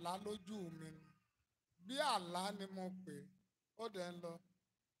dàbí àlá lójú mi ni bí àlá ni mo pè ó dẹ̀ ń lọ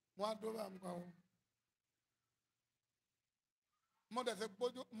wọ́n á dúró àmì kan wọn. mo dẹ̀ ti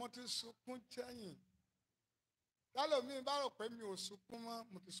gbójú mo ti sunkún sẹ́yìn lálòmíì bá rò pé mi ò sunkún mọ́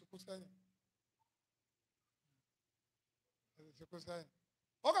mo ti sunkún sẹ́yìn.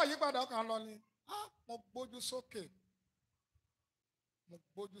 ó kàn yí padà ó kàn lọ ni mo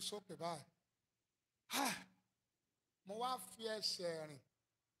gbójú sókè báyìí mo wá fi ẹsẹ̀ rìn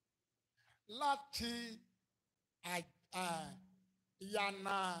láti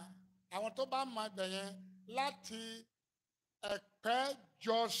ìyànà àwọn tó bá mọ ibẹ̀ yẹn láti Ẹ̀pẹ́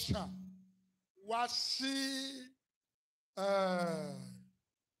Junction wá sí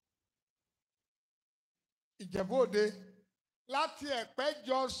Ìjẹ̀bú Òde, láti Ẹ̀pẹ́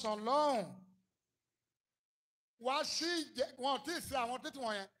Junction lọ́hùn wá sí wọn tí ì sí àwọn títí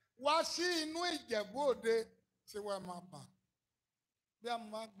wọ̀nyẹn wá sí inú Ìjẹ̀bú Òde tí wọ́n máa bà bí a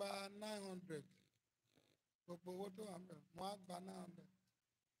máa gba 900 gbogbo owó tó wà ń bẹ̀ wọ́n á gba 900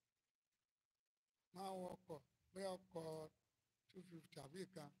 máa wọ ọkọ̀ pé ọkọ̀ 250 àbí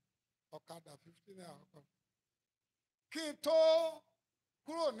kan ọ̀kadà 50 naira ọkọ̀. Kí n tó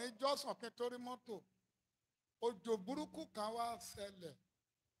kúrò ní Jọ́sàn kí n tó rí mọ́tò òjò burúkú kan wá ṣẹlẹ̀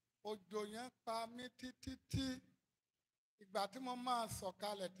òjò yẹn pa mí títí ìgbà tí mo máa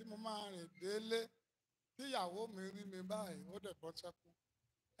sọ̀kalẹ̀ tí mo máa rìn délé tíyàwó mi rí mi báyìí ó dẹ̀ bọ́ sẹ́kún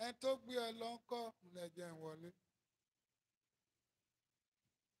ẹni tó gbé ẹ lọ ń kọ́ lẹ́jẹ̀ ń wọlé.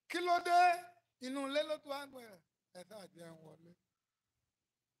 Kí ló dé inú ilé ló tó wá gbẹ̀rẹ̀ ẹ sáà jẹ́ ń wọlé.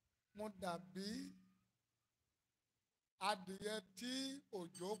 Mo dàbí adìyẹ tí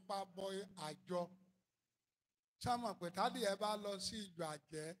òjò pa bọ àjọ sámọ̀ pé tádìyẹ bá lọ sí ìjọ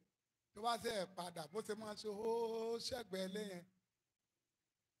àjẹ́ tó bá ṣe ẹ̀ padà bó ṣe máa ṣe ó ṣẹ̀gbẹ́ lẹ́yìn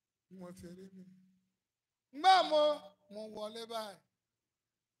mo ṣe rí mi. Ngbà mo wọlé báyìí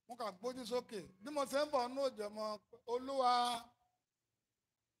mo kà gbójú sókè bí mo ṣe ń bọ̀ ní òjò mọ́ Olúwa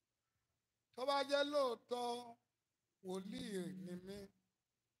tó bá jẹ́ lóòótọ́ wòlíì ni mí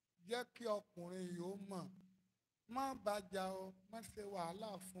jẹ́ kí ọkùnrin yìí ó mọ̀ má bàjá o má ṣe wàhálà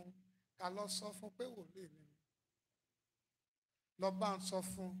fún ká lọ sọ fún pé wòlíì ni mí lọ bá ń sọ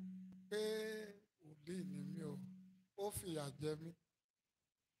fún pé wòlíì ni mí ó fìyà jẹ mí.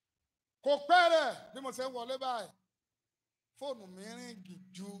 Kò pẹ́ rẹ̀ bí mo ṣe wọlé báyìí fóònù mi ríngì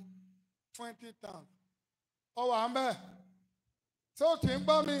ju 20 times ọwọ́ àmẹ́ ṣé ó ti ń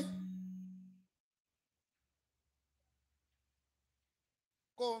gbọ́ mi.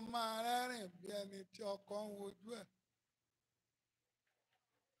 Kó máa rẹ́rìn bí ẹni tí ọkọ ń wojú ẹ̀.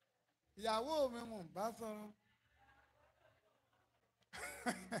 Ìyàwó mi mò ń bá sọ̀rọ̀.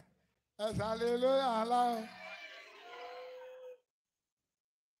 Ẹ ṣàlẹ̀ lórí àlá o.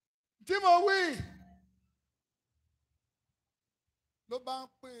 Tí mo wí ló bá ń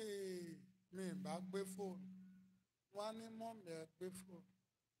pè mí bá gbé fóònù wọ́n á ní mọ́mì ẹ gbé fóònù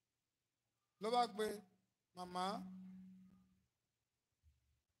ló bá gbé màmá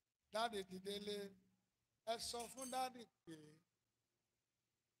dáàdì ti délé ẹ sọ fún dáàdì pé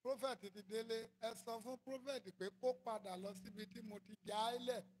prophet ti délé ẹ sọ fún prophet pé kó padà lọ síbi tí mo ti já ẹ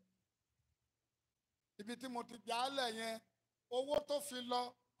lẹ̀ ibi tí mo ti já ẹ lẹ̀ yẹn owó tó fi lọ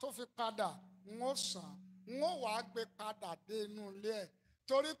tó fi padà ń ó san ń ó wàá gbé padà dé inú ilé ẹ̀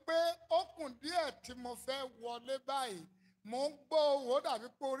torí pé ó kùn díẹ̀ tí mo fẹ́ wọlé báyìí mo ń gbọ́ ohùn ó dàbí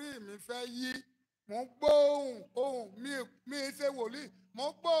pé orí mi fẹ́ yí mo ń gbọ́ ohùn mi ṣe wòlíì mo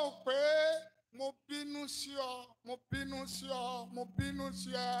ń gbọ́ ohùn pé mo bínú sí ọ mo bínú sí ọ mo bínú sí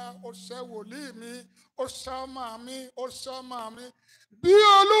ẹ o ṣe wòlíì mi o ṣe ọmọ mi o ṣe ọmọ mi bí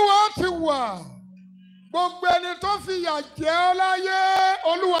Olúwa ti wà gbogbo ẹni tó fìyà jẹ ọ́ láyé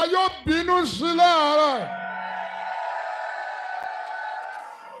Olúwa yóò bínú sí láàárọ̀.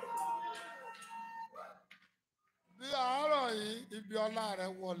 Bí àárọ̀ yìí ibi ọlá rẹ̀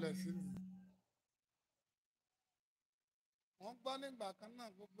wọlé sí mi. Wọ́n gbọ́ nígbà kan náà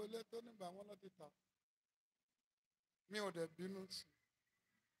gbogbo ilé tó nígbà wọn lọ ti tà. Mi ò dẹ̀ bínú sí.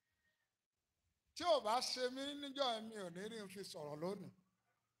 Tí ò bá ṣe mí níjọ́ mi ò ní rí n fi sọ̀rọ̀ lónìí.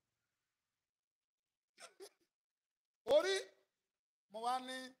 Orí mo wá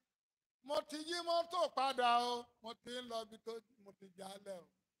ní mo ti yí mọ́tò padà o mo ti ń lọ ibi tó mo ti jálẹ̀ o.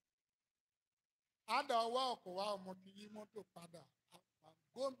 Àdá ọwọ́ ọkọ̀ wa mo ti yí mọ́tò padà.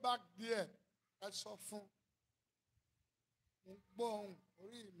 Go back there ẹ sọ fún. Mo gbọ́ ohùn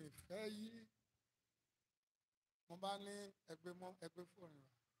orí mi fẹ́ yí. Mo bá ní ẹgbẹ́ fóònù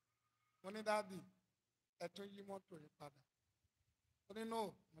rẹ̀. Mo ní dáàdì ẹ tún yí mọ́tò yìí padà. Ó ní no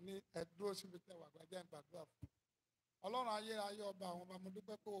mo ní ẹ dúró síbi tẹ́ wà gbàjẹ́ ìgbàdúrà fún. Ọlọ́run ayérayé ọba àwọn ọba mo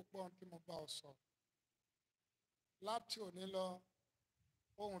dúpẹ́ pé o gbọ́ ohun tí mo bá ọ sọ. Láti òní lọ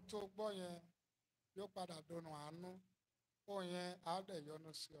ohun tó gbọ́ yẹn yóò padà dọ̀nà àánú ohun yẹn á dẹ̀ yọ́nú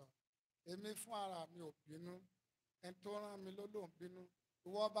sí ọ. Èmi fún ara mi ò bínú ẹni tó rán mi ló lòún bínú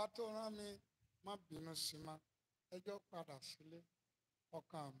ìwọ ọba tó rán mi má bínú sí ma ẹjọ́ padà sílé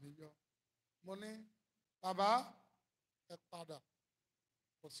ọkàn mi yọ. Mo ní bàbá ẹ padà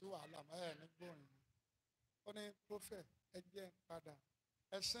kò sí wàhálà mọ́ ẹ̀ ní gbòòrìn mi. Ó ní prophet ẹ jẹ́ padà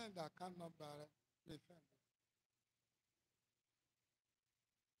ẹ send account number rẹ lè fẹ́ mi.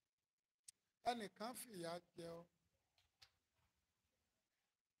 Ẹnìkan fìyà jẹ ọ́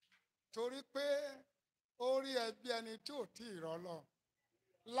torí pé ó rí ẹbí ẹni tí ò tí ì rọ́lọ́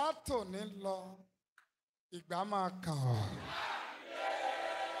látòní lọ ìgbà máa kàn ọ́.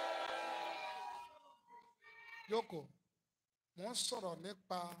 Jókòó, mò ń sọ̀rọ̀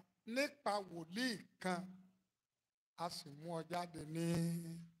nípa wòlíì kan a sì mú ọ jáde ní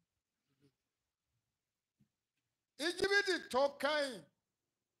Íjíbítì tó kẹ́yìn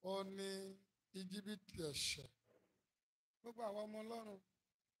ó ní Íjíbítì ẹ̀ṣẹ̀. Gbogbo àwọn ọmọ Ọlọ́run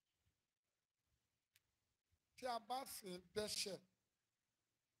tí a bá sì ń dẹ́ṣẹ̀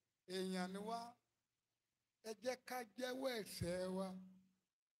èèyàn ni wá, ẹ jẹ́ ká jẹ́wọ́ ẹ̀ṣẹ̀ wa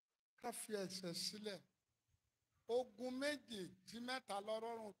ká fi ẹ̀ṣẹ̀ sílẹ̀. Ogun méjì tí mẹ́ta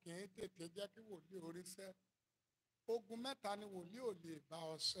lọ́rọ̀rùn kì í tètè jẹ́ kí wòlíì oríṣẹ́. Ogun mẹ́ta ni wòlíì ò lè bá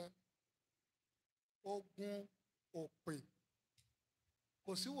ọ ṣẹ́. Ogun òpè,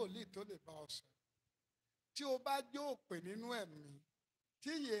 kò sí wòlíì tó lè bá ọ ṣẹ́. Tí o bá jẹ́ òpè nínú ẹ̀mí,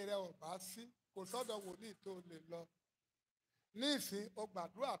 tí ìyè rẹ ò bá sí, kò sọ́dọ̀ wòlíì tó lè lọ. Nísìn o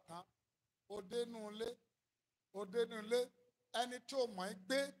gbàdúrà tán, o dénú ilé, ẹni tí o mọ̀ ẹ́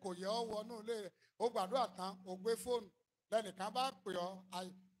gbé kò yẹ ọ́ wọnú ilé rẹ̀. O gbàdúrà tán, o gbé fóònù, lẹ́nìkan bá pè ọ́,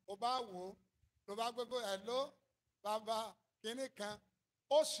 o bá wò ó, ló bá gbé fóònù, hello, bàbá kínní kan.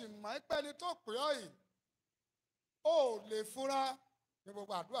 O sì mọ̀ ẹ́ pé ẹni tó pè ọ́ yìí, o ò lè fura ní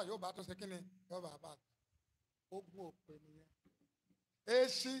gbogbo àdúrà yóò bá tó ṣe kínní, yóò bá bá tó. Ogun òpè nìyẹn.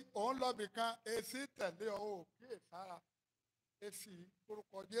 Èsì òun lọ́bì kan, èsì tẹ̀lé ọ ò kíyèsára. Èsì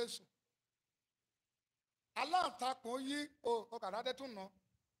orúkọ Jésù. Aláǹtakùn yí ọkàdádé tún nà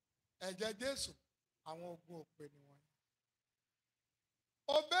ẹ̀jẹ̀ Jésù, àwọn ogun òpè nìwọ̀nyí.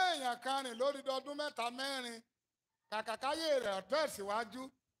 Ó bẹ́ èèyàn kan rìn lórí ọdún 3 4, kàkàkáyé rẹ̀ tẹ̀síwájú,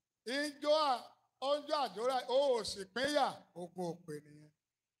 oúnjẹ àjòrà ó sì pínyà, ogun òpè nìyẹn.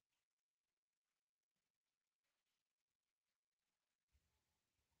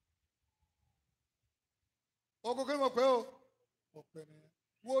 Ogun kí ni mo pè ó? Òpè nìyẹn.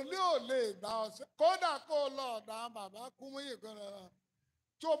 Wòlíì ò lè gbà ọ ṣe, kódà kó o lọ ọ̀dà bàbá Kúmúyì kan lọ.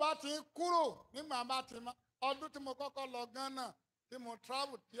 Tí o bá ti kúrò nígbà bá ti ọdún tí mo kọ́kọ́ lọ Ghana, tí mo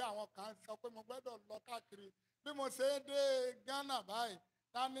travel, tí àwọn kan sọ pé mo gbọ́dọ̀ lọ káàkiri. Bí mo ṣe dé Ghana báyìí,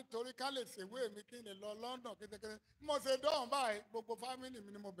 tá nítorí ká lè ṣèwé mi kí n lè lọ London kékeré. Bí mo ṣe dọ̀hún báyìí, gbogbo fámìlì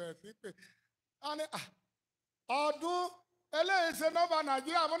mi ni mo bẹ̀rẹ̀ sí pé. Wọ́n ní ọdún eléyìí ṣe nọ́mbà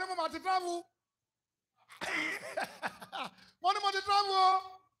Nàìjíríà, mo ní mo máa ti travel. Wọ́n ní mo ti travel o.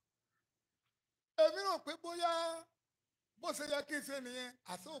 Èmi rò pé bóyá bó ṣe yẹ kí n ṣe nìyẹn,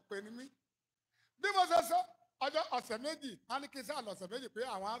 àṣé òpè ni mí. Bí mo ṣe sọ ọjọ́ ọ̀sẹ̀ méjì, a ní kí n sáà lọ̀sẹ̀ méjì pé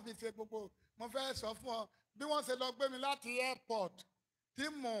àwọn á fi ṣe gbogbo. Mo fẹ́ sọ fún ọ bí wọ́n ṣe lọ gbé mi láti airport tí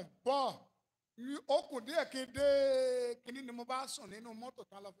mò ń bọ̀. Ó kù díẹ̀ kí n dé kíní ni mo bá sùn nínú mọ́tò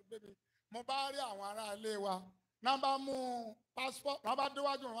tán lọ fi gbé mi. Mo bá rí àwọn ará ilé wa, náà bá mú passport, náà bá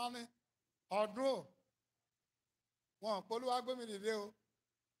déwájú wọn ní ọdún o. Wọn polówó gbé mi dìde o.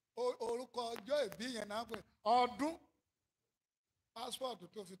 Orúkọ ọjọ́ ìbí yẹn náà pé ọdún. Passport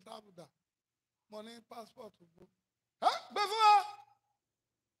tó fi travel dà. Mo ní passport gbó. Gbé fún wa.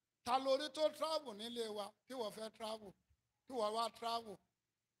 Ta lórí tó travel nílé wa tí wọ́n fẹ́ travel, tí wọ́n wá travel.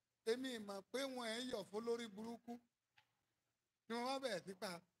 Èmi mọ̀ pé wọ́n ẹ̀ ń yọ̀ fún lórí burúkú. Ni wọ́n bá bẹ̀rẹ̀ sí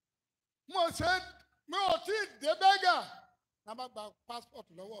pa. Mi ò tí ì dé bẹ́gà. Náà bá gba passport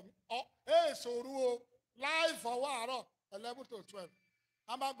lọ́wọ́ mi. Èsòrú o. Láì fọwọ́ àárọ̀ 11 to 12.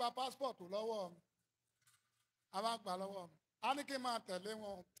 A máa gba passport lọ́wọ́ mi. A máa gbà lọ́wọ́ mi. A ní kí n máa tẹ̀lé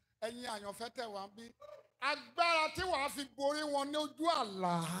wọn. Ẹ̀yin àyànfẹ́ tẹ̀ wá bí. Agbára tí wàá fi borí wọn ní ojú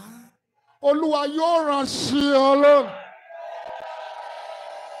àlá. Olúwa yóò rán sí ọ lónìí.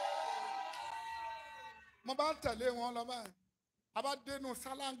 Mo bá ń tẹ̀lé wọn lọ báyìí. A bá dénú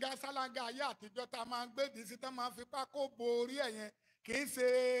sálángá ayé àtijọ́ tá a máa ń gbèdì sí tá a máa fi pákó borí ẹ̀yẹn. Kì í ṣe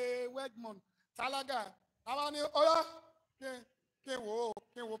Wedmond sálángá. A bá ní ọyá kí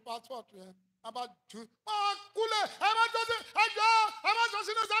n wo passport yẹn. A bá jù kúlẹ̀ ẹ má jọ sí ẹjọ́ ẹ má jọ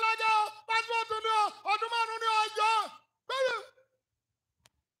sínú sálángá o passport ni o ọdún 5 ní ọjọ́ bẹ́ẹ̀.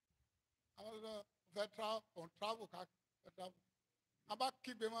 Àwọn ọ̀dọ́ fẹ́ travel káàkiri. A bá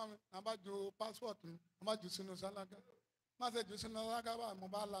kígbe mọ́ mi, a bá ju passport mi, a bá jù sínú sálángá. Má ṣe jù sínú sálángá báyìí mo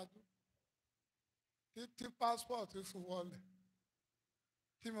bá lajú. Títí passport fi wọlé.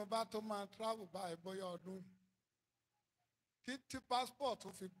 Tí mo bá tó máa travel báyìí bóyá ọdún. Títí passport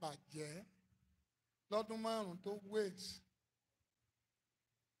fi bàjẹ́ lọ́dún 5 tó waste.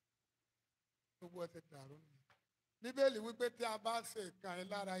 Gbogbo ẹ ti dàrú ni. Bíbélì wípé tí a bá ṣe ìkan yìí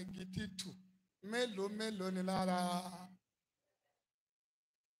lára igi títù, mélòó ni lára.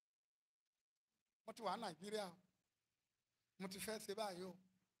 Mo ti wà Nàìjíríà, mo ti fẹ́ ṣe báyìí o.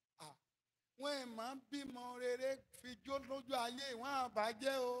 Wọ́n ẹ̀ máa ń bímọ rere fi jó lójú ayé ìwọ̀n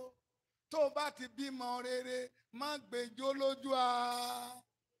àbájẹ́ o. tó o bá ti bímọ rere má gbèjó lójú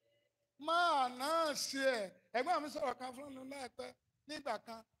máa náà ṣe ẹ̀. Ẹ̀gbọ́n mi sọ̀rọ̀ kan fún mi láìpẹ́ nígbà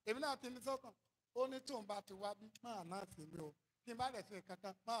kan èmi náà ti ní sọ́kàn ó ní tóun bá ti wá bí máa náà sí mi o kí n bá dẹ̀ ṣe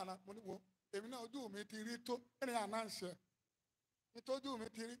kankan máa náà mo ní wo èmi náà ojú mi ti rí tó ẹni àná ń ṣe nítorí mi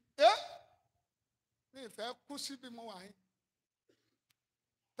ti rí mi ìfẹ́ kú síbi mo wà yín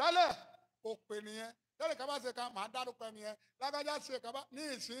tẹ́lẹ̀ òpè nìyẹn tẹ́lẹ̀ ká bá ṣe ká màá dárúkọ nìyẹn lágbájá ṣe ká bá ní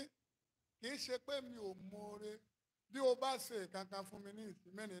ìsín kì í ṣe pé mi ò mọ̀ọ́re bí o bá ṣe kankan fún mi ní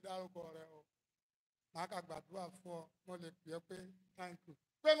ìsín mi ní dárúkọ rẹ o màá kà gbàdúrà fún ọ mo lè pè é pé thank you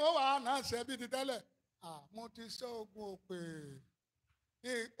pé mo wà á náà ṣe bí ti tẹ́lẹ̀ mo ti ṣe oògùn òpè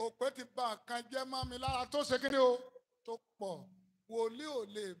òpè ti bà nǹkan jẹ́ mọ́ mi lára tó ṣe kíni o tó pọ̀ wòlíì ò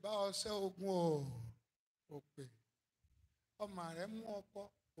lè bá ọ ṣe oògùn òpè ọmọ rẹ mú ọkọ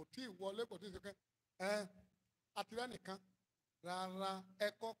kò tí ì wọlé kò tí ì sọkẹ àtìlẹ́ nìkan rárá ẹ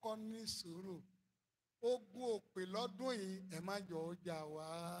kọ́kọ́ ní sùúrù ogun òpè lọ́dún yìí ẹ má jọ ọjà wá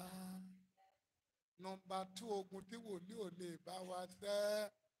nọ́mbà 2 ogun tí wòlíì ò lè bá wa ṣe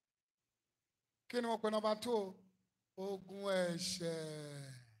kí ni wọ́n pe nọ́mbà 2 ogun ẹ̀ṣẹ̀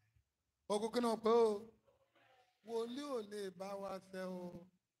ogun kí ni wọ́n pe o wòlíì ò lè bá wa ṣe o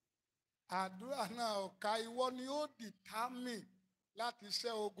àdúrà náà ọ̀ka ìwọ ni ó dìtámì láti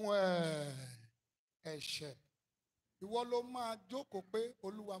ṣẹ́ ogun ẹ̀ṣẹ̀ ìwọ ló máa jókòó pé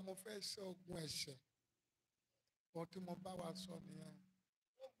olúwa mo fẹ́ ṣẹ́ ogun ẹ̀ṣẹ̀ ohun tí mo bá wa sọ nìyẹn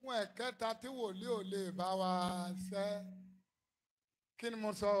ogun ẹ̀kẹta tí wòlíì ò lè bá wa ṣẹ́ kí ni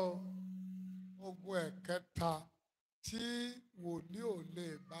mo sọ o ogun ẹ̀kẹta tí wòlíì ò lè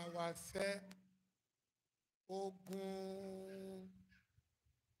bá wa ṣẹ́ ogun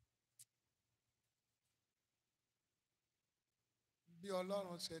bí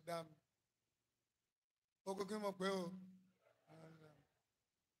ọlọ́run ṣe dá mi ogun kí mo pé o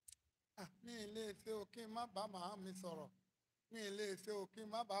ní ilé iṣẹ́ o kí n má bá màá mi sọ̀rọ̀ ní ilé iṣẹ́ o kí n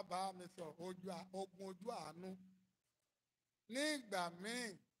má bá bá mi sọ̀rọ̀ ogun ojú àánú ní ìgbà míì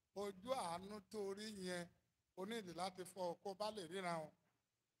ojú àánú torí yẹn o ní ìdí láti fọ kó bá lè ríran o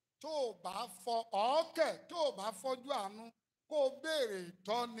tó o bá fọ ọ̀ọ́kẹ̀ tó o bá fọ́jú àánú kó o béèrè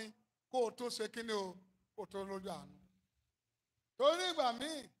ìtọ́ni kó o tó ṣe kíni o kó o tó lójú àánú torí ìgbà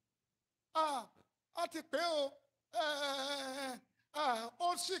míì a ti pé o ó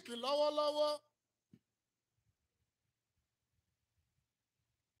sìkì lọ́wọ́lọ́wọ́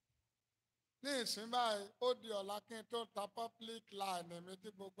ní ìsìn báyìí ó di ọ̀la kí n tó ta public line mi tí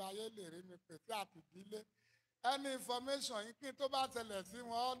gbogbo ayé lè rí mi pèsè àtìdílé ẹni information yìí kí n tó bá ṣẹlẹ̀ sí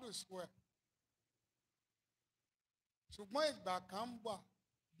wọn all square ṣùgbọ́n ìgbà kan ń bọ̀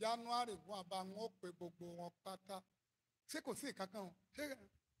January fún àbáwọn ó pe gbogbo wọn pátá ṣé kò sí ìkankan o ṣé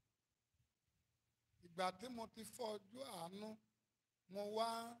ìgbà tí mo ti fọ́jú àánú mo wá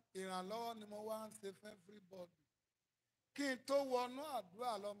ìrànlọ́wọ́ ni mo wá ń ṣe fún everybody kí n tó wọnú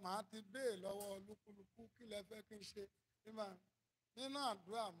àdúrà lọ màá ti béè lọ́wọ́ olúkúlùkù kí lẹ fẹ́ kí n ṣe nínú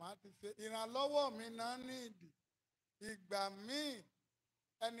àdúrà màá ti ṣe ìrànlọ́wọ́ mi náà ní ìdí ìgbà míì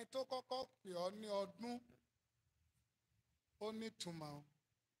ẹni tó kọ́kọ́ pè ọ́ ní ọdún ó ní ìtumọ̀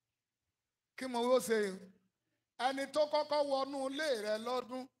kí mo wó ṣe ẹni tó kọ́kọ́ wọnú ilé rẹ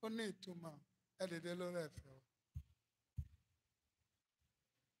lọ́dún ó ní ìtumọ̀ ẹ dìde lórí ẹ̀fẹ̀ o.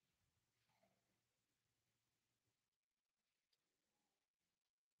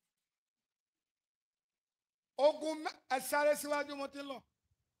 ogun ẹ sáré síwájú mo ti lọ.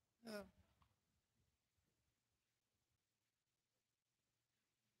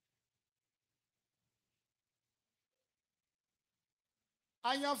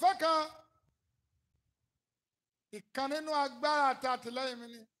 àyànfẹ́ kan ìkan nínú agbára àti àtìlẹ́yìn mi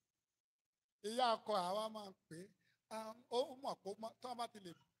ni ìyá ọkọ àwa máa ń pè é ó mọ̀ pé tí wọ́n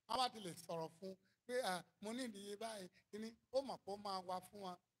bá ti lè sọ̀rọ̀ fún pé mo ní ìdíye báyìí ní ó mọ̀ pé ó máa wá fún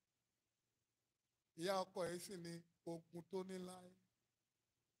wa ìyá ọkọ yìí sì ni ogun tó ní láyé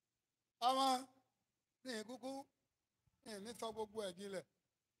ọmọ ní kúkú ní sọ gbogbo ẹ̀ jinlẹ̀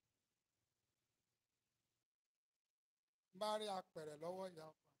bá rí apẹ̀rẹ̀ lọ́wọ́ ìyá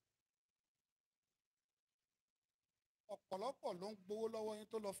ọkọ ọ̀pọ̀lọpọ̀ ló ń gbowó lọ́wọ́ yín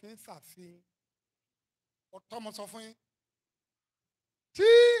tó lọ fi ń ṣàfihàn ọ̀tọ́ mo sọ fún yín tí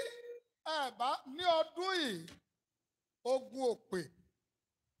ẹ bá ní ọdún yìí ogun òpè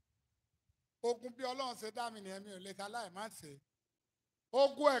ogun bí ọlọ́run ṣe dá mi nìyẹn mi ò lè ta láì má ṣe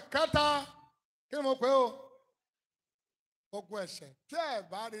ogun ẹ̀kẹta kí mo pè ó ogun ẹ̀ṣẹ̀ tí ẹ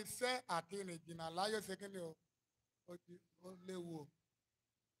bá rí iṣẹ́ àti ìrìn jìnnà láyé ṣe kí ni o ó léwu o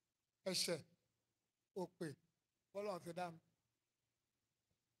ẹ̀ṣẹ̀ òpè bọ́lọ́run ṣe dá mi.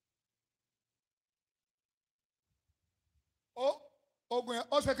 ogun yẹn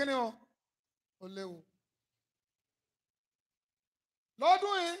ó ṣe kí ni o ó léwu.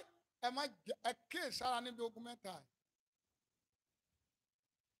 Lọ́dún yìí ẹ má ẹ kíyèsára níbi ogun mẹ́ta yìí.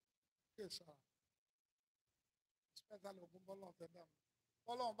 Kíyèsára. Especially ogun bọ́lọ̀ fẹ́ dà mí.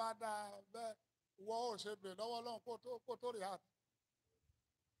 Bọ́lọ̀ bá dá bẹ́ẹ̀ ìwọ ò ṣe bèrè lọ́wọ́ Ọlọ́run kó tó react.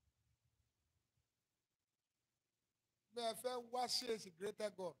 Bí ẹ fẹ́ wá sí èsì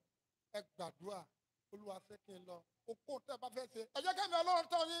greater God ẹ gbàdúrà Olúwa fẹ́ kí n lọ. Okó tẹ́ bá fẹ́ ṣe ẹ jẹ́ kẹ́mi Ọlọ́run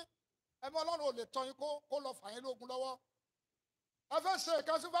tọ́ yín. Ẹ̀mí Ọlọ́run ò lè tọ́ yín kó lọ fà yín lógun lọ́wọ́. Ẹ fẹ́ ṣe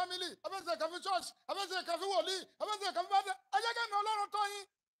ìkan sí family, ẹ fẹ́ ṣe ìkan sí church, ẹ fẹ́ ṣe ìkan sí wòlíì, ẹ fẹ́ ṣe ìkan sí bàbá. Ẹ jẹ́ kẹ́mi Ọlọ́run tọ́ yín.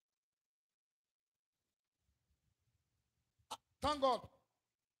 Thank God.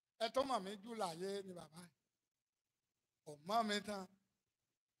 Ẹ tó mọ̀ mí jù láyé ni bàbá yìí. Ò mọ̀ mi tán.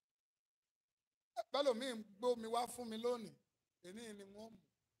 Bẹ́lòmíì gbómi wá fún mi lónìí. Èní ni wọ́n mú.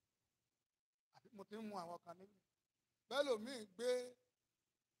 Àbí mo ti ń mu àwọn kan níbi. Bẹ́lòmíì gbé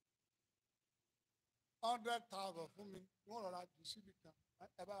 100,000 fún mi. Wọ́n rọra jù síbi kan.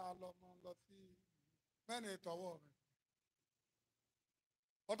 Ẹ bá lọ sí mẹ́rin ìtọ́wọ́ rẹ̀.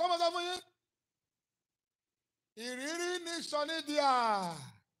 Ọ̀tọ́ mọ́tọ́ fún yín. Ìrírí ní sọ nídìí à.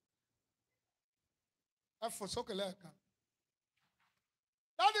 Ẹ fò sókè lẹ́ẹ̀kan.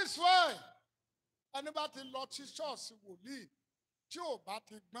 That is why ẹni bá ti lọ sí ṣọ́ọ̀ṣì wòlíì tí ò bá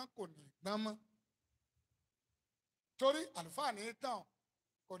ti gbọ́n kò ní gbọ́n mọ́. Torí àlùfáà ní tàn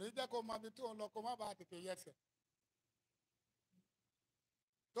kò ní jẹ́ kó mọ ibi tó ń lọ kó má bàa tètè yẹsẹ̀.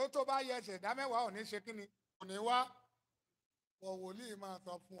 Tó bá yẹsẹ̀ ìdá mẹ́wàá ò ní ṣe kí ni kò ní wá. Wọ̀ wòlíì máa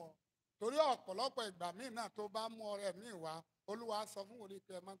sọ fún ọ. Torí ọ̀pọ̀lọpọ̀ ìgbà míì náà tó bá mú ọrẹ míì wá Olúwa sọ fún wòlíì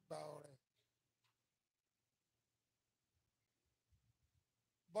pé ẹ má gba ọrẹ.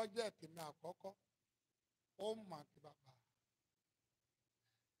 Bọ́jẹ̀tì mi àkọ́kọ́ ó mà kí bàbá.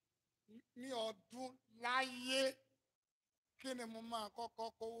 Ní ọdún láyé kí ni mo máa kọ́kọ́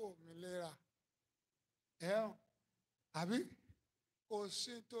kówó mi léra? Ẹ̀hún àbí kò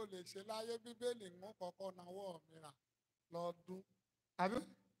sí tó lè ṣe láyé Bíbélì ń kọ́kọ́ náwó mi rà lọ́dún. Àbí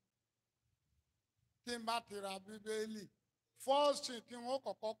tí n bá ti ra Bíbélì fọ́ọ̀sì tí wọ́n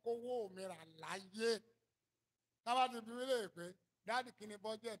kọ́kọ́ kówó mi rà láyé. Tábà ti bí mi lè pé dáàdì kí ni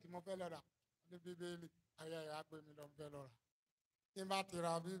bọ́jẹ̀tì mo fẹ́ lọ rà ní Bíbélì ayẹyẹ àgbẹ̀ mi lọ fẹ́ lọ rà. Tí n bá ti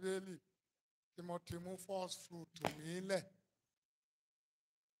ra Bíbélì tí mo ti mú first fruit mi lẹ̀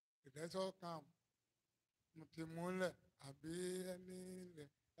ìdẹ́sọ̀ camp mo ti mú lẹ̀ àbí ẹni lẹ̀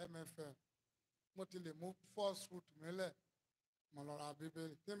MFM mo ti lè mú first fruit mi lẹ̀ mo lọ ra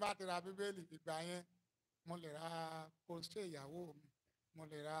Bíbélì. Tí n bá ti ra Bíbélì ìgbà yẹn mo lè ra kòsè ìyàwó mi mo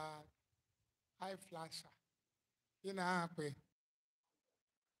lè ra high flasher kí ni à ń pè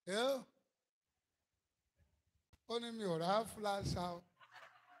é. Ó ní mi ò rà fúláṣà o.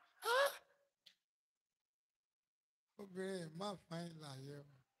 Obìnrin má fáyín láyé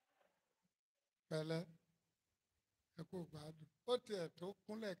o. Pẹ̀lẹ́ ẹ kò gbádùn. Ó tiẹ̀ tó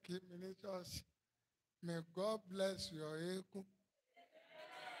kúnlẹ̀ kí mi ní ṣọ́ọ̀ṣì. May God bless your eékún.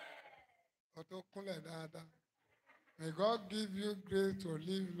 Ó tó kúnlẹ̀ dáadáa. May God give you grace to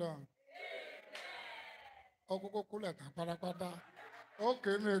live long. Ó kúkú kúnlẹ̀ tán pátápátá.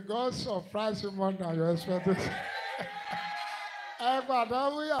 Okay, may God surprise you more than your expectation. Ẹ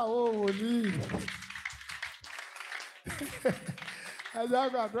pàdánù ìyàwó wòlíì. Ẹ jẹ́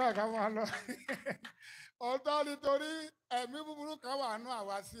gbàdúrà ká máa lọ. Ọ̀tọ̀ nítorí ẹ̀mí búburú kan wà nú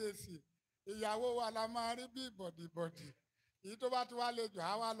àwa CAC. Ìyàwó wa la máa rí bí bọ̀dìbọ̀dì. Èyí tó bá ti wá lè jọ,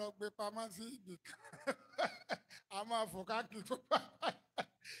 á wá lọ gbé pamọ́ sí ibì kan. A máa fò káàkiri tó bá.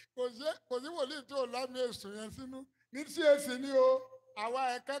 Kò sí wòlíì tí ò lámì èso yẹn sínú. Ní CAC ni o. Àwa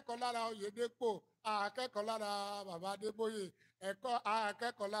akẹ́kọ̀ọ́ lára Oyèdépò, akẹ́kọ̀ọ́ lára bàbá Adébóyè,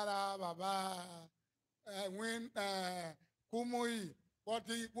 akẹ́kọ̀ọ́ lára bàbá Kúmúyì,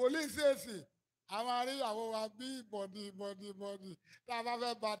 bọ̀dì wòlíì ṣèèṣì, àwọn aríyàwó wa bí bọ̀dì. Tá a bá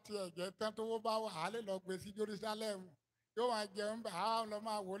fẹ́ ba tiẹ̀ jẹ́ tán tó bá wà á lè lọ gbé sí Jerusalem. Yóò máa jẹun bẹ̀ á lọ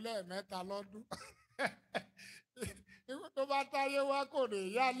máa wò lẹ́ẹ̀mẹ́ta lọ́dún. Tó bá táyé wá kò lè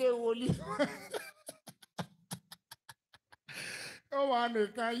yálé wòlíì. Ó wà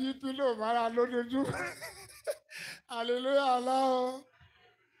nìkan yí pílò mára lójoojúmọ́. Hallelujah aláwọ̀.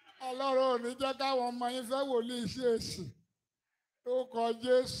 Ọlọ́run ò ní jẹ́ káwọn ọmọ yín fẹ́ wòlíì ṣèèṣì. Ó kọ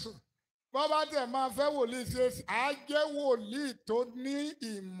Jésù. Bọ́ bá tẹ̀ máa fẹ́ wòlíì ṣèèṣì, á jẹ́ wòlíì tó ní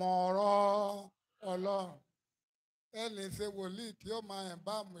ìmọ̀ràn Ọlọ́run. Ẹnì ṣe wòlíì tí ó máa ẹ̀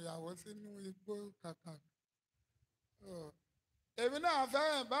bá àmúyàwó sínú igbó kàkà. Èmi náà fẹ́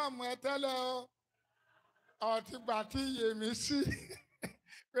ẹ̀ bá àmú ẹ tẹ́lẹ̀ o. Ọ̀tìgbà tí yèmí sí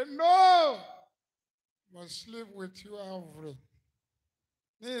pé no must sleep with you every.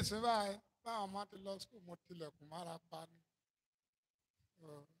 Ní ìsìn báyìí báwọn ọmọ ti lọ sùkúl mo tilẹ̀kùn mára pa ni.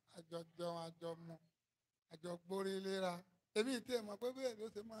 àjọ jẹun àjọ mu àjọ gbórí léra èmi ìtẹ́ ẹ̀ mọ̀ pé bẹ́ẹ̀ ló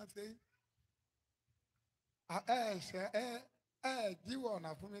ṣe máa ṣe ẹ jíwọ̀ ọ̀nà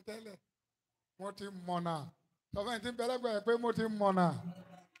fún mi tẹ́lẹ̀ mo ti mọ̀nà sọfẹ́ tí ń bẹ́lẹ́gbẹ̀ẹ́ pé mo ti mọ̀nà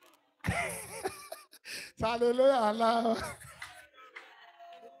hallelujah aláwọ̀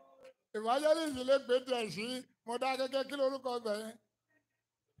evangelist lè gbé tẹ̀ sí mo dá gẹ́gẹ́ kí lórúkọ ọgbà yẹn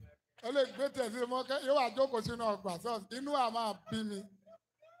ó lè gbé tẹ̀ sí mo kẹ́ yóò wá jókòó sínú ọgbà sọ́ọ̀sì inú à máa bí mi.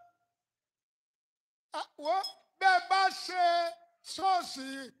 Wọ́n bẹ́ẹ̀ bá ṣe ṣọ́ọ̀ṣì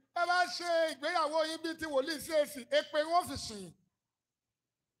bẹ́ẹ̀ bá ṣe ìgbéyàwó yín bíi ti wòlíì sí èsì èpè wọn fi sìn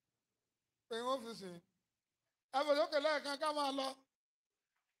èpè wọn fi sìn ẹ fò sókè lẹ́ẹ̀kan ká máa lọ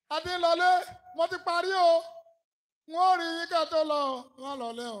adélọlé mo ti parí o wọn ò rí yín ká tó lọ wọn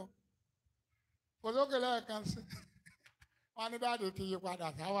lọlé o fò sókè lẹ́ẹ̀kan sí wọn ní dáàdì ti yí padà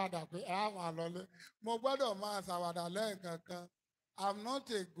sáwàdà pé ẹ á máa lọlé mo gbọ́dọ̀ máa ṣàwàdà lẹ́ẹ̀kan kan I'm not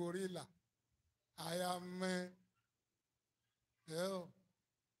a gorilla. I am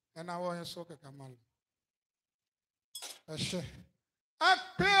ẹnà àwọn yẹn sókè ká máa lọ. Ẹ ṣé. Ẹ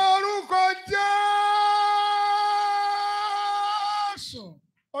pe orúkọ Jésù.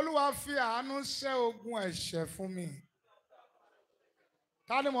 Olúwa fi àánú ṣẹ́ ogun ẹ̀ṣẹ̀ fún mi.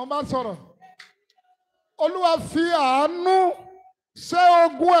 Ta ni mò ń bá sọ̀rọ̀? Olúwa fi àánú ṣẹ́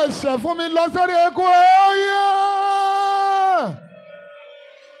ogun ẹ̀ṣẹ̀ fún mi lọ sórí eku ẹ̀yẹ.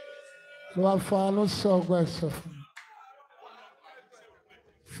 Olúwa fi àánú ṣẹ́ ogun ẹ̀ṣẹ̀ fún mi.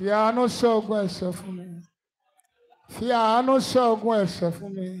 Fi àánú ṣẹ́ ogun ẹ̀ṣẹ̀ fún mi. Fi àánú ṣẹ́ ogun ẹ̀ṣẹ̀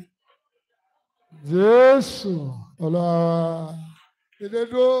fún mi. Jésù Olúwa. Ìdè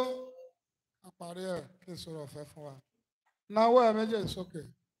dúró. Àparí ẹ̀ kí n sọ̀rọ̀ ọ̀fẹ́ fún wa. Náwó ẹ̀ méjèèjì sókè.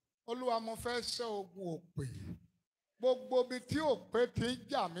 Olúwa mo fẹ́ ṣẹ́ ogun òpè. Gbogbo ibi tí òpè ti ń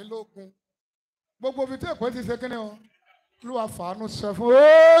jà mí lógun. Gbogbo ibi tí òpè ti ṣe kíni o. Olúwa fàánú ṣẹ́ fún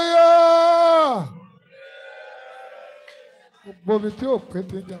óyá. Gbogbo ibi tí òpè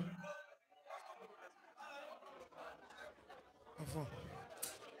ti ń jà mí.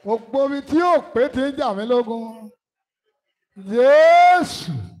 Gbogbo ibi tí òpè ti ń jà mí lógun.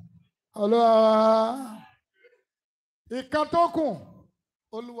 Jésù Olúwa. Ìkan tó kù.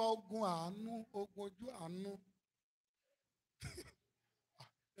 Olúwa ogun àánú, ogun ojú àánú.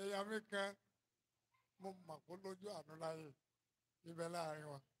 Èèyàn mi kan mo mọ̀ kó lójú àánú láyé níbẹ̀ láàrin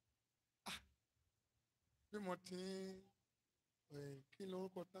wa. Bí mo ti kí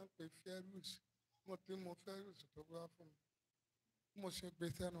lórúkọ tán pé Ferus mo ti mọ Ferus tó bá fún mi. Mo ṣe gbé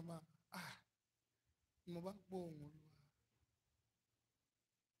sẹ́nu máa mo bá gbóhùn Olúwa.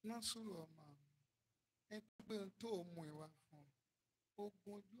 Nasiri ọmọ ẹ pé tó mú ìwà fún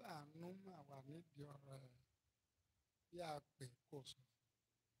ogun ojú àánú máa wà nídìí ọ̀rọ̀ ẹ̀ yá pé kò sọ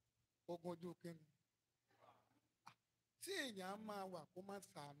ogun ojú kíni tí èèyàn máa wà kó má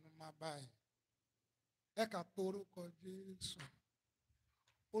ṣàánú má báyìí ẹ kà pé orúkọ Jésù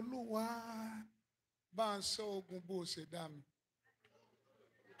Olúwa bá ń sọ ogun bó ṣe dá mi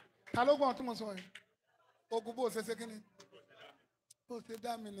ta ló gbọ́n tí mo sọ yìí ogun bó ṣe ṣe kíni bó ṣe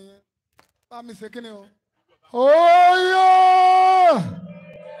dá mi nìyẹn bá mi ṣe kíni o. Óyá!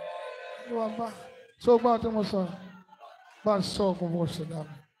 Olúwa bá tó gbọ́n tí mo sọ bá ń sọ ogun bó ṣe dá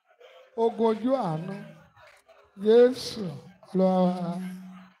mi ogun ojú àánú Jésù Olúwa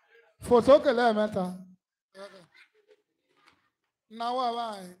fò sókè lẹ́ẹ̀mẹ́ta náwó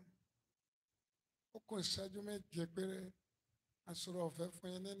àbáyé ó kù ìṣẹ́jú méje péré àṣírò ọ̀fẹ́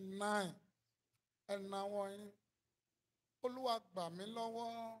fún yín ní 9 ẹ̀náwó yín Olúwa gbà mí lọ́wọ́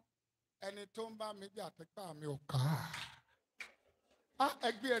ẹni tó ń bá mi jà tẹ́pà mi ò ká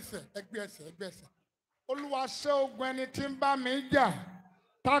ẹgbẹ́ ẹsẹ̀ Olúwa ṣẹ́ ogun ẹni tí ń bá mi jà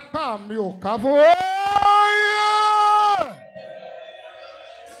tápà mi ò ká fún óyá.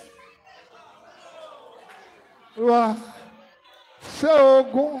 Olúwa ṣẹ́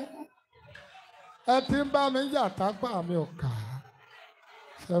ogun ẹ tí ń bá mi jà tápà mi ò ká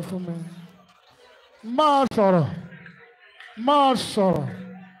ṣe fún mi máa sọ̀rọ̀ máa sọ̀rọ̀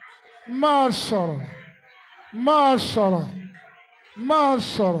máa sọ̀rọ̀ máa sọ̀rọ̀ máa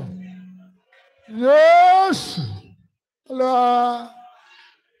sọ̀rọ̀ Jésù lọ.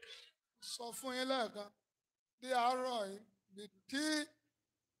 Sọ fún yín lẹ́ẹ̀kan bí àárọ̀ yìí bí tí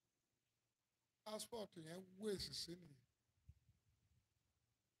passport yẹn wéèsì sí nìyẹn.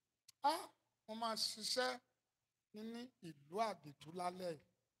 Mo máa ṣiṣẹ́ ní ìlú àdìtú lálẹ́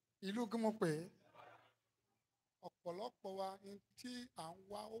ìlú kí mo pè é ọ̀pọ̀lọpọ̀ wa tí à ń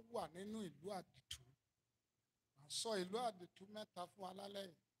wá ó wà nínú ìlú àdìtú à ń sọ ìlú àdìtú mẹ́ta fún wa lálẹ́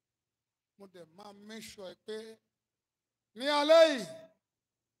yìí mo dẹ̀ máa make sure pé ní alẹ́ yìí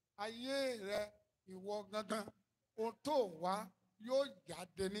ayé rẹ ìwọ gangan ohun tó wá yóò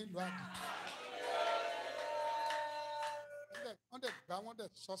jáde nílùú àdìtú. Wọ́n dẹ̀ gbá wọ́n dẹ̀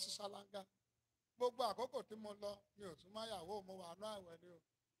sọ sí ṣáláńgá. Gbogbo àkókò tí mo lọ mi ò súnmọ́ ìyàwó mo wà ní àwẹ̀ ni o.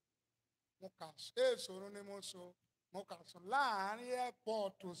 Mo kà èsòro ni mo so. Mo kà sùn láàárín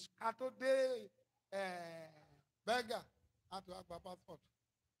airport ká tó dé bẹ́gà láti wá gba passport.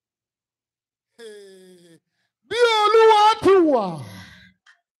 Bí Olúwa ti wà,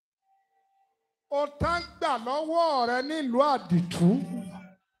 ọ̀tá ń gbà lọ́wọ́ rẹ nílùú àdìtú.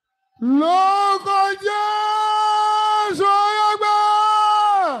 Lógo Jésù ọgbà.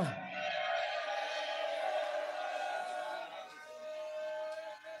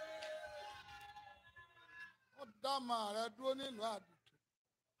 Wọ́n dá màá rẹ dúró nílùú àdìtú.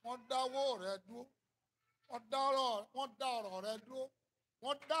 Wọ́n dáwó rẹ dúró. Wọ́n dá ọ̀rọ̀ rẹ dúró.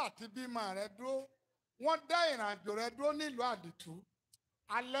 Wọ́n dá àti bímọ rẹ dúró. Wọ́n dá ìrìnàjò rẹ dúró nílùú àdìtú.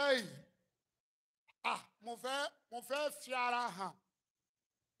 Alẹ́ yìí, mo fẹ́ fi ara hàn.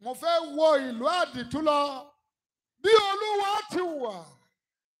 Mo fẹ́ wo ìlú àdìtú lọ. Bí Olúwa ti wà.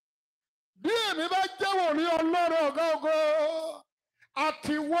 Bí èmi bá jẹ́ wòlíì Ọlọ́run ọ̀gá ògo.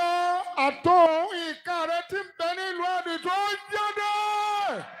 Àtiwọ́ àtòhún ìka rẹ ti ń bẹ nílùú àdìtú ó jáde.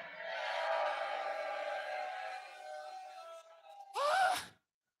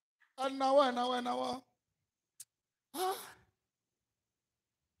 Ẹnáwó.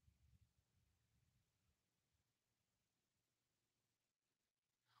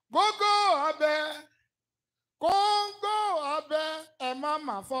 Gógó abẹ, kóńgó abẹ, ẹ má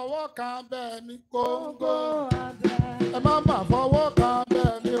mà fọwọ́ kan abẹ mi. Kóńgó abẹ, ẹ má mà fọwọ́ kan abẹ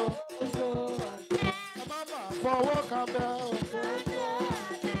mi o. Ẹ má mà fọwọ́ kan abẹ o.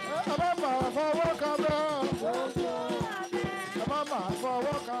 Ẹ má mà fọwọ́ kan abẹ o. Ẹ má mà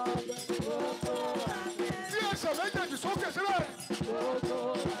fọwọ́ kan abẹ. Bí ẹsẹ̀ méjèèjì sókè sílẹ̀.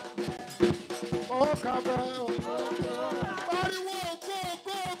 Fọwọ́ kan abẹ o. Pariwo go.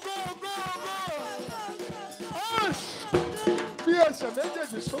 Bí ẹsẹ̀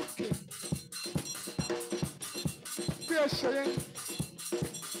méjèèjì sókè. Bí ẹsẹ̀ yẹn.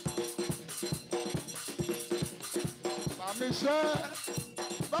 Bá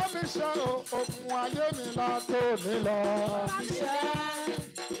mi ṣe ogun ayé mi látò mí lọ.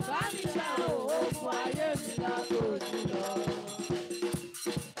 Bá mi ṣe ogun ayé mi látò mí lọ.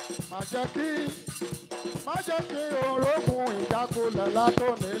 Má jẹ́ kí orogún ìjákulẹ̀ látò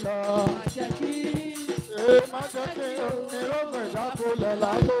mí lọ. Má jẹ́ kí orogún ìjákulẹ̀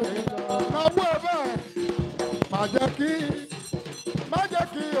látò mí lọ. Náwó ẹ bẹ́ẹ̀. Má jẹ́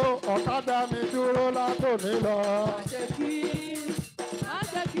kí ọ̀kadà mi dúró látò mí lọ.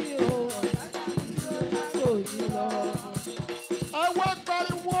 Ẹ wá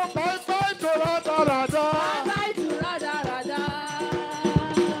pariwo báyìí tó rádaràda.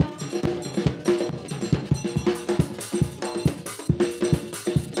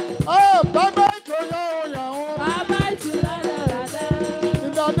 Bàbá ìtòyà òyàwó. Bàbá ìtura dáradára.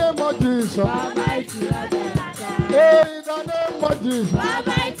 In the name of Jesus. Bàbá ìtura dáradára. In the name of Jesus.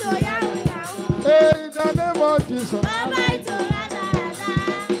 Bàbá ìtòyà òyàwó. In the name of Jesus. Bàbá ìtura dáradára.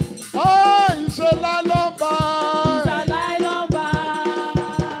 Ìṣẹ̀lá ló bá.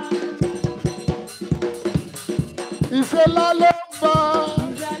 Ìṣẹ̀lá ló bá.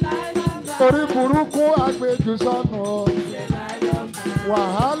 Orí burúkú agbèjù sọnù.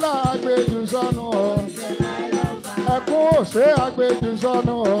 Wàhálà agbèjù sọnù o. Ẹkún òṣè agbèjù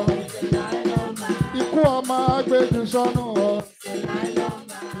sọnù o. Ikú ọmọ agbèjù sọnù o.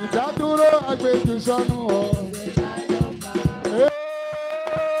 Ìdádúró agbèjù sọnù o.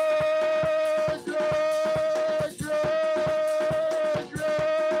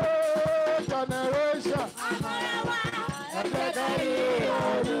 Generation.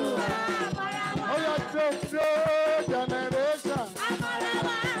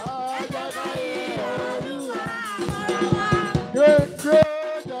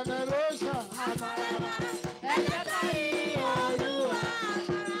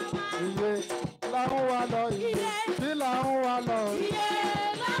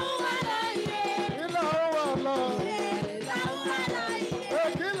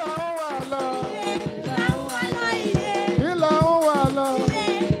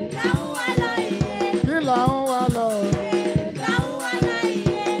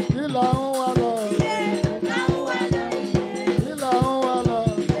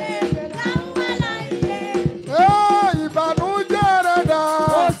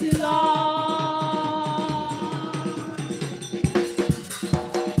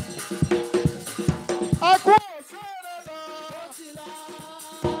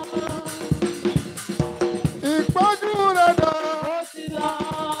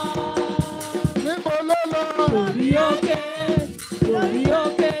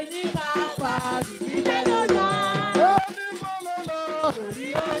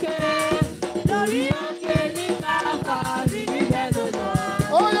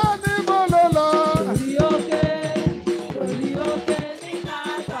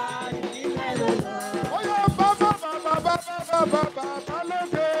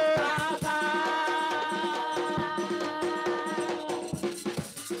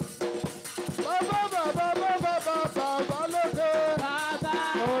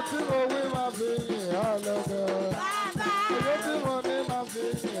 Ohun tí mo wí máa fi yìn ọ́ lógo. Ohun tí mo ní máa fi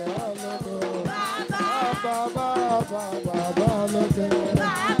yìn ọ́ lógo. Bàbá lógo.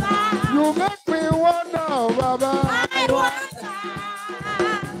 You make me wonder, Baba.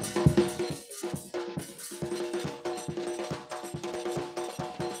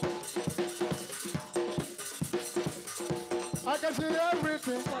 I can see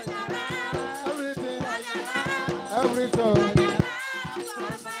everything, everything, everything.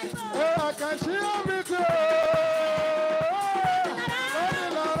 Hey, I can see everything.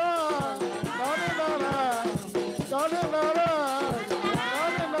 Running around, running around, running around,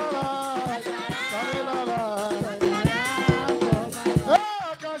 running around, running around. Hey,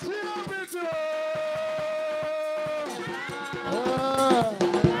 I can see everything.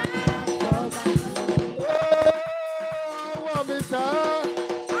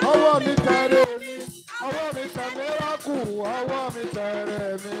 Ọwọ́ mi tẹ̀rẹ̀ mi, ọwọ́ mi tẹ̀ miracle, ọwọ́ mi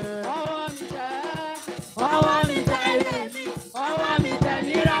tẹ̀rẹ̀ mi. Ọwọ́ mi tẹ̀ mí, ọwọ́ mi tẹ̀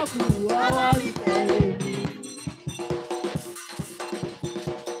miracle, ọwọ́ mi tẹ̀rẹ̀ mi.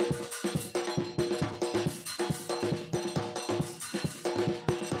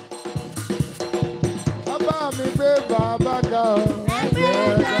 Bàbá mi gbé bàbá ga o.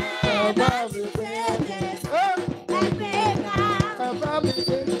 Bàbá mi gbé bàbá mi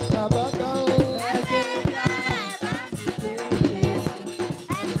gbé bàbá ga o.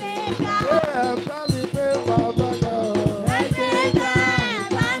 Bàbá mi gbé bàbá ga o.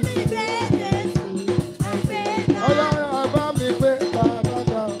 Ọlá bàbá mi gbé bàbá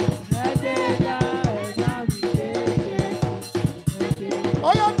ga o.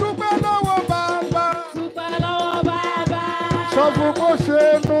 Ọyá dúpẹ́ lọ́wọ́ bàbá. Sọ fún bó ṣe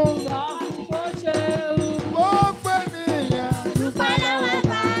nú. Ó pè nìyẹn. Ó pè nìyẹn.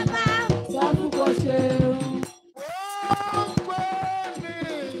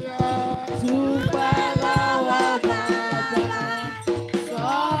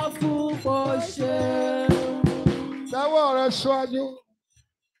 Tẹ́wọ́ rẹ ṣáájú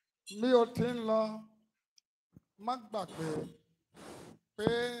bí o ti ń lọ. Má gbàgbé pé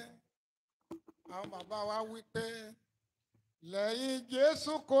àwọn bàbá wa wí pé lẹ́yìn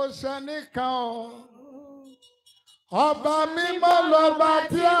Jésù kò sẹ́nìkan o. Ọba mímọ́ lọ́ba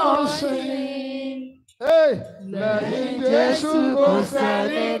tí a ń sìn. Lẹ́yìn Jésù kò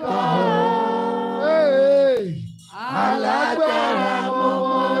sẹ́nìkan o. Alágbára mo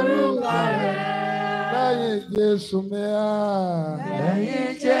mọ orúkọ rẹ̀. Lẹ́yìn Jésù mi á. Lẹ́yìn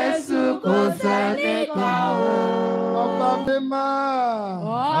Jésù kò sẹ́nìkan o. Ọba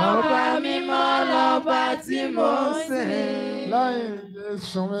mímọ́ lọ́ba tí mo sìn. lẹ́yìn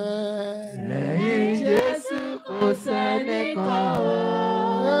Jésù mi. Lẹ́yìn Jésù kò sẹ́nìkan o.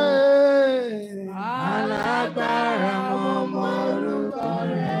 Alágbára mo mọ orúkọ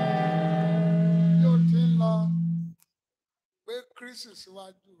rẹ̀. Bí o ti ń lọ, gbé Kristi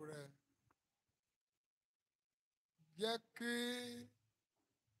síwájú rẹ̀. Jẹ́ kí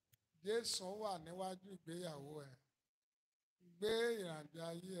Jésù wà níwájú ìgbéyàwó ẹ̀. Gbé ìrìnàjò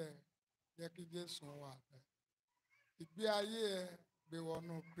ayé ẹ̀, jẹ́ kí Jésù wà bẹ́ẹ̀. Ìgbé ayé ẹ̀ gbé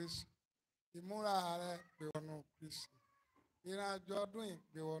wọnú Kristi. Ìmúra rẹ̀ gbé wọnú Kristi. Ìrìnàjò ọdún yìí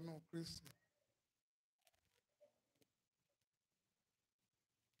gbé wọnú Kristi.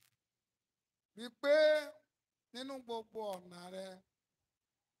 Rí pé nínú gbogbo ọ̀nà rẹ̀,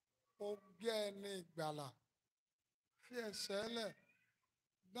 ó gbé ẹni ìgbàlà. Fi ẹsẹ̀ lẹ̀,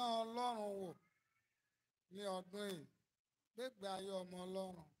 dán Ọlọ́run wò ní ọdún yìí. Gbégbé ayé ọmọ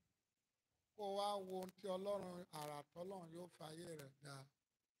Ọlọ́run. Kó wá wo ohun tí Ọlọ́run àrà tọ́lọ́run yóò fàyè rẹ̀ dá.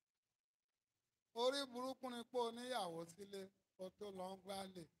 Orí burúkú ni pé o níyàwó sílé kó tó lọ ń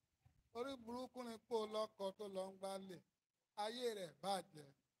gbálẹ̀. Orí burúkú ni pé o lọ́kọ tó lọ ń gbálẹ̀. Ayé rẹ̀ bàjẹ́.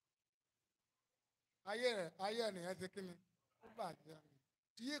 Ayé ènìyàn ti kí ni? Ó bàjẹ́ ni.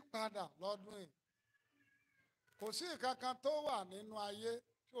 Yí padà lọ́dún yìí. Kò sí nǹkan kan tó wà nínú ayé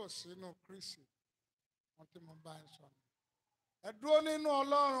tí ò sínú Kristi. Wọ́n tí mo bá ń sọ ni. Ẹ dúró nínú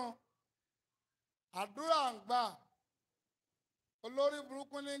Ọlọ́run. Àdúrà ń gbà. Olórí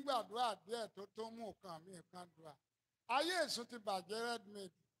burúkú ní gbàdúrà díẹ̀ tó mú nǹkan mi kan dùà. Ayé èṣù ti bàjẹ́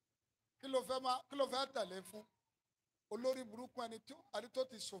redmade. Kí ló fẹ́ tẹ̀lé fún? Olórí burúkú ẹni tó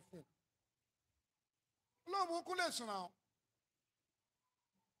ti ṣòfò. Olórí burúkú lè sùn náà.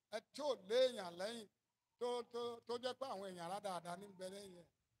 Ẹ tí ò léèyàn lẹ́yìn tó jẹ́ pé àwọn èèyàn aládàáda ní bẹ lẹ́yìn ẹ̀.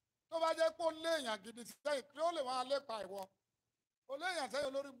 Tó bá jẹ́ pé ó léèyàn gidi sẹ́yìn kí ó lè máa lépa ìwọ. Ó léèyàn sẹ́yìn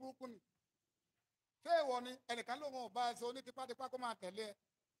olórí burúkú ni. Ṣé ìwọ ni ẹnìkan ló wọn ò bá ẹsẹ̀ oní tipátipá kó máa tẹ̀lé ẹ?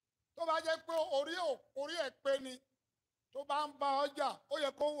 Tó bá jẹ́ pé orí ẹ̀ pé ni tó bá ń bá ọjà ó yẹ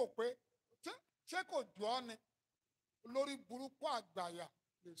kó wò pé ṣé kò jù ọ́ ni? Olórí burúkú àgbàyà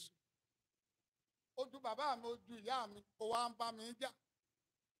lè sùn. Ojú bàbá mi ojú ìyá mi kò wá ń bá mi jà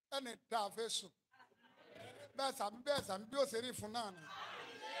ẹni tá a fẹ́ sùn bẹ́ẹ̀ sàmí bí ó ṣe rí fún náà ni.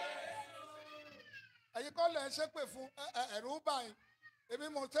 Ẹ̀yin kọ́ lẹ̀ ń ṣépè fún ẹ̀rù báyìí èmi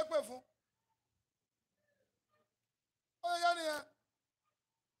mo ṣépè fún. Ó yẹ nìyẹn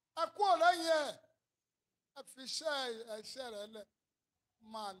ẹ kú ò lẹ́yìn ẹ̀ ẹ fi ẹ̀ṣẹ̀ rẹ̀ lẹ̀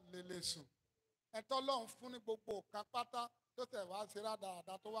máa lè sùn. Ẹ̀tọ́ Ọlọ́run fún ní gbogbo òkà pátá tó tẹ̀ wá sí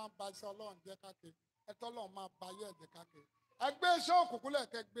rádaràda tó wá ń ba iṣẹ́ Ọlọ́run jẹ́ káàkiri ẹ̀tọ́ Ọlọ́run máa ba ayé ẹ̀jẹ̀ káàkiri. Ẹ gbé iṣẹ́ òkùnkùn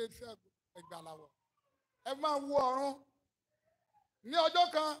lẹ̀kẹ́ gbé iṣẹ́ ìgbàlàwọ̀. Ẹ máa wo ọ̀run. Ní ọjọ́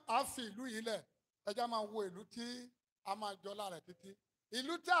kan à ń fi ìlú yìí lẹ̀ ẹja máa wo ìlú tí a máa jọ lára títí.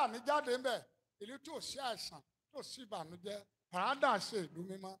 Ìlú tí àmì jáde ń bẹ̀ ìlú tí ò sí àìsàn tí ò sí ìbànújẹ́ pàrádà ṣe ìlú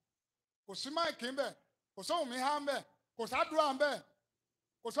mímọ́. Kò sí máìkì ń bẹ̀ kò sóhùn mi há ń bẹ̀ kò sádùúrà ń bẹ̀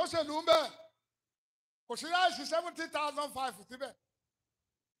kò sóṣèlú ń bẹ̀ kò sí ráìsì 70,500 síbẹ̀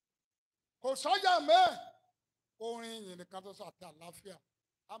kò sọ́jà mẹ́ẹ̀ orin yìí nìkan tó sọ àti àlàáfíà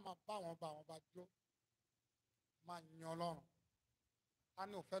a máa bá àwọn bá jó máa yan Ọlọ́run a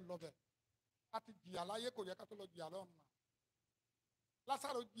ní òfẹ́ lọ́bẹ̀ a ti jìyà láyé kò yẹ ká tó lọ jìyà lọ́run náà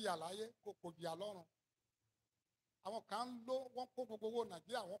Lásárò jìyà láyé kò jìyà lọ́run àwọn kan ló wọ́n kó gbogbo owó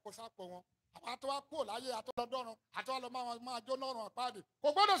Nàìjíríà wọ́n kó sápò wọn àwọn àtọwá kó láyé àtọlọdọrun àtọwá lọ máa jó lọ́run àpáàdé kò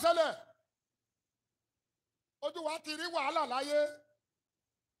gbọ́dọ̀ ṣẹlẹ̀ ojú wa ti rí wàhálà láyé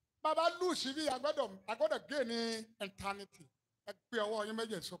bàbá lùsì bí agbọ́dọ̀ gé ní eternity ẹ gbé ọwọ́ yín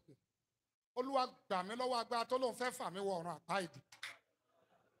méjèèjì sókè Olúwa gbà mí lọ́wọ́ agbára tó lóun fẹ́ fà mí wọ ọ̀run àpáàdé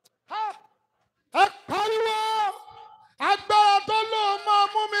ẹ pariwo agbára tó lóun máa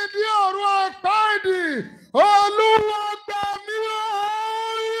mú mi dé ọ̀run àpáàdé Olúwa gbà mí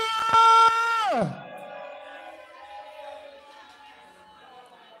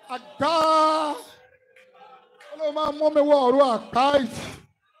agbára ló máa mú mi wọ ọ̀run àpáàdé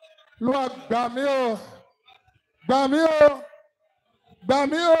ló wá gbà mí o gbà mí o gbà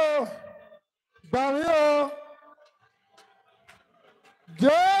mí o gbà mí o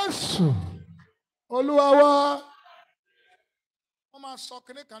Jésù Olúwa wa. Wọ́n máa sọ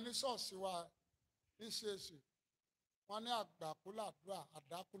kinní kan ní ṣọ́ọ̀ṣì wa ní ṣèṣì wọ́n ní àgbàkúlàdúrà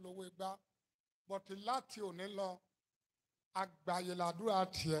àdákúlówó igbá bọ̀tí láti òní lọ àgbáyé làdúrà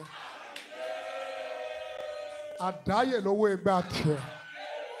tiẹ̀ àdáyé lówó igbá tiẹ̀.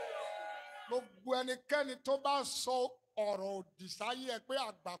 Gbogbo ẹnikẹ́ni tó bá sọ ọ̀rọ̀ òdì sáyé ẹ pé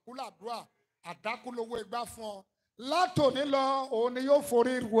àgbàkúlàdúrà àdákúlówó igbá fún ọ látòní lọ òun ni yóò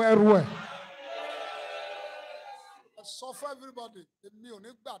forí ru ẹrù ẹ. Ẹ sọ fún everybody èmi ò ní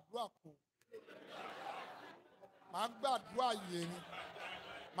gbàdúrà kù màá gbàdúrà yé ni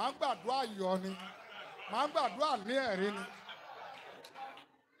màá gbàdúrà yọ ni màá gbàdúrà ní ẹ̀rí ni.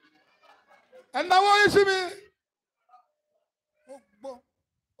 Ẹ náwó yín sí mi.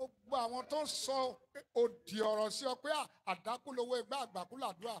 Gbogbo àwọn tó ń sọ òdì ọ̀rọ̀ sí ọ pé àdákúlówó igbá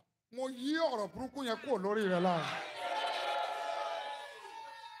àgbàkúlàdúrà mo yí ọ̀rọ̀ burúkú yẹn kúrò lórí rẹ lára.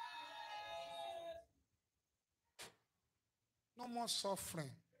 No more suffering.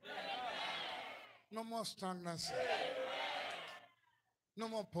 No more stagnancy. No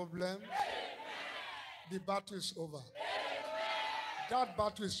more problem. The battle is over. That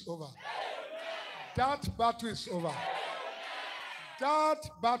battle is over. That battle is over. That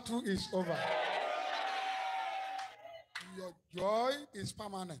battle is over. Your joy is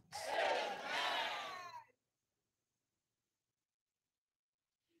permanent.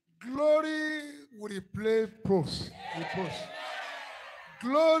 Glory will replace reproach.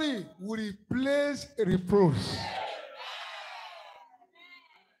 Glory will replace reproach.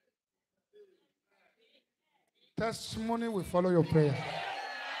 Testimony will follow your prayer.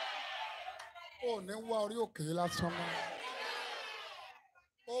 Oh, ní wá orí òkè lásán mọ́.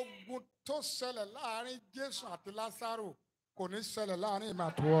 Ogun tó ṣẹlẹ̀ láàrin Jésù àti Lásárò kò ní ṣẹlẹ̀ láàrin èmi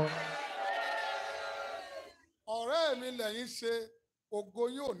àti ìwọ. Ọ̀rẹ́ mi lẹ́yìn ṣe ògo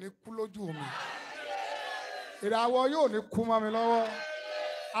yóò ní kú lójú mi. Ìràwọ̀ yóò ní kú mọ́ mi lọ́wọ́.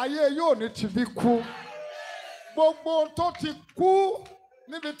 Ayé yóò ní ti bí kú. Gbogbo tó ti kú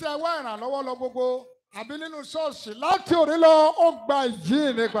níbi tí ẹ wá ìrànlọ́wọ́ lọ gbogbo àbí nínú ṣọ́ọ̀ṣì láti òní lọ ó gba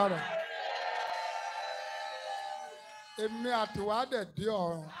ìyìn nípa rẹ̀. Èmi àti wàá dẹ̀ dé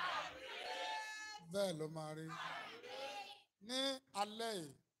ọ̀run. Bẹ́ẹ̀ ló máa rí. Ní alẹ́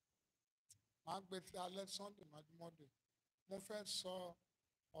yìí, màá gbé sí alẹ́ Sunday májúmọ́dé. Mo fẹ́ sọ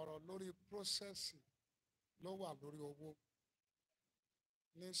ọ̀rọ̀ lórí prósẹ́sì ló wà lórí owó.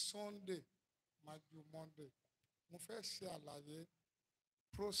 Ní Sunday májúmọ́dé, mo fẹ́ ṣe àlàyé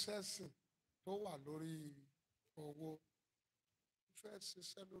prósẹ́sì tó wà lórí owó. Mo fẹ́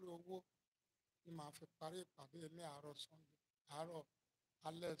ṣiṣẹ́ lórí owó ni màá fi parí ìpàdé ní àárọ̀ Sunday àárọ̀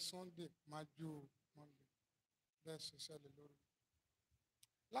alẹ́ Sunday májú Monday bẹ́ẹ̀ ṣiṣẹ́ lé lórí.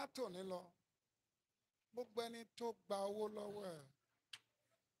 Látòní lọ gbogbo ẹni tó gba owó lọ́wọ́ ẹ̀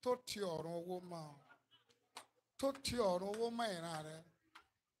tó ti ọ̀run owó mọ́ tó ti ọ̀run owó mọ́ ìran rẹ̀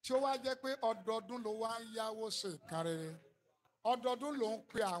tí ó wá jẹ́ pé ọdọọdún ló wá ń yáwó ṣe nǹkan rere ọdọọdún ló ń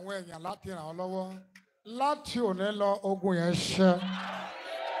pe àwọn èèyàn láti ràn ọ́ lọ́wọ́ láti òní lọ ogun yẹn ṣẹ́.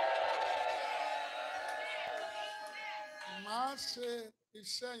 Màá ṣe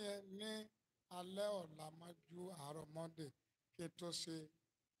iṣẹ́ yẹn ní alẹ́ ọ̀la májú àárọ̀ Monday kí n tó ṣe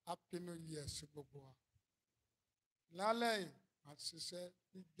Happy New Year sí gbogbo wa. Lálẹ́ yìí màá ṣiṣẹ́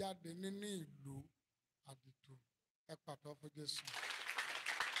jáde nínú ìlú àdìtú ẹ pàtó fún Jésù.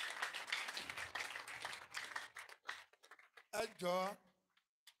 Ẹ jọ̀ọ́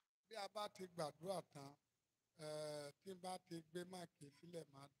bí a bá ti gbàdúrà tán tí n bá ti gbé máàkì sílẹ̀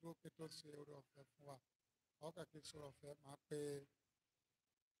máa dúró kí tó ṣe oore ọ̀fẹ́ fún wa ọkàn kí n sọ̀rọ̀ ọ̀fẹ́ máa pe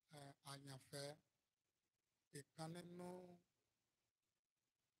àyànfẹ́ ìkan nínú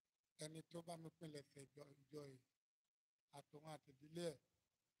ẹni tó bá mi pinlẹ̀ fẹ́ ìjọ yìí àtòun àtìdílé ẹ̀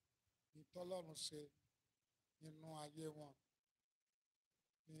ìtọ́lọ́run ṣe nínú ayé wọn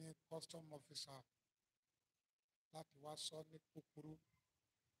ní custom officer láti wá sọ ní kúkúrú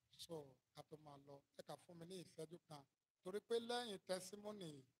so ká tó máa lọ ẹ kà fún mi ní ìṣẹ́jú kan torí pé lẹ́yìn tẹsímọ́nì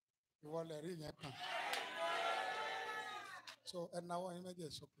ìwọlẹ̀ rí yẹn kan so ẹ náwó yín méjì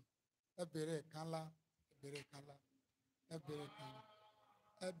sókè ẹ bèrè kan ńlá ẹ bèrè kan ńlá ẹ bèrè kan ńlá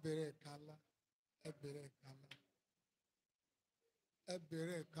ẹ bèrè kan ńlá ẹ bèrè kan ńlá ẹ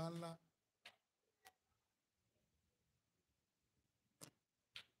bèrè kan ńlá.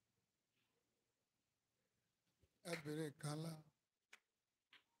 Ẹ bèrè kan ńlá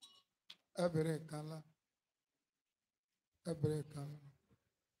ẹ bèrè kan ńlá ẹ bèrè kan ńlá.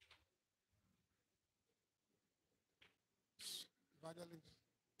 Evangelist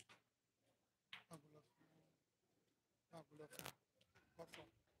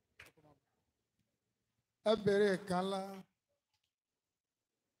ẹ bèrè kan ńlá.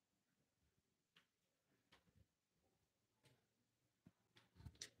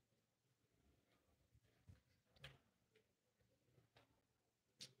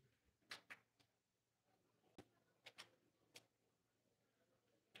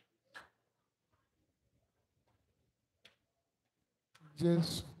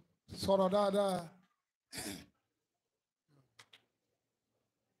 Jésù sọ̀rọ̀ dáadáa.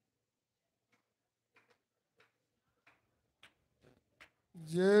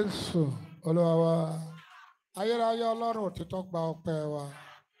 Jésù Olúwa wa ayérayé Ọlọ́run òtítọ́ gba ọpẹ́ wa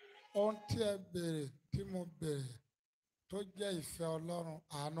ohun tí ẹ béèrè tí mo béèrè tó jẹ́ ìfẹ́ Ọlọ́run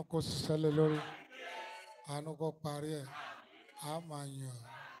àánú kó ṣiṣẹ́ lé lórí àánú kó parí ẹ̀ á máa yàn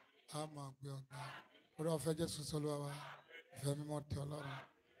á máa gbé ọ̀gá orí ọ̀fẹ́ Jésù Olúwa wa ìfẹ́ mímọ́ ti Ọlọ́run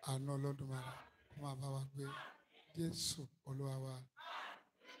àánú Olódùmarè kó máa bá wa gbé Jésù Olúwa wa.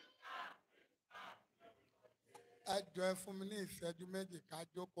 Ẹ jọ̀ọ́ ẹ fún mi ní ìṣẹ́jú méjì ká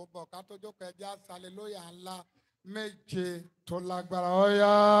jókòó bọ̀ ká tó jókòó ẹ jẹ́ hallelujah ńlá méje tó lágbára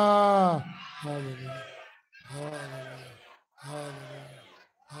ọ̀yá. Hallelujah, hallelujah, hallelujah,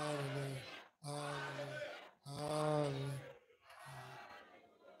 hallelujah, hallelujah, hallelujah.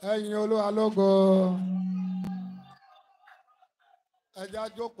 Ẹ̀yin Olúwa lógo. Ẹ jẹ́ á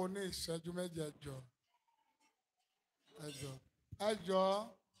jókòó ní ìṣẹ́jú méjì ẹ jọ̀ọ́. Ẹ jọ̀ọ́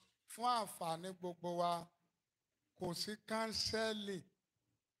fún àǹfààní gbogbo wa kò sí kánsẹ́lì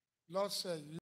lọ́sẹ̀ yìí.